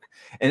joke.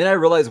 And then I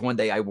realized one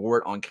day I wore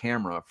it on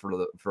camera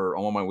for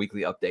all my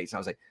weekly updates. And I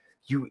was like,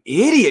 you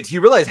idiots, you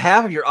realize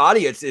half of your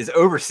audience is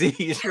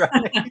overseas,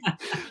 right?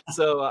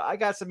 So I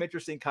got some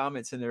interesting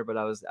comments in there, but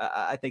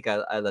I think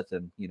I let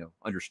them,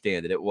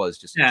 understand that it was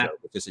just a joke.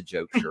 It's just a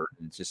joke shirt.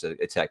 It's just a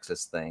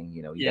Texas thing,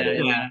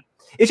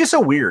 It's just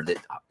so weird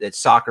that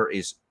soccer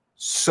is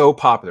so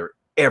popular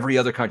every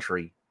other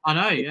country. I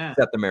know,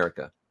 except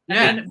America.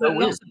 And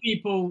lots of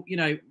people,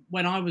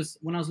 when I was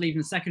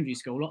leaving secondary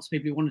school, lots of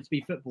people who wanted to be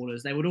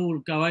footballers, they would all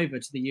go over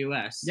to the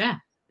US.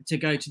 To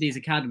go to these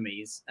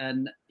academies,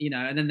 and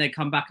and then they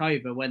come back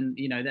over when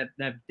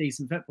they're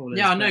decent footballers.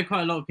 I know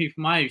quite a lot of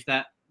people my age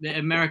that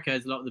America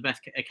has a lot of the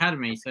best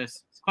academies, so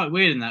it's quite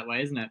weird in that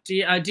way, isn't it?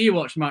 Do you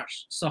watch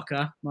much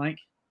soccer, Mike?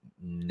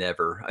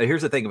 Never.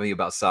 Here's the thing with me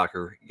about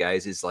soccer,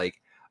 guys, is like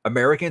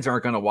Americans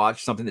aren't going to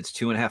watch something that's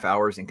 2.5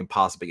 hours and can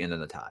possibly end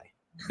in a tie.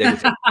 They're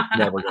just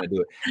never going to do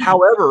it.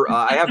 However,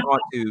 I have gone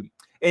to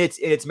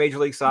it's Major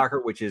League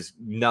Soccer, which is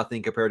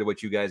nothing compared to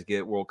what you guys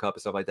get, World Cup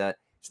and stuff like that.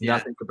 It's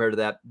nothing compared to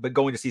that. But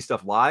going to see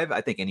stuff live,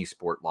 I think any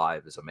sport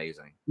live is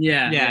amazing.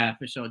 Yeah,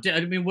 for sure. I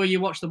mean, will you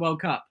watch the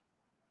World Cup?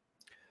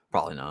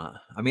 Probably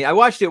not. I mean, I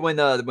watched it when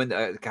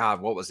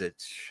God, what was it?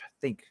 I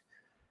think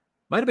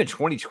might have been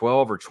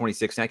 2012 or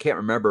 2016. I can't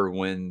remember,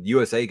 when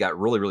USA got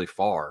really, really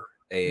far.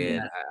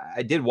 And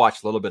I did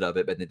watch a little bit of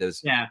it, but it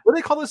does. What do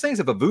they call those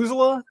things? A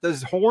vuvuzela?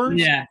 Those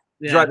horns?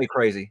 Drive me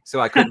crazy. So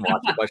I couldn't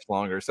watch it much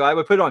longer. So I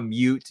would put it on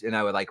mute and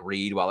I would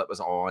read while it was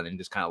on and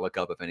just kind of look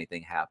up if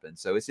anything happened.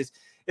 So it's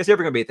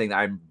never going to be a thing that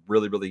I'm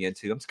really, really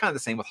into. I'm just kind of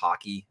the same with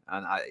hockey.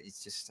 And I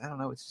don't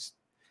know. It's just.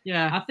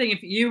 Yeah, I think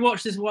if you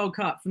watch this World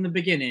Cup from the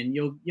beginning,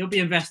 you'll be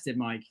invested,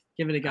 Mike.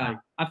 Give it a go.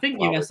 I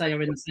think USA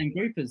are in the same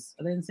group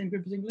are they in the same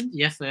group as England?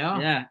 Yes, they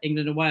are. Yeah,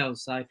 England and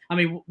Wales. So I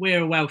mean,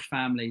 we're a Welsh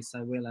family,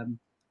 so we'll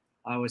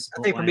I always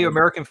support think for me,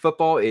 American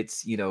football,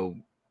 it's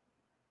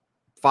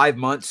 5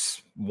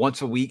 months,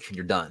 once a week, and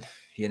you're done.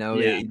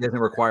 It doesn't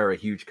require a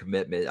huge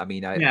commitment. I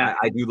mean,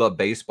 I do love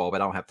baseball,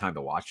 but I don't have time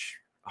to watch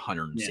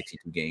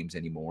 162 games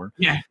anymore.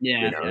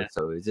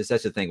 So it's just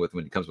such a thing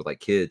when it comes with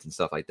kids and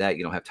stuff like that.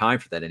 You don't have time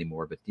for that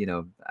anymore. But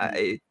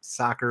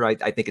soccer, I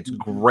think it's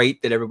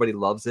great that everybody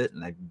loves it,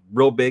 and I'm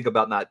real big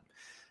about not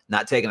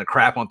taking a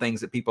crap on things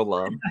that people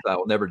love. I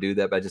will never do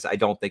that. But I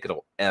don't think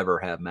it'll ever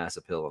have mass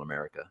appeal in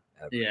America.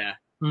 Ever.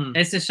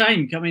 It's a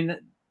shame. I mean,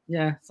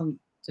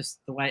 just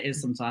the way it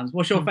is sometimes.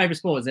 What's your favorite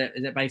sport? Is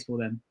it baseball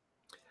then?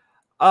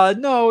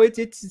 No,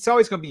 it's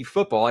always going to be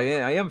football. I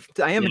am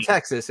in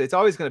Texas. It's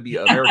always going to be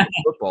American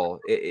football.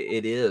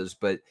 It is,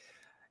 but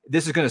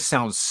this is going to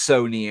sound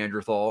so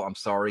Neanderthal. I'm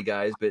sorry,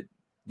 guys, but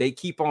they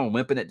keep on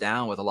limping it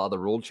down with a lot of the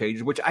rule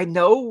changes, which I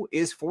know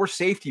is for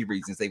safety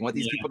reasons. They want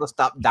these people to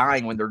stop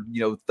dying when they're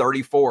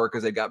 34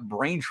 because they've got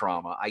brain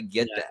trauma. I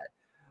get that,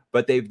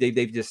 but they've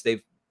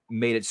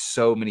made it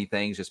so many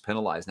things just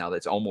penalized now that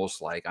it's almost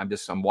like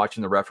I'm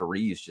watching the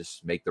referees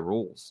just make the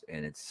rules,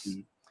 and it's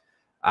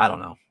I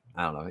don't know.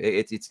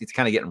 It's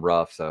kind of getting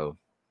rough. So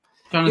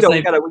we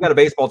got a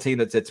baseball team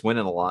that's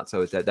winning a lot,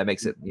 so that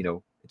makes it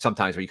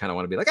sometimes where you kind of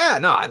want to be like,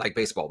 no, I like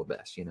baseball the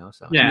best,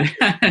 so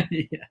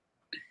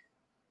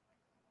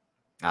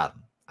I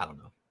don't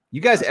know. You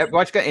guys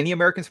got any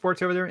American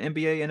sports over there?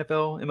 NBA,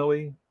 NFL,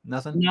 MLE?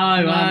 Nothing?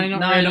 No,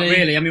 not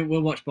really. I mean,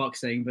 we'll watch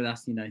boxing, but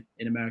that's in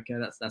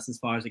America. That's as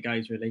far as it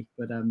goes, really.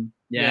 But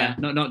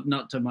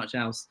not too much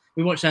else.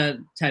 We watch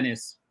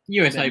tennis,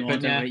 US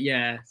Open.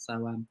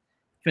 So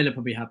Philip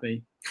will be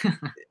happy.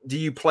 Do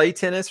you play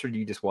tennis or do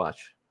you just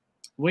watch?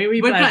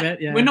 We play a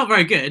bit. Yeah. We're not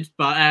very good,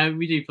 but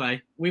we do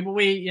play. We what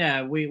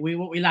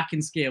we lack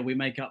in skill, we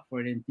make up for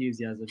it in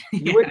enthusiasm.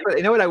 You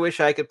know what I wish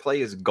I could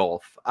play is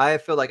golf. I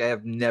feel like I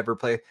have never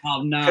played.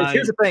 Oh no!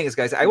 Here's the thing,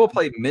 guys. I will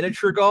play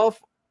miniature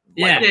golf.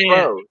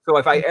 Pro. So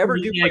if I ever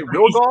do play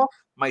real golf,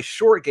 my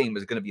short game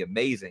is going to be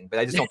amazing. But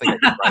I just don't think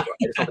I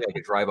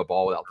could drive a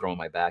ball without throwing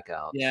my back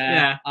out.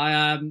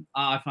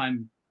 I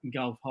find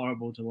golf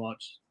horrible to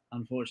watch.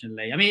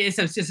 Unfortunately, I mean it's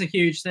just a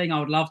huge thing. I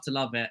would love to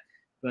love it.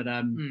 But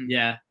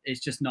it's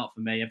just not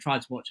for me. I've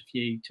tried to watch a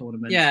few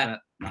tournaments.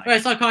 But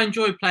it's like I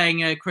enjoy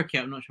playing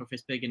cricket. I'm not sure if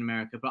it's big in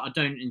America, but I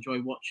don't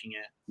enjoy watching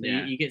it. So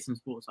you get some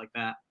sports like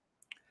that.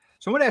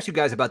 So I want to ask you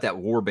guys about that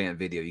warband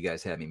video you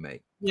guys had me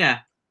make.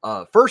 Yeah.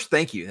 First,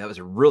 thank you. That was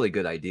a really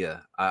good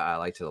idea. I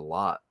liked it a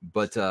lot.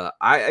 But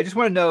I just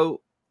want to know,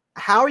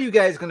 how are you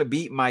guys going to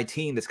beat my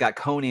team that's got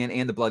Conan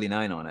and the Bloody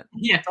Nine on it?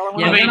 Yeah.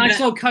 When I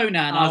saw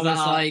Conan, I was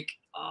like,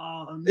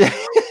 oh no.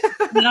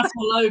 And that's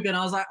for Logan.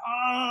 I was like,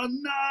 oh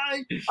no.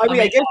 I mean,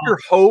 I guess your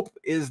hope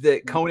is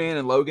that Conan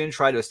and Logan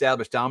try to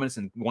establish dominance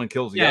and one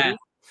kills the other.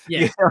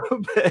 Yeah.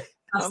 But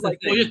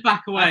we'll just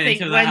back away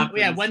until that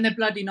happens. When the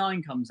Bloody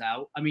Nine comes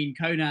out, I mean,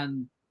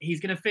 Conan,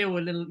 he's going to feel a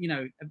little,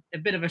 a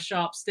bit of a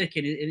sharp stick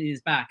in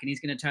his back, and he's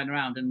going to turn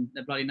around, and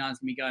the Bloody Nine's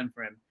going to be going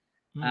for him.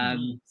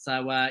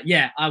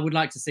 I would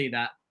like to see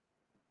that.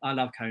 I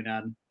love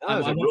Conan. That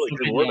was a really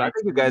good word. I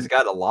think you guys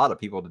got a lot of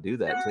people to do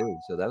that too.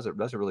 So that's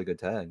a really good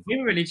tag. We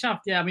were really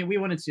chuffed. Yeah, I mean, we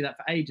wanted to do that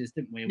for ages,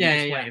 didn't we? We were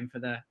just waiting for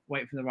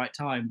the right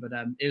time. But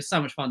it was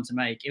so much fun to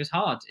make. It was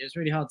hard. It was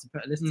really hard to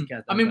put a list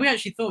together. I mean, we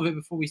actually thought of it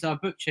before we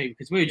started BookTube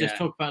because we were just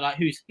talking about like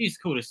who's the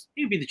coolest,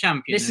 who'd be the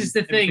champion. This is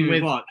the thing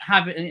with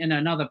having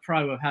another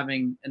pro of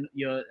having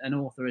an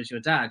author as your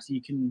dad.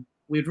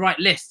 We'd write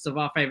lists of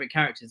our favorite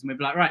characters, and we'd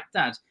be like, right,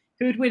 Dad,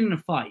 who would win in a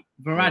fight,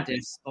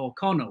 Varadis or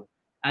Connell?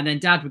 And then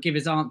Dad would give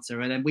his answer,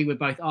 and then we would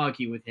both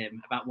argue with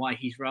him about why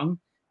he's wrong.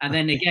 And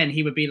then again,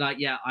 he would be like,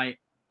 "Yeah,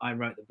 I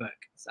wrote the book,"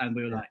 and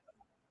we were like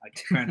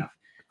fair enough.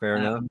 Fair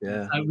enough.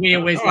 Yeah. So we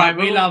always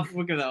we love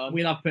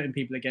putting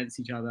people against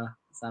each other.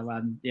 So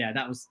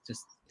that was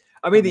just.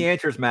 I mean, the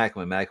answer is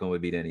Macklin. Macklin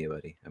would beat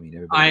anybody. I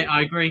mean,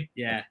 I agree.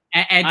 Yeah.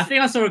 I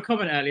think I saw a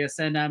comment earlier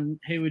saying,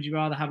 "Who would you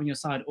rather have on your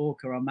side,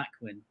 Orca or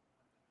Macklin?"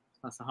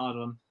 That's a hard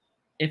one.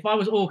 If I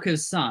was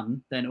Orca's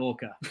son, then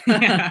Orca.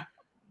 I'm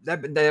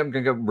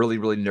gonna go really,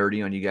 really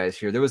nerdy on you guys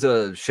here. There was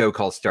a show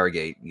called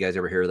Stargate. You guys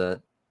ever hear of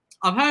that?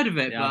 I've heard of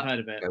it. Yeah, I've heard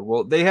of it. Okay,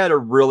 well, they had a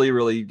really,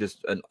 really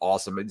just an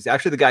awesome. It's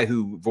actually the guy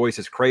who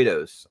voices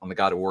Kratos on the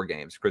God of War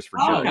games, Christopher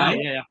Jones.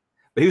 Yeah.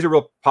 But he was a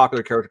real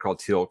popular character called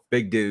Teal,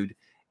 big dude.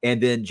 And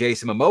then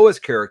Jason Momoa's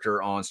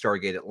character on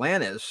Stargate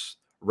Atlantis,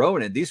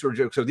 Ronan. These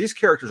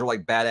characters are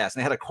like badass. And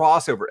they had a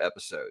crossover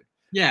episode.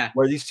 Yeah.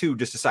 Where these two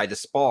just decide to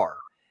spar.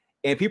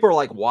 And people are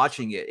like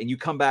watching it, and you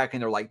come back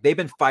and they're like, they've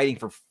been fighting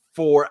for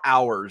 4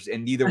 hours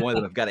and neither one of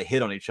them have got a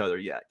hit on each other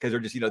yet because they're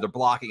just, they're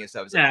blocking and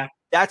stuff. So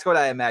that's what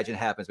I imagine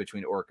happens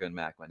between Orca and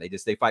Macklin.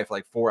 They fight for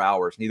like 4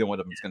 hours. Neither one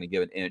of them is going to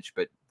give an inch,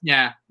 but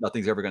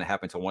nothing's ever going to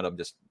happen until one of them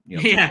just,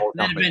 just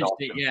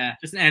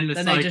an endless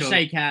cycle. They just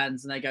shake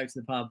hands and they go to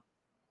the pub.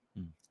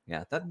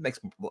 Yeah, that makes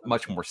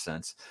much more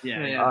sense.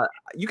 Yeah.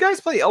 You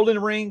guys play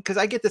Elden Ring? Because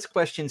I get this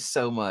question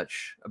so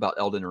much about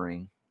Elden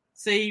Ring.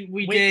 See,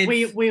 we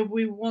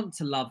want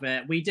to love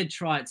it. We did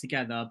try it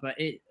together, but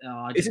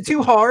is it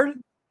too hard?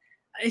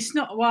 It's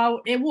not.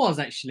 Well, it was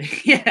actually.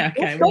 Yeah.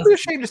 Okay. Don't be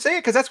ashamed to say it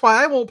because that's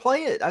why I won't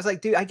play it. I was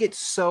like, dude, I get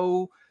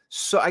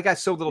I got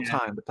so little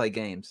time to play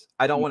games.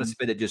 I don't want to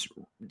spend it just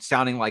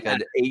sounding like an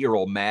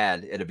 8-year-old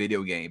mad at a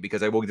video game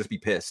because I will just be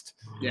pissed.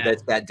 Yeah.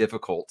 That's that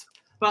difficult.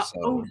 But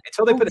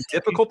until they put a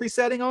difficulty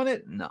setting on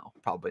it, no,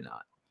 probably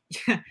not.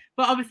 But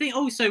I think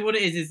also what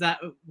it is that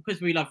because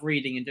we love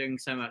reading and doing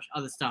so much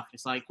other stuff,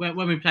 it's like when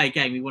we play a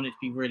game, we want it to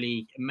be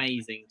really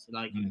amazing to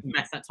like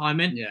invest that time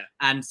in. Yeah.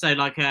 And so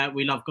like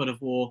we love God of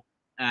War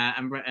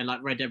and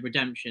like Red Dead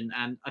Redemption,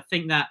 and I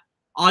think that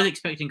I was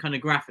expecting kind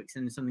of graphics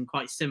and something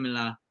quite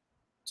similar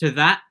to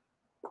that,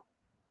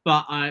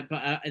 but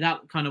that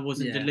kind of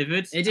wasn't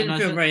delivered. It didn't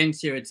feel very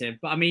intuitive.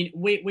 But I mean,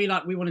 we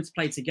wanted to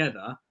play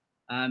together.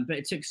 But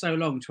it took so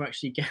long to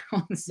actually get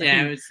on the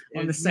same,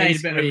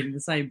 the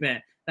same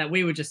bit that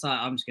we were just like,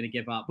 I'm just going to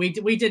give up. We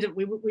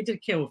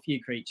did kill a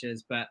few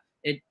creatures, but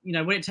it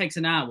when it takes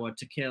an hour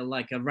to kill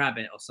like a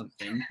rabbit or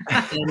something.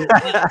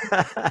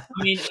 I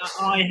mean,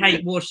 I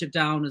hate Warship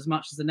Down as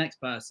much as the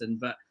next person,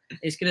 but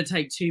it's going to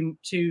take too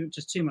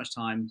much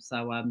time.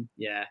 So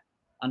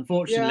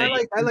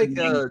unfortunately, I like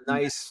a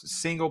nice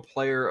single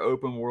player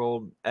open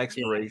world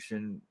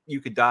exploration.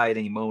 You could die at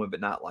any moment, but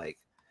not like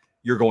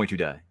you're going to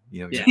die.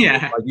 Like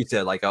you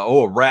said, like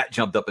a rat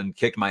jumped up and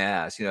kicked my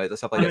ass,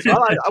 stuff like that. So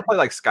I'll play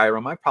like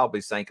Skyrim. I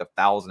probably sank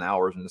 1,000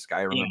 hours into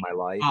Skyrim in my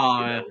life.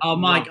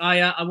 Mike,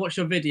 I watched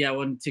your video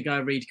on to go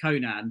read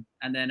Conan,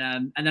 and then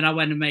I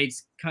went and made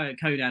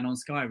Conan on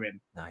Skyrim.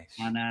 Nice.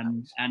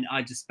 And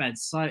I just spent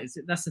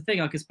that's the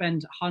thing. I could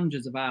spend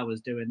hundreds of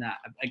hours doing that.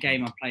 A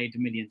game I've played a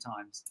million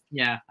times.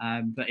 Yeah.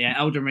 But yeah,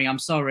 Elden Ring. I'm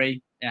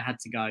sorry. It had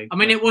to go. I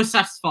mean, it was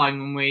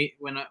satisfying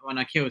when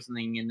I killed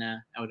something in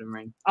Elden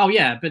Ring. Oh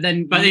yeah, but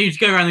then you just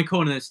go around the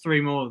corner. There's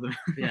 3 more of them.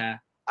 Yeah,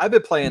 I've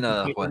been playing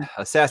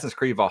Assassin's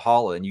Creed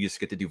Valhalla, and you just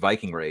get to do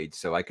Viking raids,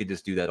 so I could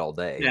just do that all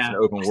day. Yeah, it's an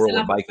open world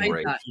with Viking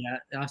raids.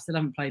 I still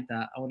haven't played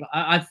that.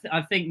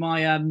 I think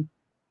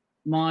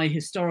my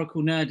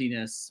historical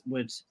nerdiness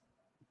would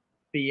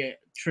be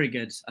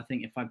triggered. I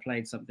think if I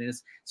played something,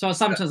 so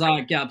sometimes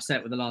I get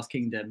upset with The Last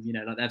Kingdom.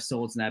 Like they have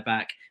swords in their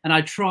back, and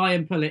I try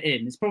and pull it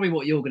in. It's probably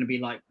what you're going to be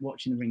like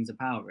watching the Rings of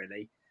Power,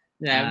 really.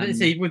 Yeah, but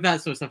see, with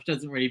that sort of stuff, it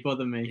doesn't really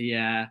bother me.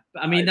 Yeah,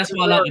 but I mean that's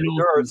why I like.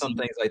 There are some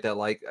things like that.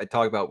 Like I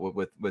talk about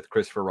with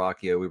Christopher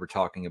Rocchio, we were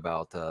talking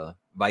about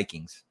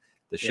Vikings,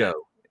 the show,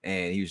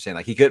 and he was saying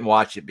like he couldn't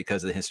watch it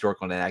because of the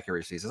historical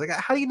inaccuracies. I was like,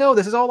 how do you know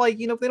this is all like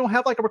they don't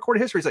have like a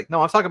recorded history? He's like,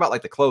 no, I'm talking about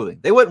like the clothing.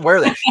 They wouldn't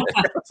wear that shit.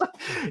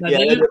 That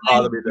didn't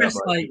bother me that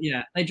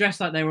much. They dressed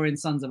like they were in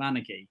Sons of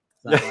Anarchy.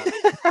 So,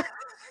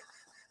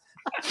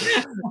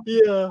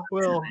 yeah,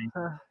 well.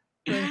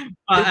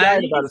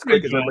 Died about as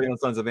quick as everybody on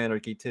Sons of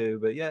Anarchy too,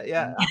 but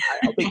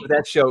I think with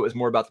that show it was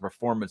more about the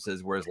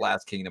performances, whereas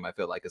Last Kingdom I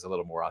feel like is a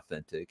little more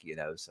authentic,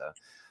 so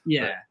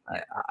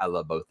I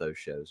love both those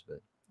shows,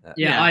 but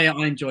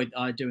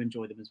I do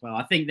enjoy them as well.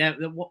 I think that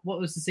what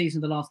was the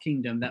season of The Last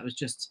Kingdom that was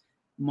just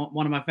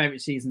one of my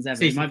favorite seasons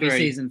ever. It might be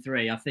season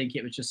 3. I think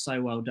it was just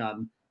so well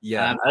done.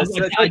 Yeah,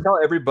 I tell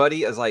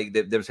everybody as like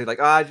they would say like,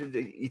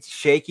 it's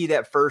shaky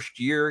that first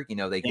year. You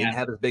know, they didn't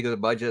have as big of a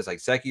budget. It's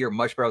like second year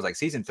much better. I was like,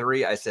 season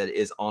 3, I said,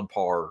 is on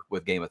par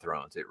with Game of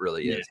Thrones. It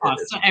really is.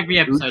 So every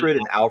episode, Uhtred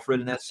and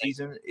Alfred in that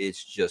season,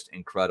 it's just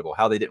incredible.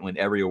 How they didn't win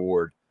every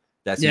award.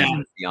 That's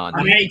beyond.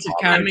 I hated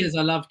characters.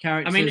 I love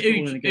characters. I mean,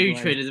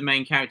 Uhtred is the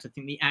main character. I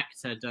think the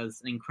actor does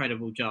an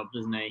incredible job,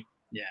 doesn't he?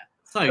 Yeah.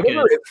 I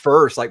remember at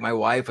first, like my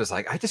wife was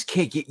like, I just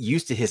can't get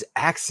used to his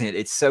accent.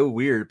 It's so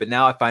weird. But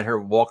now I find her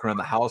walking around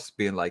the house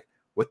being like,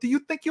 what do you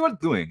think you are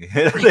doing?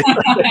 I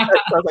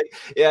was like,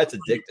 yeah, it's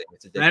addicting.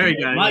 It's addicting. There we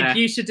go. Mike,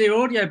 you should do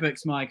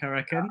audiobooks, Mike, I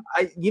reckon.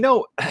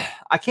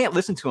 I can't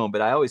listen to them,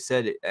 but I always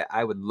said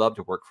I would love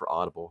to work for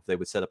Audible if they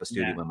would set up a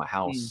studio in my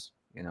house,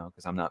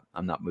 because I'm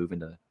not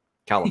moving to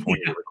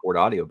California to record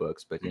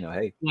audiobooks. But,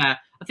 hey. Yeah,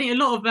 I think a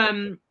lot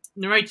of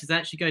narrators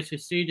actually go to a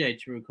studio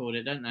to record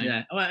it, don't they?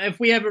 Yeah. Well, if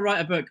we ever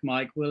write a book,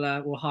 Mike,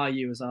 we'll hire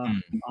you as our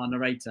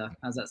narrator.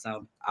 How's that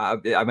sound?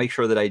 I make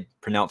sure that I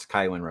pronounce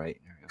Kywin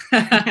right.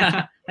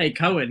 Hey,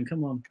 Cohen,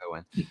 come on.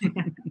 Cohen.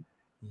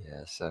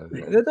 Yeah, so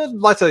there's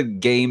lots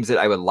of games that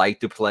I would like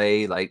to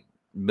play, like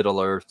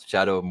Middle Earth,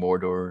 Shadow of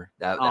Mordor.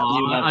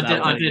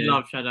 I did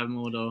love Shadow of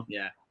Mordor.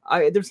 Yeah.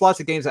 There's lots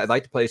of games I'd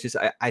like to play. It's just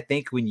I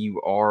think when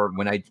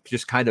I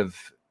just kind of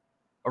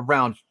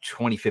around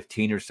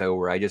 2015 or so,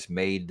 where I just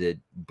made the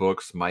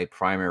books my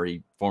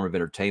primary form of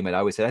entertainment, I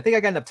always said, I think I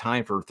got enough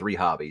time for 3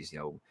 hobbies.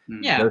 Those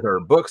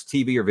are books,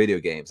 TV, or video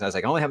games. And I was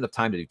like, I only have enough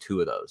time to do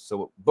 2 of those.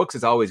 So books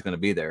is always going to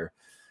be there.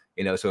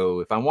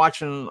 So if I'm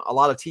watching a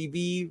lot of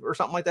TV or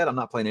something like that, I'm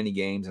not playing any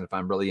games. And if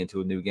I'm really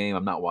into a new game,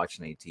 I'm not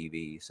watching any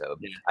TV. So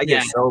I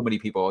get so many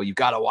people, you've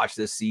got to watch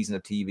this season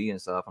of TV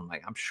and stuff. I'm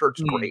like, I'm sure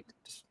it's great.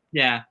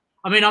 Yeah.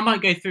 I mean, I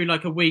might go through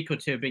like a week or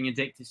 2 of being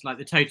addicted to like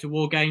the Total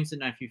War games. I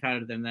don't know if you've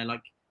heard of them. They're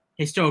like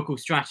historical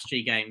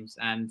strategy games,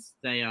 and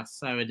they are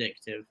so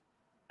addictive.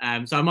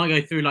 So I might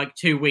go through like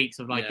 2 weeks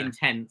of like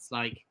intense,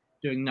 like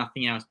doing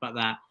nothing else but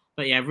that.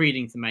 But yeah,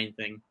 reading's the main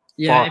thing.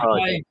 Yeah,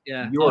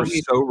 you are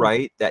so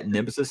right. That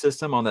Nemesis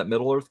system on that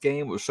Middle Earth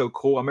game was so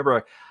cool. I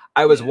remember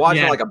I was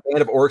watching like a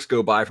band of orcs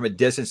go by from a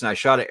distance, and I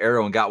shot an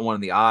arrow and got one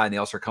in the eye, and they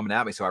all started coming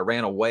at me. So I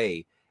ran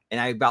away, and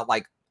I about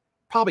like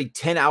probably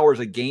 10 hours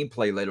of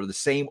gameplay later, the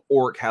same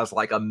orc has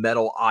like a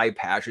metal eye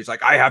patch. He's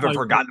like, I haven't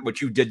forgotten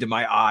what you did to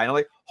my eye. And I'm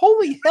like,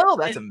 holy hell,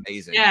 that's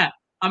amazing. Yeah.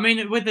 I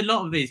mean, with a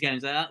lot of these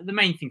games, the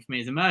main thing for me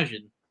is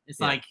immersion.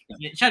 It's like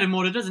Shadow of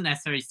Mordor doesn't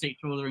necessarily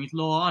stick to Lord of the Rings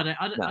lore. I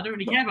don't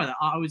really care about that.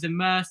 I was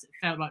immersed. It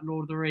felt like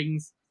Lord of the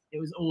Rings. It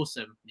was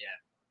awesome. Yeah.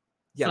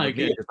 Yeah, so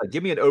good. Like,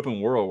 give me an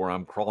open world where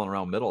I'm crawling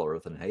around Middle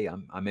Earth, and hey,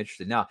 I'm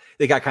interested. Now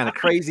they got kind of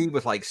crazy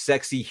with like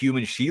sexy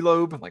human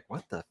Shelob. I'm like,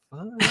 what the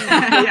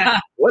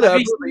fuck?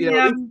 Whatever.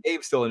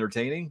 Game's still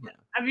entertaining.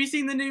 Have you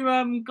seen the new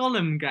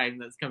Gollum game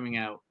that's coming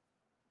out?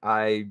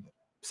 I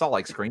saw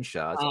like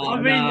screenshots.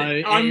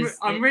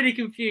 I'm really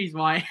confused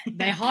why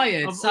they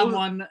hired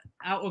someone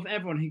out of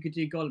everyone who could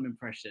do Gollum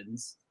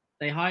impressions.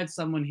 They hired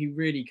someone who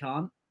really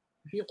can't.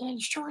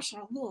 It's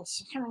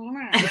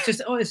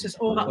just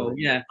awful.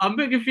 Yeah, I'm a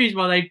bit confused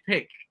why they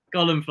pick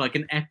Gollum for like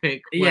an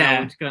epic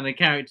world kind of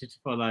character to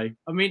follow.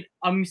 I mean,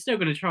 I'm still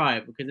going to try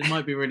it because it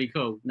might be really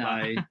cool.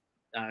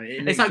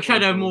 It's like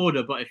Shadow of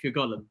Mordor, but if you're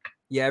Gollum.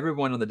 Yeah,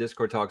 everyone on the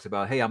Discord talks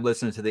about, hey, I'm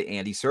listening to the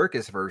Andy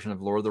Serkis version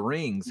of Lord of the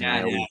Rings. And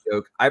I always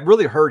joke, I've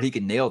really heard he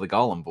can nail the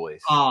Gollum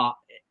voice. I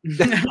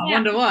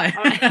wonder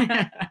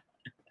why.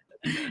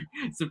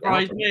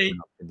 Surprised me.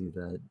 Do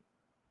that.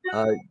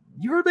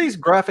 You heard these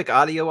graphic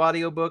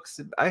audio books?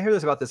 I hear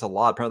about this a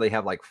lot. Apparently they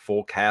have like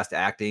full cast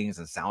actings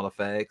and sound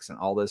effects and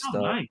all this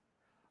stuff. Nice.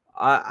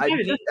 I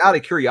just out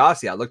of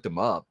curiosity, I looked them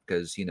up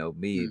because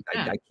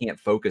I can't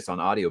focus on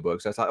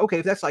audiobooks. I thought, okay,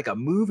 if that's like a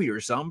movie or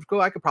something,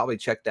 I could probably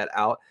check that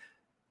out.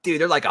 Dude,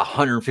 they're like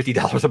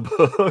 $150 a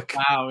book.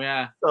 Wow,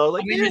 yeah. So,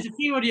 I mean, there's a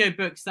few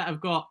audiobooks that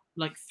have got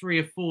like 3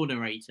 or 4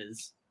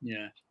 narrators.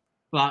 Yeah.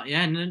 But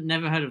yeah,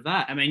 never heard of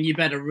that. I mean, you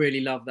better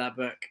really love that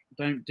book.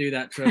 Don't do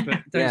that to a book.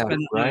 Don't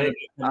spend right.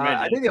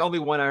 I think the only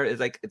one is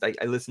like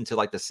I listen to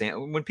like the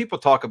sample. When people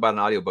talk about an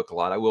audiobook a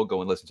lot, I will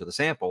go and listen to the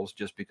samples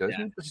just because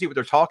to see what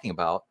they're talking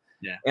about.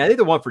 Yeah. And I think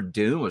the one for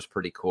Doom was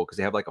pretty cool because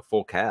they have like a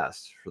full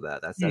cast for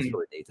that. That's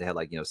really neat. They had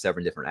like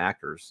 7 different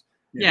actors.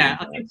 Yeah,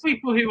 I think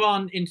people who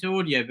aren't into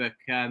audiobook,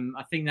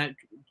 I think that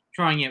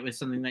trying it with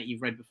something that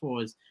you've read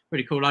before is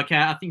pretty cool. Like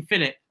I think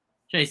Philip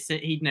Chase,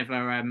 he'd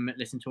never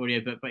listened to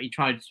audiobook, but he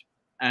tried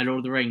Lord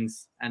of the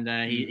Rings, and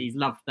he's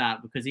loved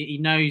that because he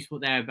knows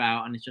what they're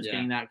about, and it's just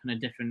getting that kind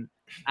of different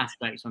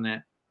aspects on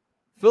it.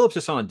 Philip's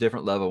just on a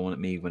different level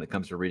when it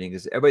comes to reading.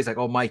 Because everybody's like,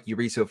 "Oh, Mike, you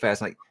read so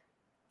fast." Like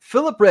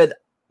Philip read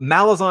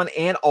Malazan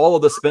and all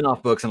of the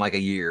spin-off books in like a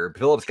year.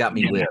 Philip's got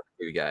me whipped,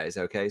 you guys.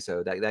 Okay,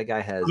 so that guy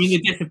has. I mean,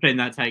 the discipline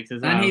that takes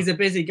as well. And he's a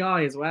busy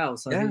guy as well.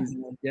 So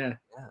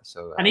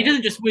So and he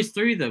doesn't just whiz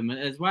through them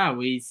as well.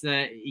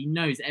 He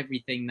knows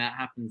everything that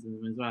happens in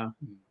them as well.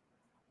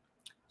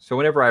 So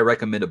whenever I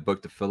recommend a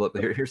book to Philip,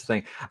 here's the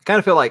thing. I kind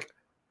of feel like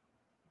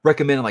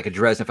recommending like a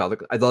Dresden Files.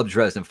 I love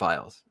Dresden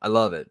Files. I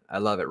love it,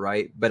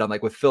 right? But I'm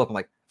like with Philip,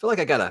 I feel like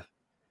I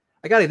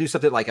I got to do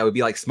something like I would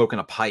be like smoking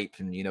a pipe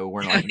and, you know,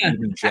 wearing like an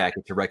evening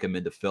jacket to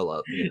recommend to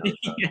Philip. You know,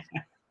 so. Yeah.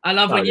 I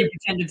love when you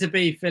pretended to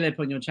be Philip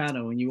on your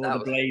channel and you wore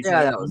the blazer.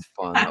 Yeah, that was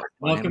fun. That was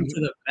Welcome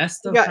to the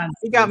best of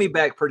he got me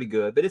back pretty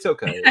good, but it's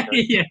okay.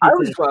 Yeah, I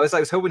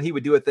was hoping he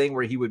would do a thing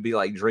where he would be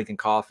like drinking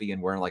coffee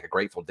and wearing like a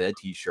Grateful Dead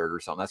T-shirt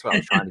or something. That's what I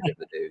was trying to get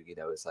him to do. You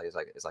know, it's like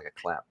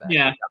a clap back.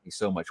 Yeah, it got me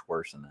so much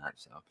worse than that.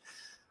 So,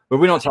 but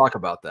we don't talk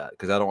about that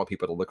because I don't want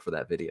people to look for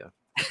that video.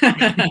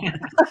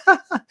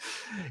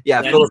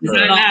 Yeah, Philip,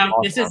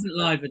 this isn't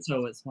live at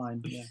all. It's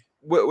fine. Yeah.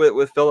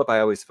 With Philip, I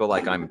always feel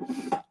like I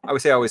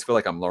always feel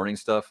like I'm learning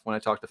stuff when I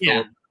talk to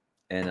Philip,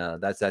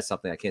 and that's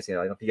something I can't say. I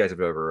don't know if you guys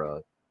have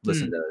ever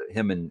listened to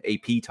him and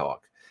AP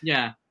talk.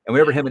 Yeah, and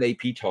whenever him and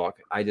AP talk,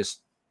 I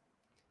just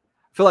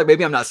feel like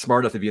maybe I'm not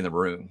smart enough to be in the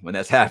room when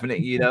that's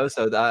happening, you know.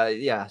 So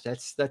yeah,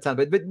 that's how.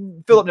 But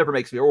Philip never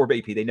makes me, or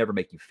AP, they never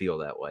make you feel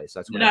that way. So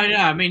that's what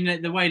I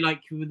mean, the way like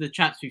with the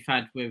chats we've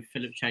had with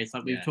Philip Chase,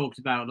 like we've talked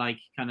about like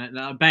kind of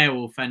like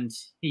Beowulf, and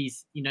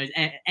he's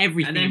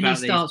everything. And then about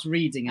he starts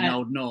reading an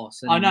Old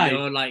Norse. And I know.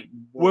 You're like,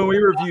 when we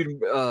reviewed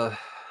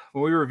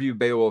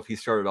Beowulf, he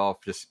started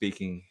off just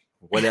speaking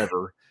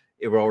whatever.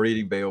 We're all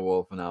reading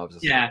Beowulf, and I was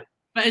just like,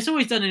 but it's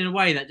always done in a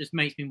way that just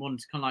makes me want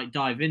to kind of like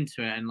dive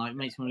into it and like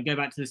makes me want to go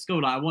back to the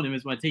school. Like I want him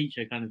as my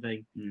teacher, kind of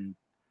thing.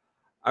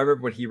 I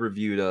remember when he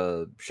reviewed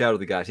Shadow of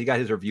the Gods. He got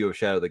his review of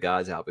Shadow of the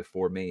Gods out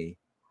before me.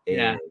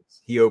 And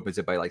he opens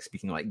it by like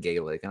speaking like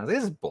Gaelic, and I was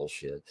like, "This is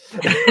bullshit.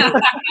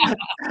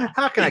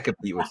 How can I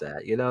compete with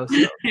that?" You know.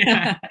 So.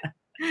 Yeah.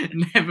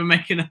 Never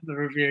make another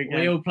review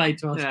again. We all play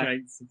to our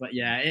strengths, but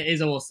yeah, it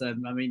is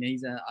awesome. I mean,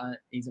 he's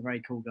a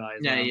very cool guy.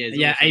 As well. He is.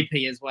 Yeah, awesome.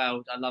 AP as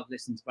well. I love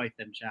listening to both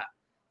them chat.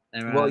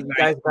 Well, you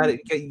guys got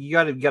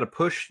to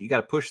push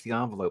the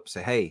envelope.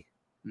 Say, hey,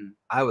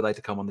 I would like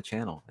to come on the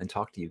channel and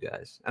talk to you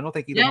guys. I don't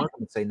think either one of them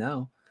would say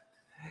no.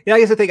 Yeah,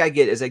 I guess the thing I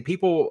get is like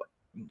people.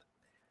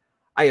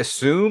 I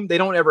assume they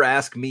don't ever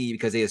ask me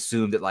because they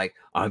assume that like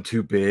I'm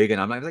too big,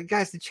 and I'm like,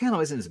 guys, the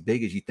channel isn't as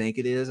big as you think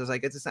it is. I was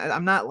like,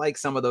 I'm not like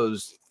some of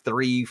those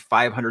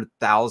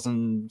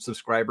 500,000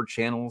 subscriber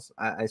channels.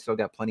 I still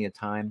got plenty of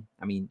time.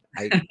 I mean,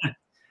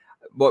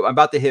 well, I'm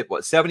about to hit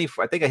 70.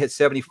 I think I hit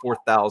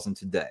 74,000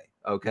 today.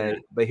 Okay,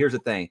 but here's the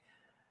thing: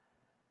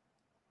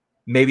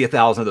 maybe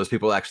 1,000 of those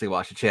people actually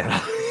watch the channel.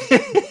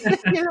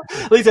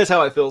 At least that's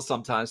how I feel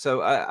sometimes.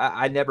 So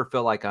I never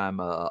feel like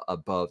I'm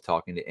above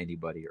talking to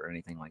anybody or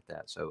anything like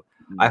that. So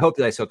I hope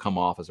that I still come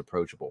off as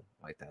approachable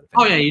like that.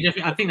 Oh yeah, you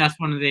definitely. I think that's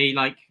one of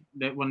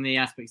the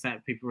aspects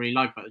that people really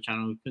like about the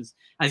channel because,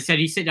 as you said,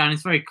 you sit down.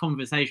 It's very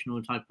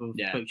conversational type of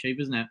booktube,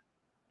 isn't it?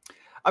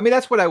 I mean,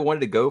 that's what I wanted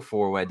to go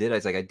for when I did. I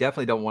was like, I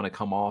definitely don't want to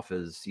come off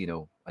as, you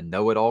know, a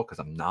know-it-all because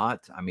I'm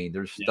not. I mean,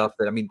 there's stuff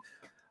that, I mean,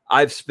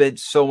 I've spent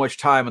so much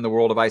time in the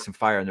world of Ice and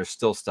Fire, and there's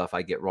still stuff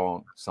I get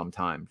wrong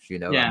sometimes, you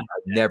know. I've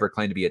never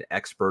claimed to be an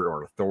expert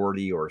or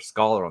authority or a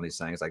scholar on these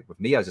things. Like with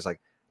me, I was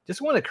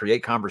just want to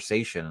create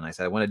conversation. And I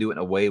said, I want to do it in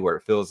a way where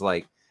it feels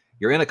like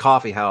you're in a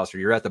coffee house or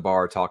you're at the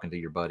bar talking to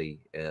your buddy.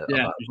 About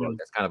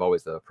That's kind of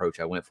always the approach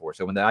I went for.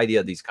 So when the idea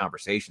of these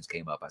conversations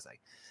came up, I was like,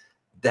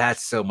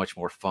 that's so much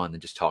more fun than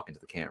just talking to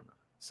the camera.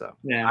 So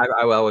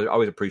I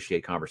always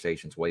appreciate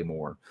conversations way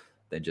more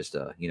than just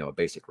a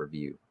basic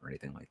review or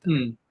anything like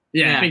that.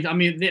 Yeah, I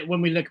mean,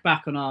 when we look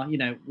back on our,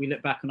 year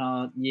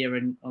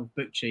of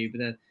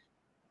BookTube,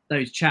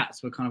 those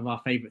chats were kind of our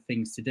favorite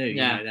things to do.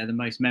 Yeah, you know, they're the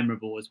most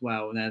memorable as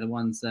well, and they're the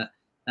ones that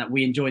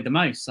we enjoyed the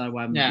most. So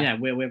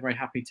we're very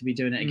happy to be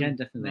doing it again.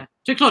 Definitely.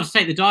 Took a lot to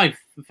take the dive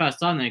for the first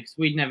time though, because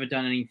we'd never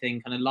done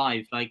anything kind of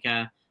live. Like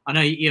I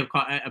know you have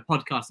quite a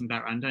podcasting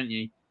background, don't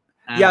you?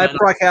 I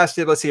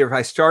broadcasted. Let's see here.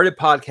 I started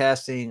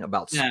podcasting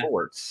about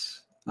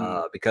sports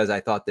because I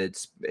thought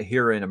that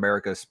here in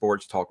America,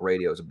 sports talk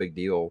radio is a big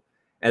deal,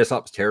 and I thought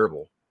it was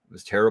terrible. It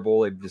was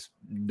terrible.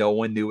 No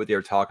one knew what they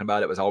were talking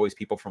about. It was always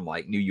people from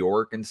like New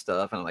York and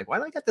stuff. And I'm like, why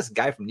do I get this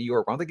guy from New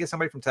York? Why don't they get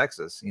somebody from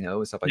Texas? You know,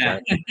 and stuff like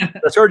that.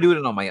 I started doing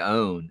it on my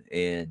own.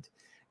 And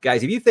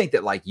guys, if you think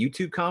that like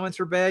YouTube comments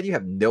are bad, you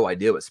have no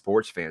idea what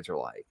sports fans are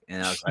like.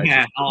 And I was like,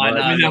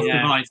 I know.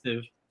 That's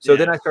divisive. So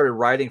then I started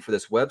writing for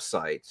this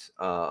website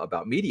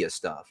about media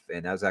stuff.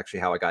 And that was actually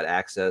how I got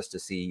access to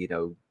see,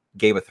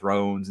 Game of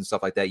Thrones and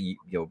stuff like that,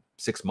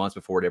 6 months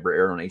before it ever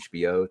aired on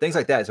HBO, things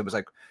like that. So it was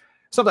like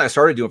something I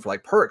started doing for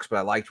like perks, but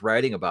I liked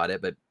writing about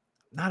it, but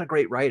not a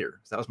great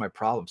writer. So that was my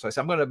problem. So I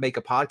said, I'm going to make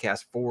a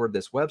podcast for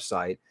this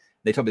website.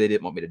 They told me they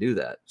didn't want me to do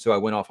that. So I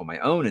went off on my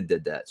own and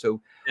did that.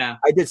 So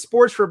I did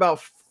sports for about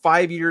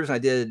 5 years. I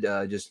did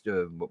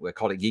what I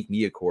called it Geek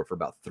Media Corps for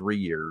about 3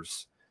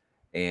 years.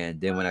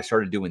 And then when I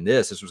started doing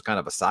this was kind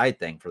of a side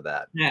thing for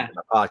that. Yeah. And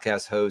the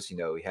podcast host, he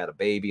had a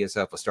baby and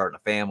stuff, was starting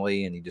a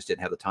family, and he just didn't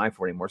have the time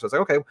for it anymore. So I was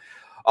like, okay,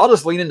 I'll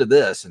just lean into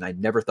this. And I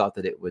never thought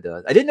that it would,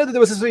 I didn't know that there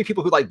was so many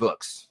people who like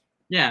books.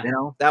 Yeah.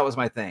 That was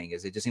my thing,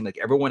 is it just seemed like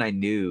everyone I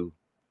knew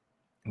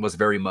was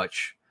very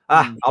much,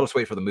 I'll just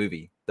wait for the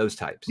movie, those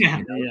types.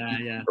 Yeah.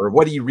 Or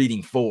what are you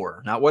reading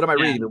for? Not what am I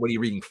reading, but what are you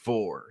reading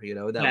for?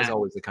 That was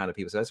always the kind of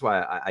people. So that's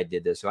why I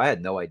did this. So I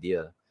had no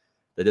idea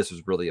that this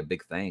was really a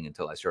big thing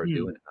until I started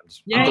doing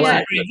it. I'm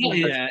glad.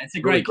 It's a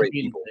great really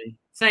community. people.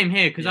 Same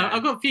here, because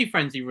I've got a few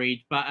friends who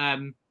read, but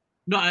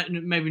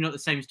maybe not the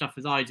same stuff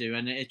as I do,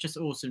 and it's just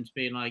awesome to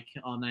be like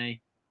on a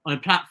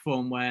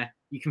platform where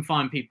you can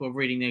find people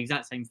reading the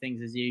exact same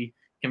things as you,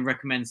 can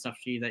recommend stuff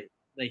to you that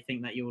they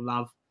think that you'll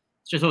love.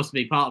 It's just awesome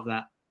to be part of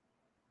that.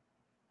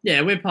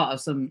 Yeah, we're part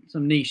of some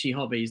niche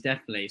hobbies,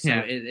 definitely.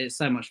 So it's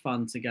so much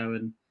fun to go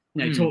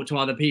and talk to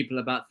other people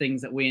about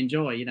things that we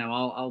enjoy.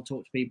 I'll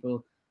talk to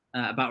people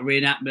about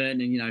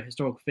reenactment and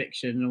historical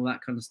fiction and all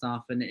that kind of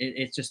stuff, and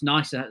it's just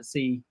nice to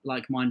see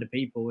like-minded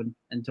people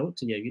and talk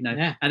to you.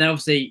 And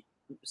obviously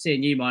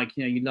seeing you, Mike,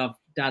 you love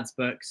Dad's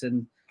books,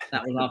 and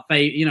that was our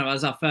favorite.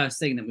 As our first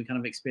thing that we kind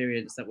of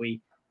experienced that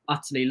we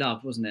utterly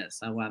loved, wasn't it?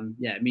 So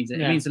it means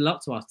a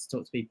lot to us to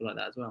talk to people like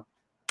that as well.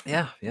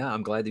 Yeah,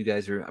 I'm glad you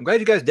guys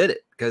did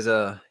it, because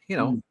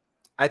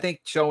I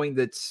think showing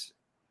that,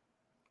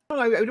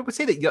 I would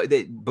say that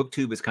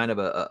BookTube is kind of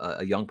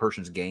a young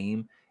person's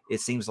game, it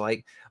seems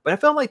like, but I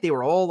felt like they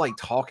were all like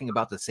talking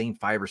about the same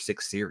 5 or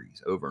 6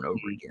 series over and over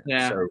again.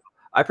 Yeah. So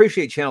I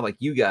appreciate channel like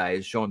you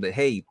guys showing that,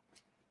 hey,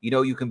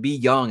 you can be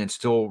young and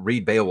still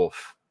read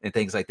Beowulf and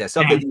things like that.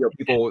 Something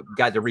people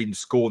got to read in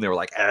school and they were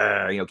like,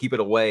 keep it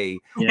away.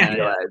 I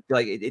feel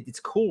like it's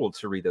cool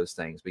to read those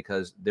things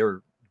because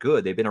they're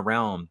good. They've been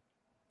around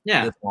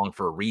this long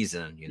for a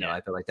reason. I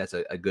feel like that's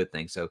a good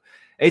thing. So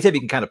anytime you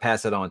can kind of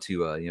pass it on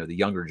to the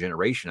younger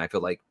generation, I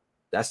feel like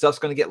that stuff's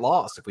going to get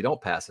lost if we don't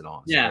pass it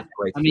on. So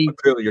I mean,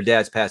 clearly your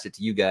dad's passed it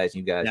to you guys,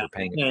 and you guys are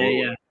paying it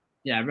forward.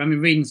 Yeah, I mean,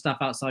 reading stuff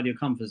outside your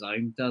comfort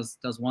zone does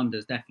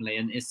wonders, definitely,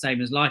 and it's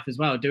same as life as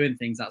well. Doing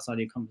things outside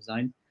your comfort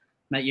zone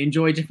make you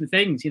enjoy different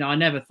things. I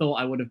never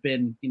thought I would have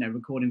been,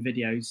 recording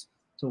videos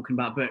talking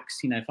about books.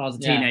 If I was a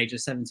teenager,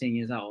 17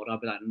 years old, I'd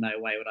be like, no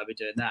way would I be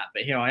doing that.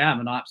 But here I am,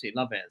 and I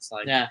absolutely love it. It's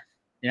like,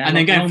 and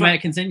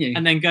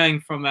then going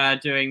from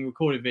doing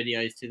recorded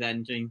videos to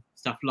then doing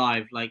stuff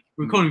live, like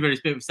recording videos,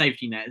 a bit of a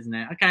safety net, isn't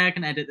it? Okay, I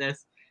can edit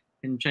this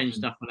and change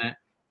stuff on it.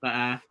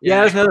 But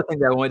there's another thing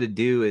that I wanted to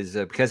do is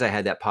because I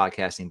had that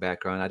podcasting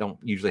background, I don't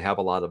usually have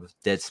a lot of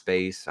dead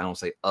space. I don't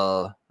say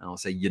I don't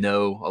say a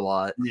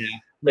lot.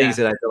 Things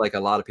that I feel like a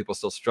lot of people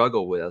still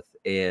struggle with.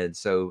 And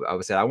so I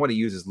would say I want to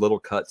use as little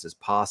cuts as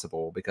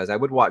possible, because I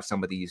would watch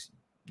some of these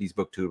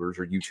booktubers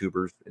or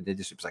YouTubers, and it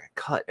was like a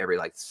cut every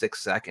like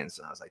 6 seconds.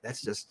 And I was like,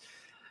 that's just,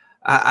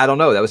 I don't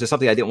know. That was just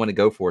something I didn't want to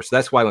go for. So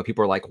that's why when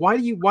people are like, why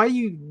do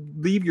you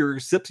leave your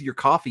sips of your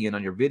coffee in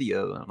on your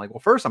video? And I'm like, well,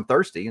 first, I'm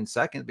thirsty, and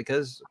second,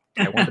 because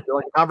I want to feel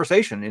like a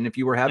conversation. And if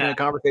you were having a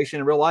conversation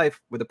in real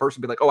life with a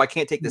person, be like, oh, I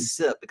can't take this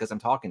sip because I'm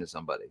talking to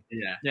somebody.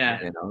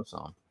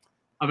 So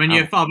I mean,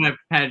 you're far more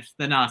prepared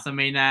than us. I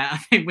mean, I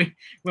think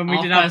when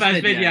we did our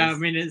first video, I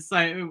mean, it's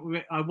so,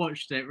 I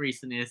watched it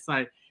recently. It's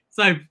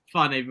so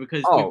funny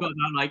because we've got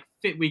that, like,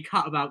 we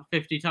cut about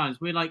 50 times.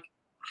 We're like,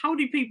 how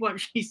do people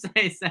actually say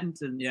a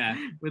sentence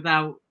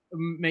without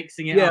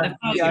mixing it up?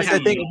 I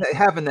think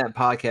having that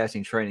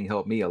podcasting training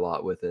helped me a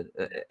lot with it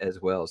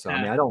as well. So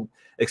I mean, I don't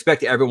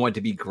expect everyone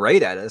to be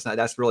great at it.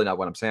 That's really not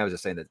what I'm saying. I was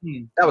just saying that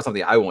that was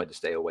something I wanted to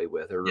stay away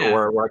with, or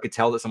where I could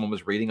tell that someone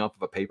was reading off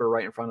of a paper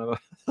right in front of them.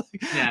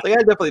 Like,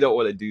 I definitely don't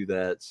want to do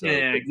that. So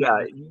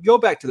go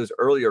back to those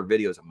earlier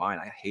videos of mine.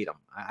 I hate them.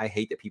 I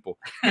hate that people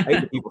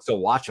still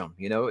watch them,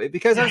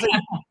 because I was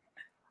like,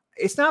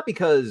 it's not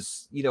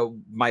because,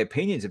 my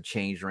opinions have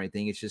changed or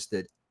anything. It's just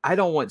that I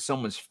don't want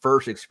someone's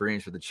first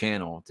experience with the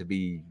channel to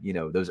be,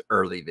 those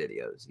early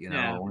videos.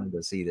 I wanted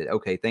to see that,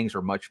 okay, things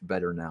are much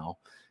better now.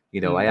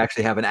 I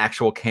actually have an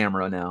actual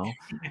camera now,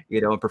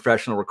 and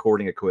professional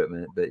recording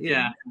equipment. But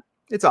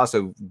it's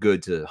also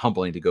good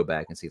humbling to go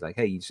back and see, like,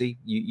 hey, you see,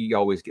 you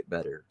always get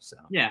better. So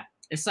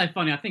it's so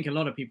funny. I think a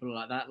lot of people are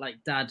like that. Like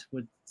Dad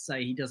would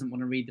say he doesn't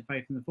want to read The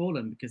Faith and the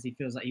Fallen because he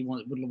feels like he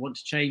would want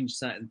to change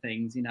certain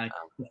things. The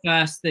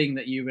first thing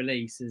that you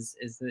release is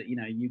that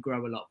you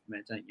grow a lot from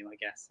it, don't you? I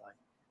guess.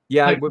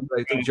 I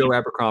think Joe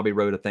Abercrombie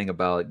wrote a thing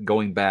about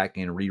going back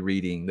and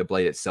rereading The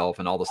Blade itself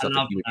and all the stuff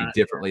that he would do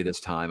differently this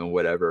time and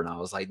whatever. And I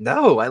was like,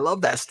 no, I love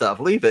that stuff.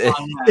 Leave it.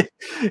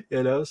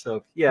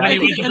 So when he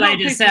read The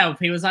Blade itself,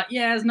 he was like,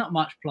 there's not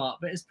much plot,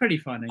 but it's pretty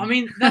funny. I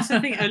mean, that's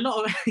the thing. A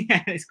lot of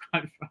it's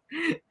quite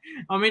fun.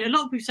 I mean, a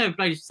lot of people say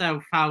Blade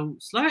itself how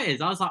slow it is.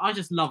 I was like, I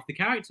just love the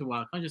character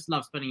work. I just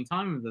love spending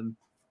time with them.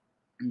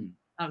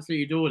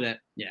 Absolutely adored it.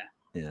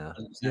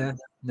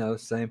 No,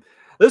 same.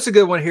 This is a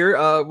good one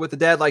here. With a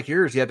dad like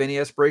yours, do you have any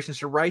aspirations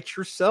to write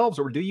yourselves,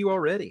 or do you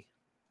already?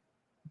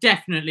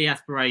 Definitely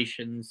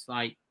aspirations.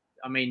 Like,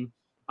 I mean,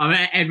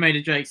 Ed made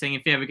a joke saying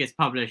if he ever gets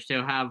published,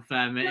 he'll have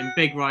in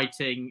big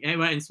writing,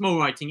 in small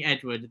writing,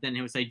 Edward. Then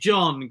he'll say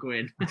John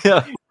Gwynne.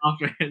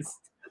 Afterwards.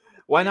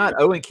 Why not?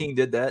 Owen King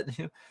did that.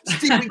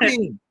 Stephen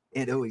King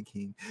and Owen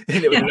King,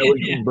 and it was an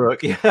Owen King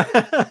book.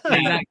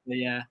 Exactly.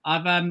 Yeah,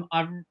 I'd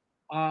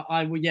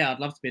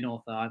love to be an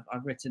author.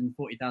 I've written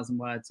 40,000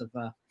 words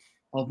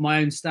of my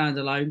own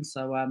standalone.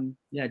 So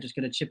just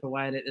going to chip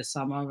away at it this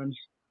summer and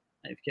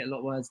maybe get a lot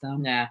of words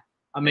down. Yeah,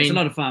 I mean, it's a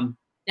lot of fun.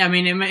 Yeah, I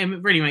mean,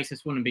 it really makes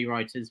us want to be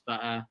writers, but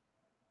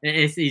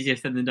It's easier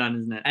said than done,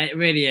 isn't it? It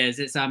really is.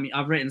 It's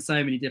I've written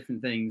so many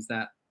different things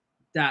that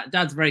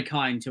Dad's very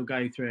kind. He'll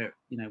go through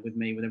it, with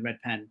me with a red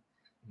pen.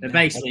 But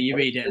basically, you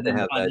read it and to then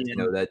have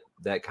that,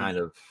 that kind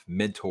of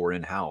mentor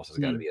in house has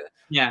got to be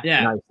a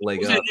nice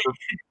leg up.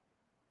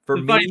 For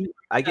me,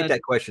 I get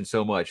that question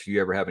so much. Do you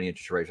ever have any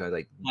interest rates? I was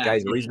like,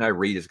 guys, the reason I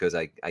read is because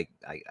I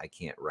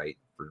can't write.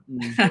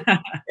 And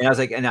I was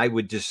like, and I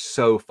would just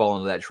so fall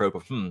into that trope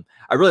of,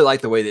 I really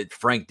like the way that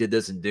Frank did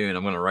this in Dune.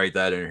 I'm going to write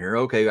that in here.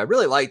 Okay, I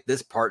really like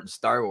this part in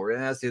Star Wars.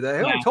 And I see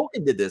that. Hey,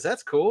 Tolkien did this.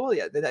 That's cool.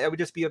 Yeah, that would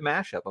just be a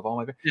mashup of all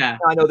my. Yeah,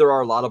 I know there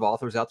are a lot of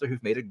authors out there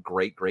who've made a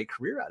great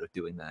career out of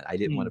doing that. I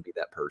didn't want to be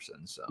that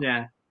person. So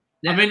yeah.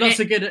 I mean, lots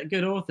of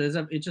good authors.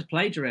 It's just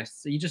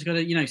plagiarists. So you just got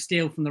to,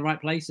 steal from the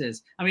right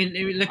places. I mean,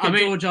 look at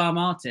George R. R.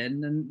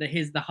 Martin, and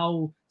the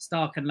whole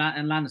Stark and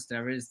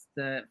Lannister is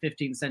the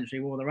 15th century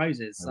War of the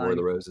Roses. So, War of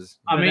the Roses.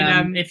 I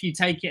mean, if you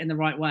take it in the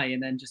right way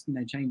and then just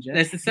change it,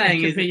 there's the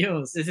saying, it could be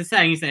yours. There's a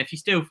saying, isn't there? If you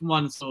steal from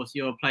one source,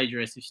 you're a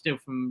plagiarist. If you steal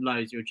from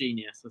loads, you're a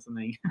genius or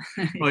something,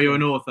 or you're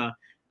an author.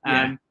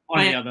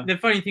 The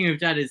funny thing with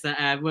Dad is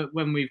that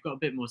when we've got a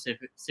bit more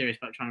serious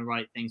about trying to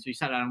write things, we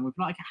sat down and we're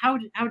like, how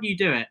do you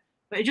do it?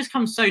 But it just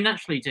comes so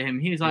naturally to him.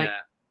 He was like,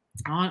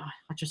 I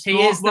just he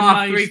is the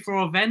most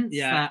 3-4 events.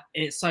 Yeah,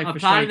 it's so I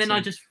frustrating. plan, and then I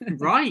just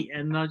write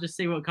and I just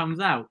see what comes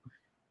out.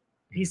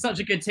 He's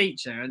such a good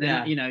teacher, and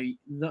then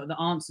the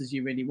answers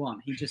you really want.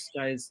 He just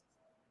goes,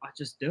 I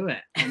just do it,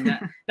 and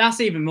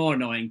that's even more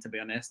annoying, to be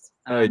honest.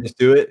 Just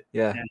do it.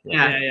 Yeah.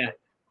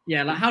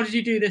 Like, how did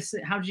you do this?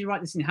 How did you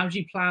write this in? How did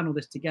you plan all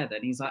this together?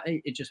 And he's like,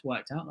 it just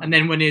worked out. And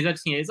then when he was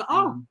editing it, he's like,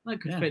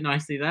 that could fit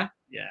nicely there.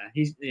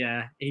 He's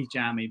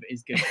jammy, but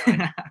he's good.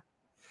 Right?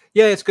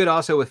 Yeah, it's good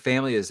also with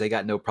family is they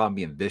got no problem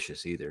being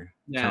vicious either.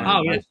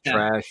 Yeah.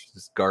 Trash,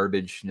 it's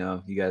garbage.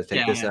 No, you guys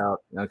take this out.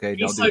 Okay,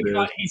 he's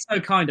he's so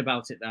kind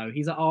about it though.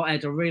 He's like,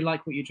 Ed, I really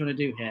like what you're trying to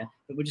do here,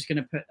 but we're just going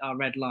to put our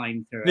red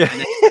line through it.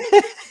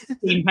 And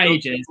 15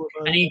 pages.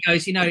 And he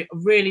goes, a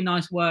really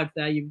nice word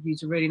there. You've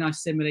used a really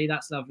nice simile.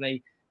 That's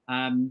lovely.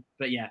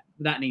 But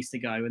that needs to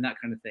go and that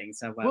kind of thing.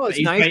 So it's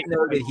nice to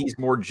know that he's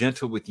more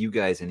gentle with you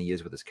guys than he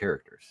is with his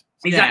characters.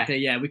 Exactly.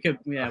 Yeah, we could.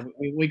 Yeah,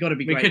 we got to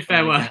be. We could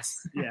fare worse.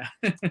 Yeah.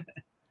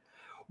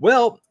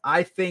 Well,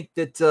 I think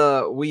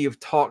that we have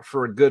talked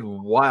for a good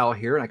while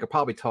here, and I could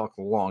probably talk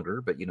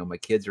longer. But my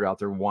kids are out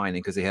there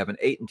whining because they haven't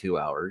eaten 2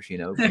 hours.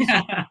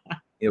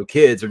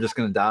 Kids are just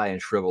going to die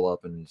and shrivel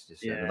up, and it's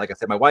just like I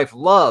said, my wife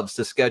loves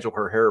to schedule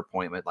her hair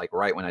appointment like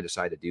right when I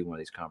decide to do one of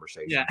these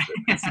conversations. Yeah,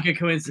 it's a good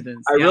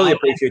coincidence. I really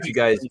appreciate you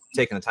guys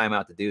taking the time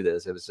out to do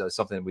this. It was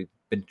something we've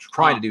been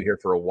trying to do here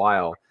for a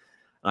while.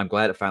 I'm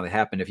glad it finally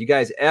happened. If you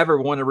guys ever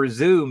want to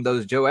resume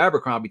those Joe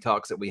Abercrombie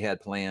talks that we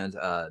had planned,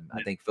 I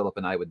think Philip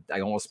and I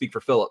don't want to speak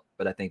for Philip,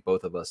 but I think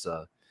both of us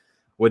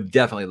would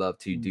definitely love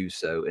to do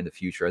so in the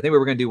future. I think we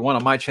were going to do one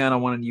on my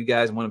channel, one on you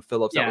guys, one on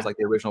Philip's. That was like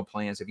the original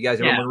plan. So if you guys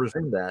ever want to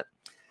resume that,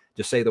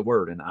 just say the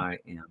word and I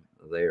am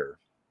there.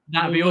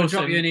 That'd be awesome. We'll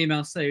drop you an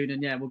email soon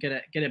and we'll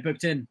get it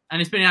booked in.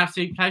 And it's been an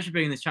absolute pleasure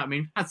being in this chat. I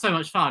mean, had so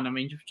much fun. I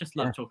mean, just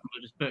love talking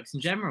about just books in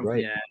general.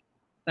 Right. Yeah.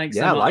 Thanks.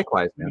 Yeah, so much.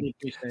 Likewise, man.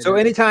 Really so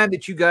anytime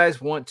that you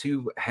guys want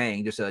to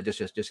hang,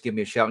 just give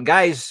me a shout. And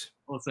guys,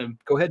 awesome.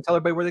 Go ahead and tell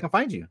everybody where they can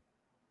find you.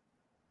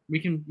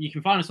 You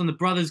can find us on the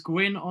Brothers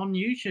Gwynne on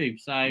YouTube.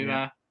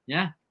 So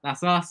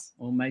that's us.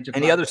 All major.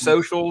 Any other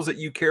socials that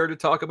you care to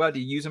talk about? Do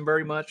you use them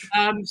very much?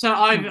 So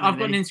I've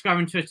got an Instagram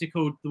and Twitter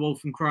called The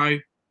Wolf and Crow.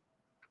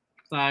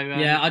 So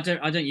I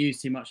don't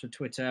use too much of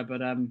Twitter,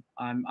 but I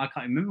can't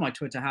remember my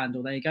Twitter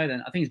handle. There you go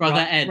then. I think it's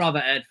Brother Ed.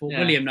 Brother Ed.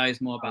 William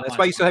knows more about. That's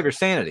why you still have your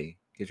sanity.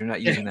 Because you're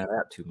not using that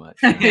app too much.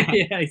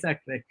 Yeah,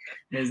 exactly.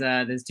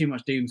 There's too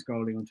much doom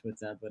scrolling on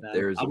Twitter, but I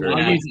use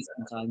it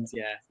sometimes.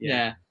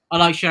 Yeah. I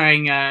like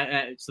sharing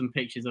some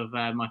pictures of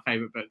my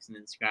favorite books on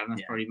Instagram.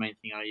 That's probably the main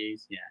thing I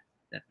use. Yeah,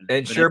 definitely.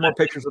 And share more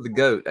pictures of the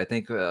goat. I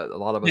think a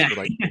lot of us would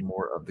like to see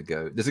more of the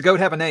goat. Does the goat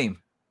have a name?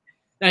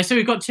 So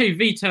we've got 2,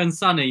 Vito and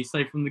Sonny,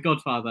 so from The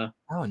Godfather.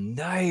 Oh,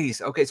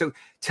 nice. Okay, so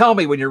tell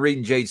me when you're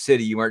reading Jade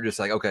City, you weren't just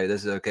like, okay,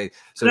 this is okay.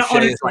 So no,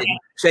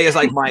 Shay is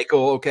like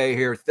Michael. Okay,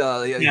 here,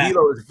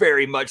 Hilo is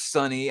very much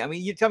Sonny. I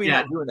mean, you tell me you're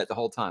not doing that the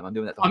whole time. I'm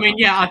doing that the whole time.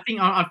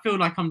 I feel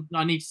like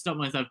I need to stop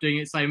myself doing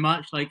it so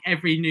much. Like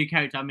every new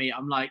character I meet,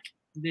 I'm like,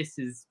 this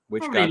is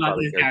which like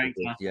this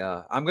character.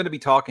 Yeah, I'm going to be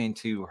talking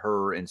to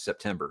her in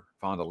September,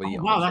 Fonda Lee.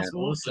 Oh, wow, that's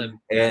awesome.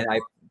 And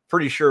I'm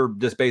pretty sure,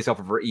 just based off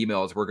of her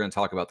emails, we're going to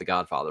talk about The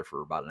Godfather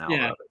for about an hour.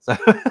 Yeah. Of it. So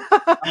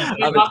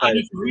I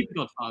need to read The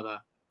Godfather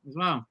as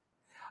well.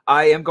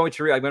 I'm going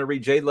to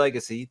read Jade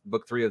Legacy,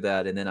 book 3 of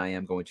that, and then I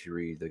am going to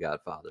read The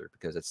Godfather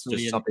because it's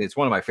just something. It's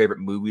one of my favorite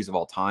movies of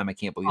all time. I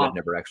can't believe I've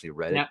never actually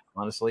read it,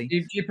 honestly.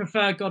 Do you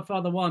prefer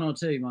Godfather 1 or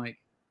 2, Mike?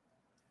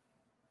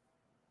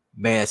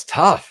 Man, it's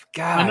tough.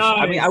 Gosh,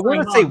 I mean, I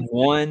want to say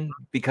 1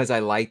 because I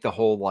like the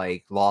whole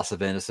like loss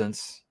of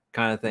innocence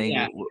kind of thing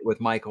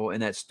with Michael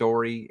in that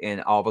story,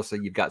 and obviously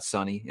you've got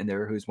Sonny in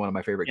there, who's one of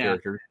my favorite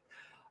characters.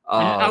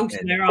 And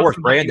of course,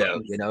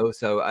 Brando,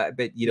 so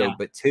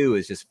but 2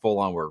 is just full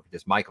on where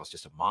just Michael's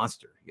just a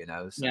monster,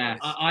 So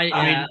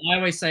I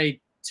always say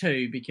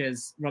 2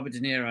 because Robert De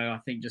Niro, I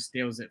think, just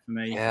steals it for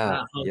me.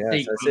 Yeah, yeah.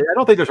 Sequence. I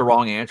don't think there's a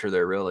wrong answer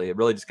there. Really, it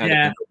really just kind of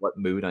Yeah. depends on what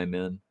mood I'm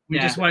in. We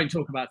just won't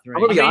talk about 3.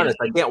 I'm gonna be honest.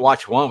 I can't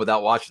watch one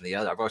without watching the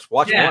other. I've watched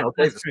one.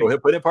 Okay, let's go ahead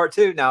and put in part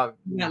 2. Now,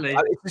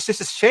 it's just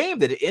a shame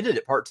that it ended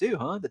at part 2,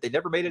 huh? That they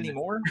never made any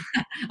more.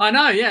 I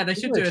know. Yeah, they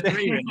should do a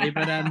 3 really,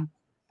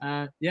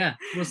 but yeah,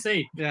 we'll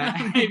see.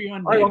 Yeah, maybe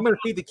one day. All right, well, I'm gonna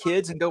feed the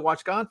kids and go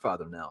watch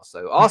Godfather now.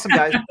 So awesome,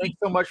 guys! Thanks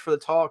so much for the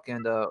talk,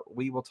 and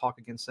we will talk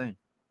again soon.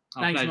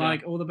 Thanks,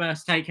 Mike. All the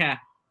best. Take care.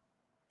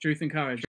 Truth and courage.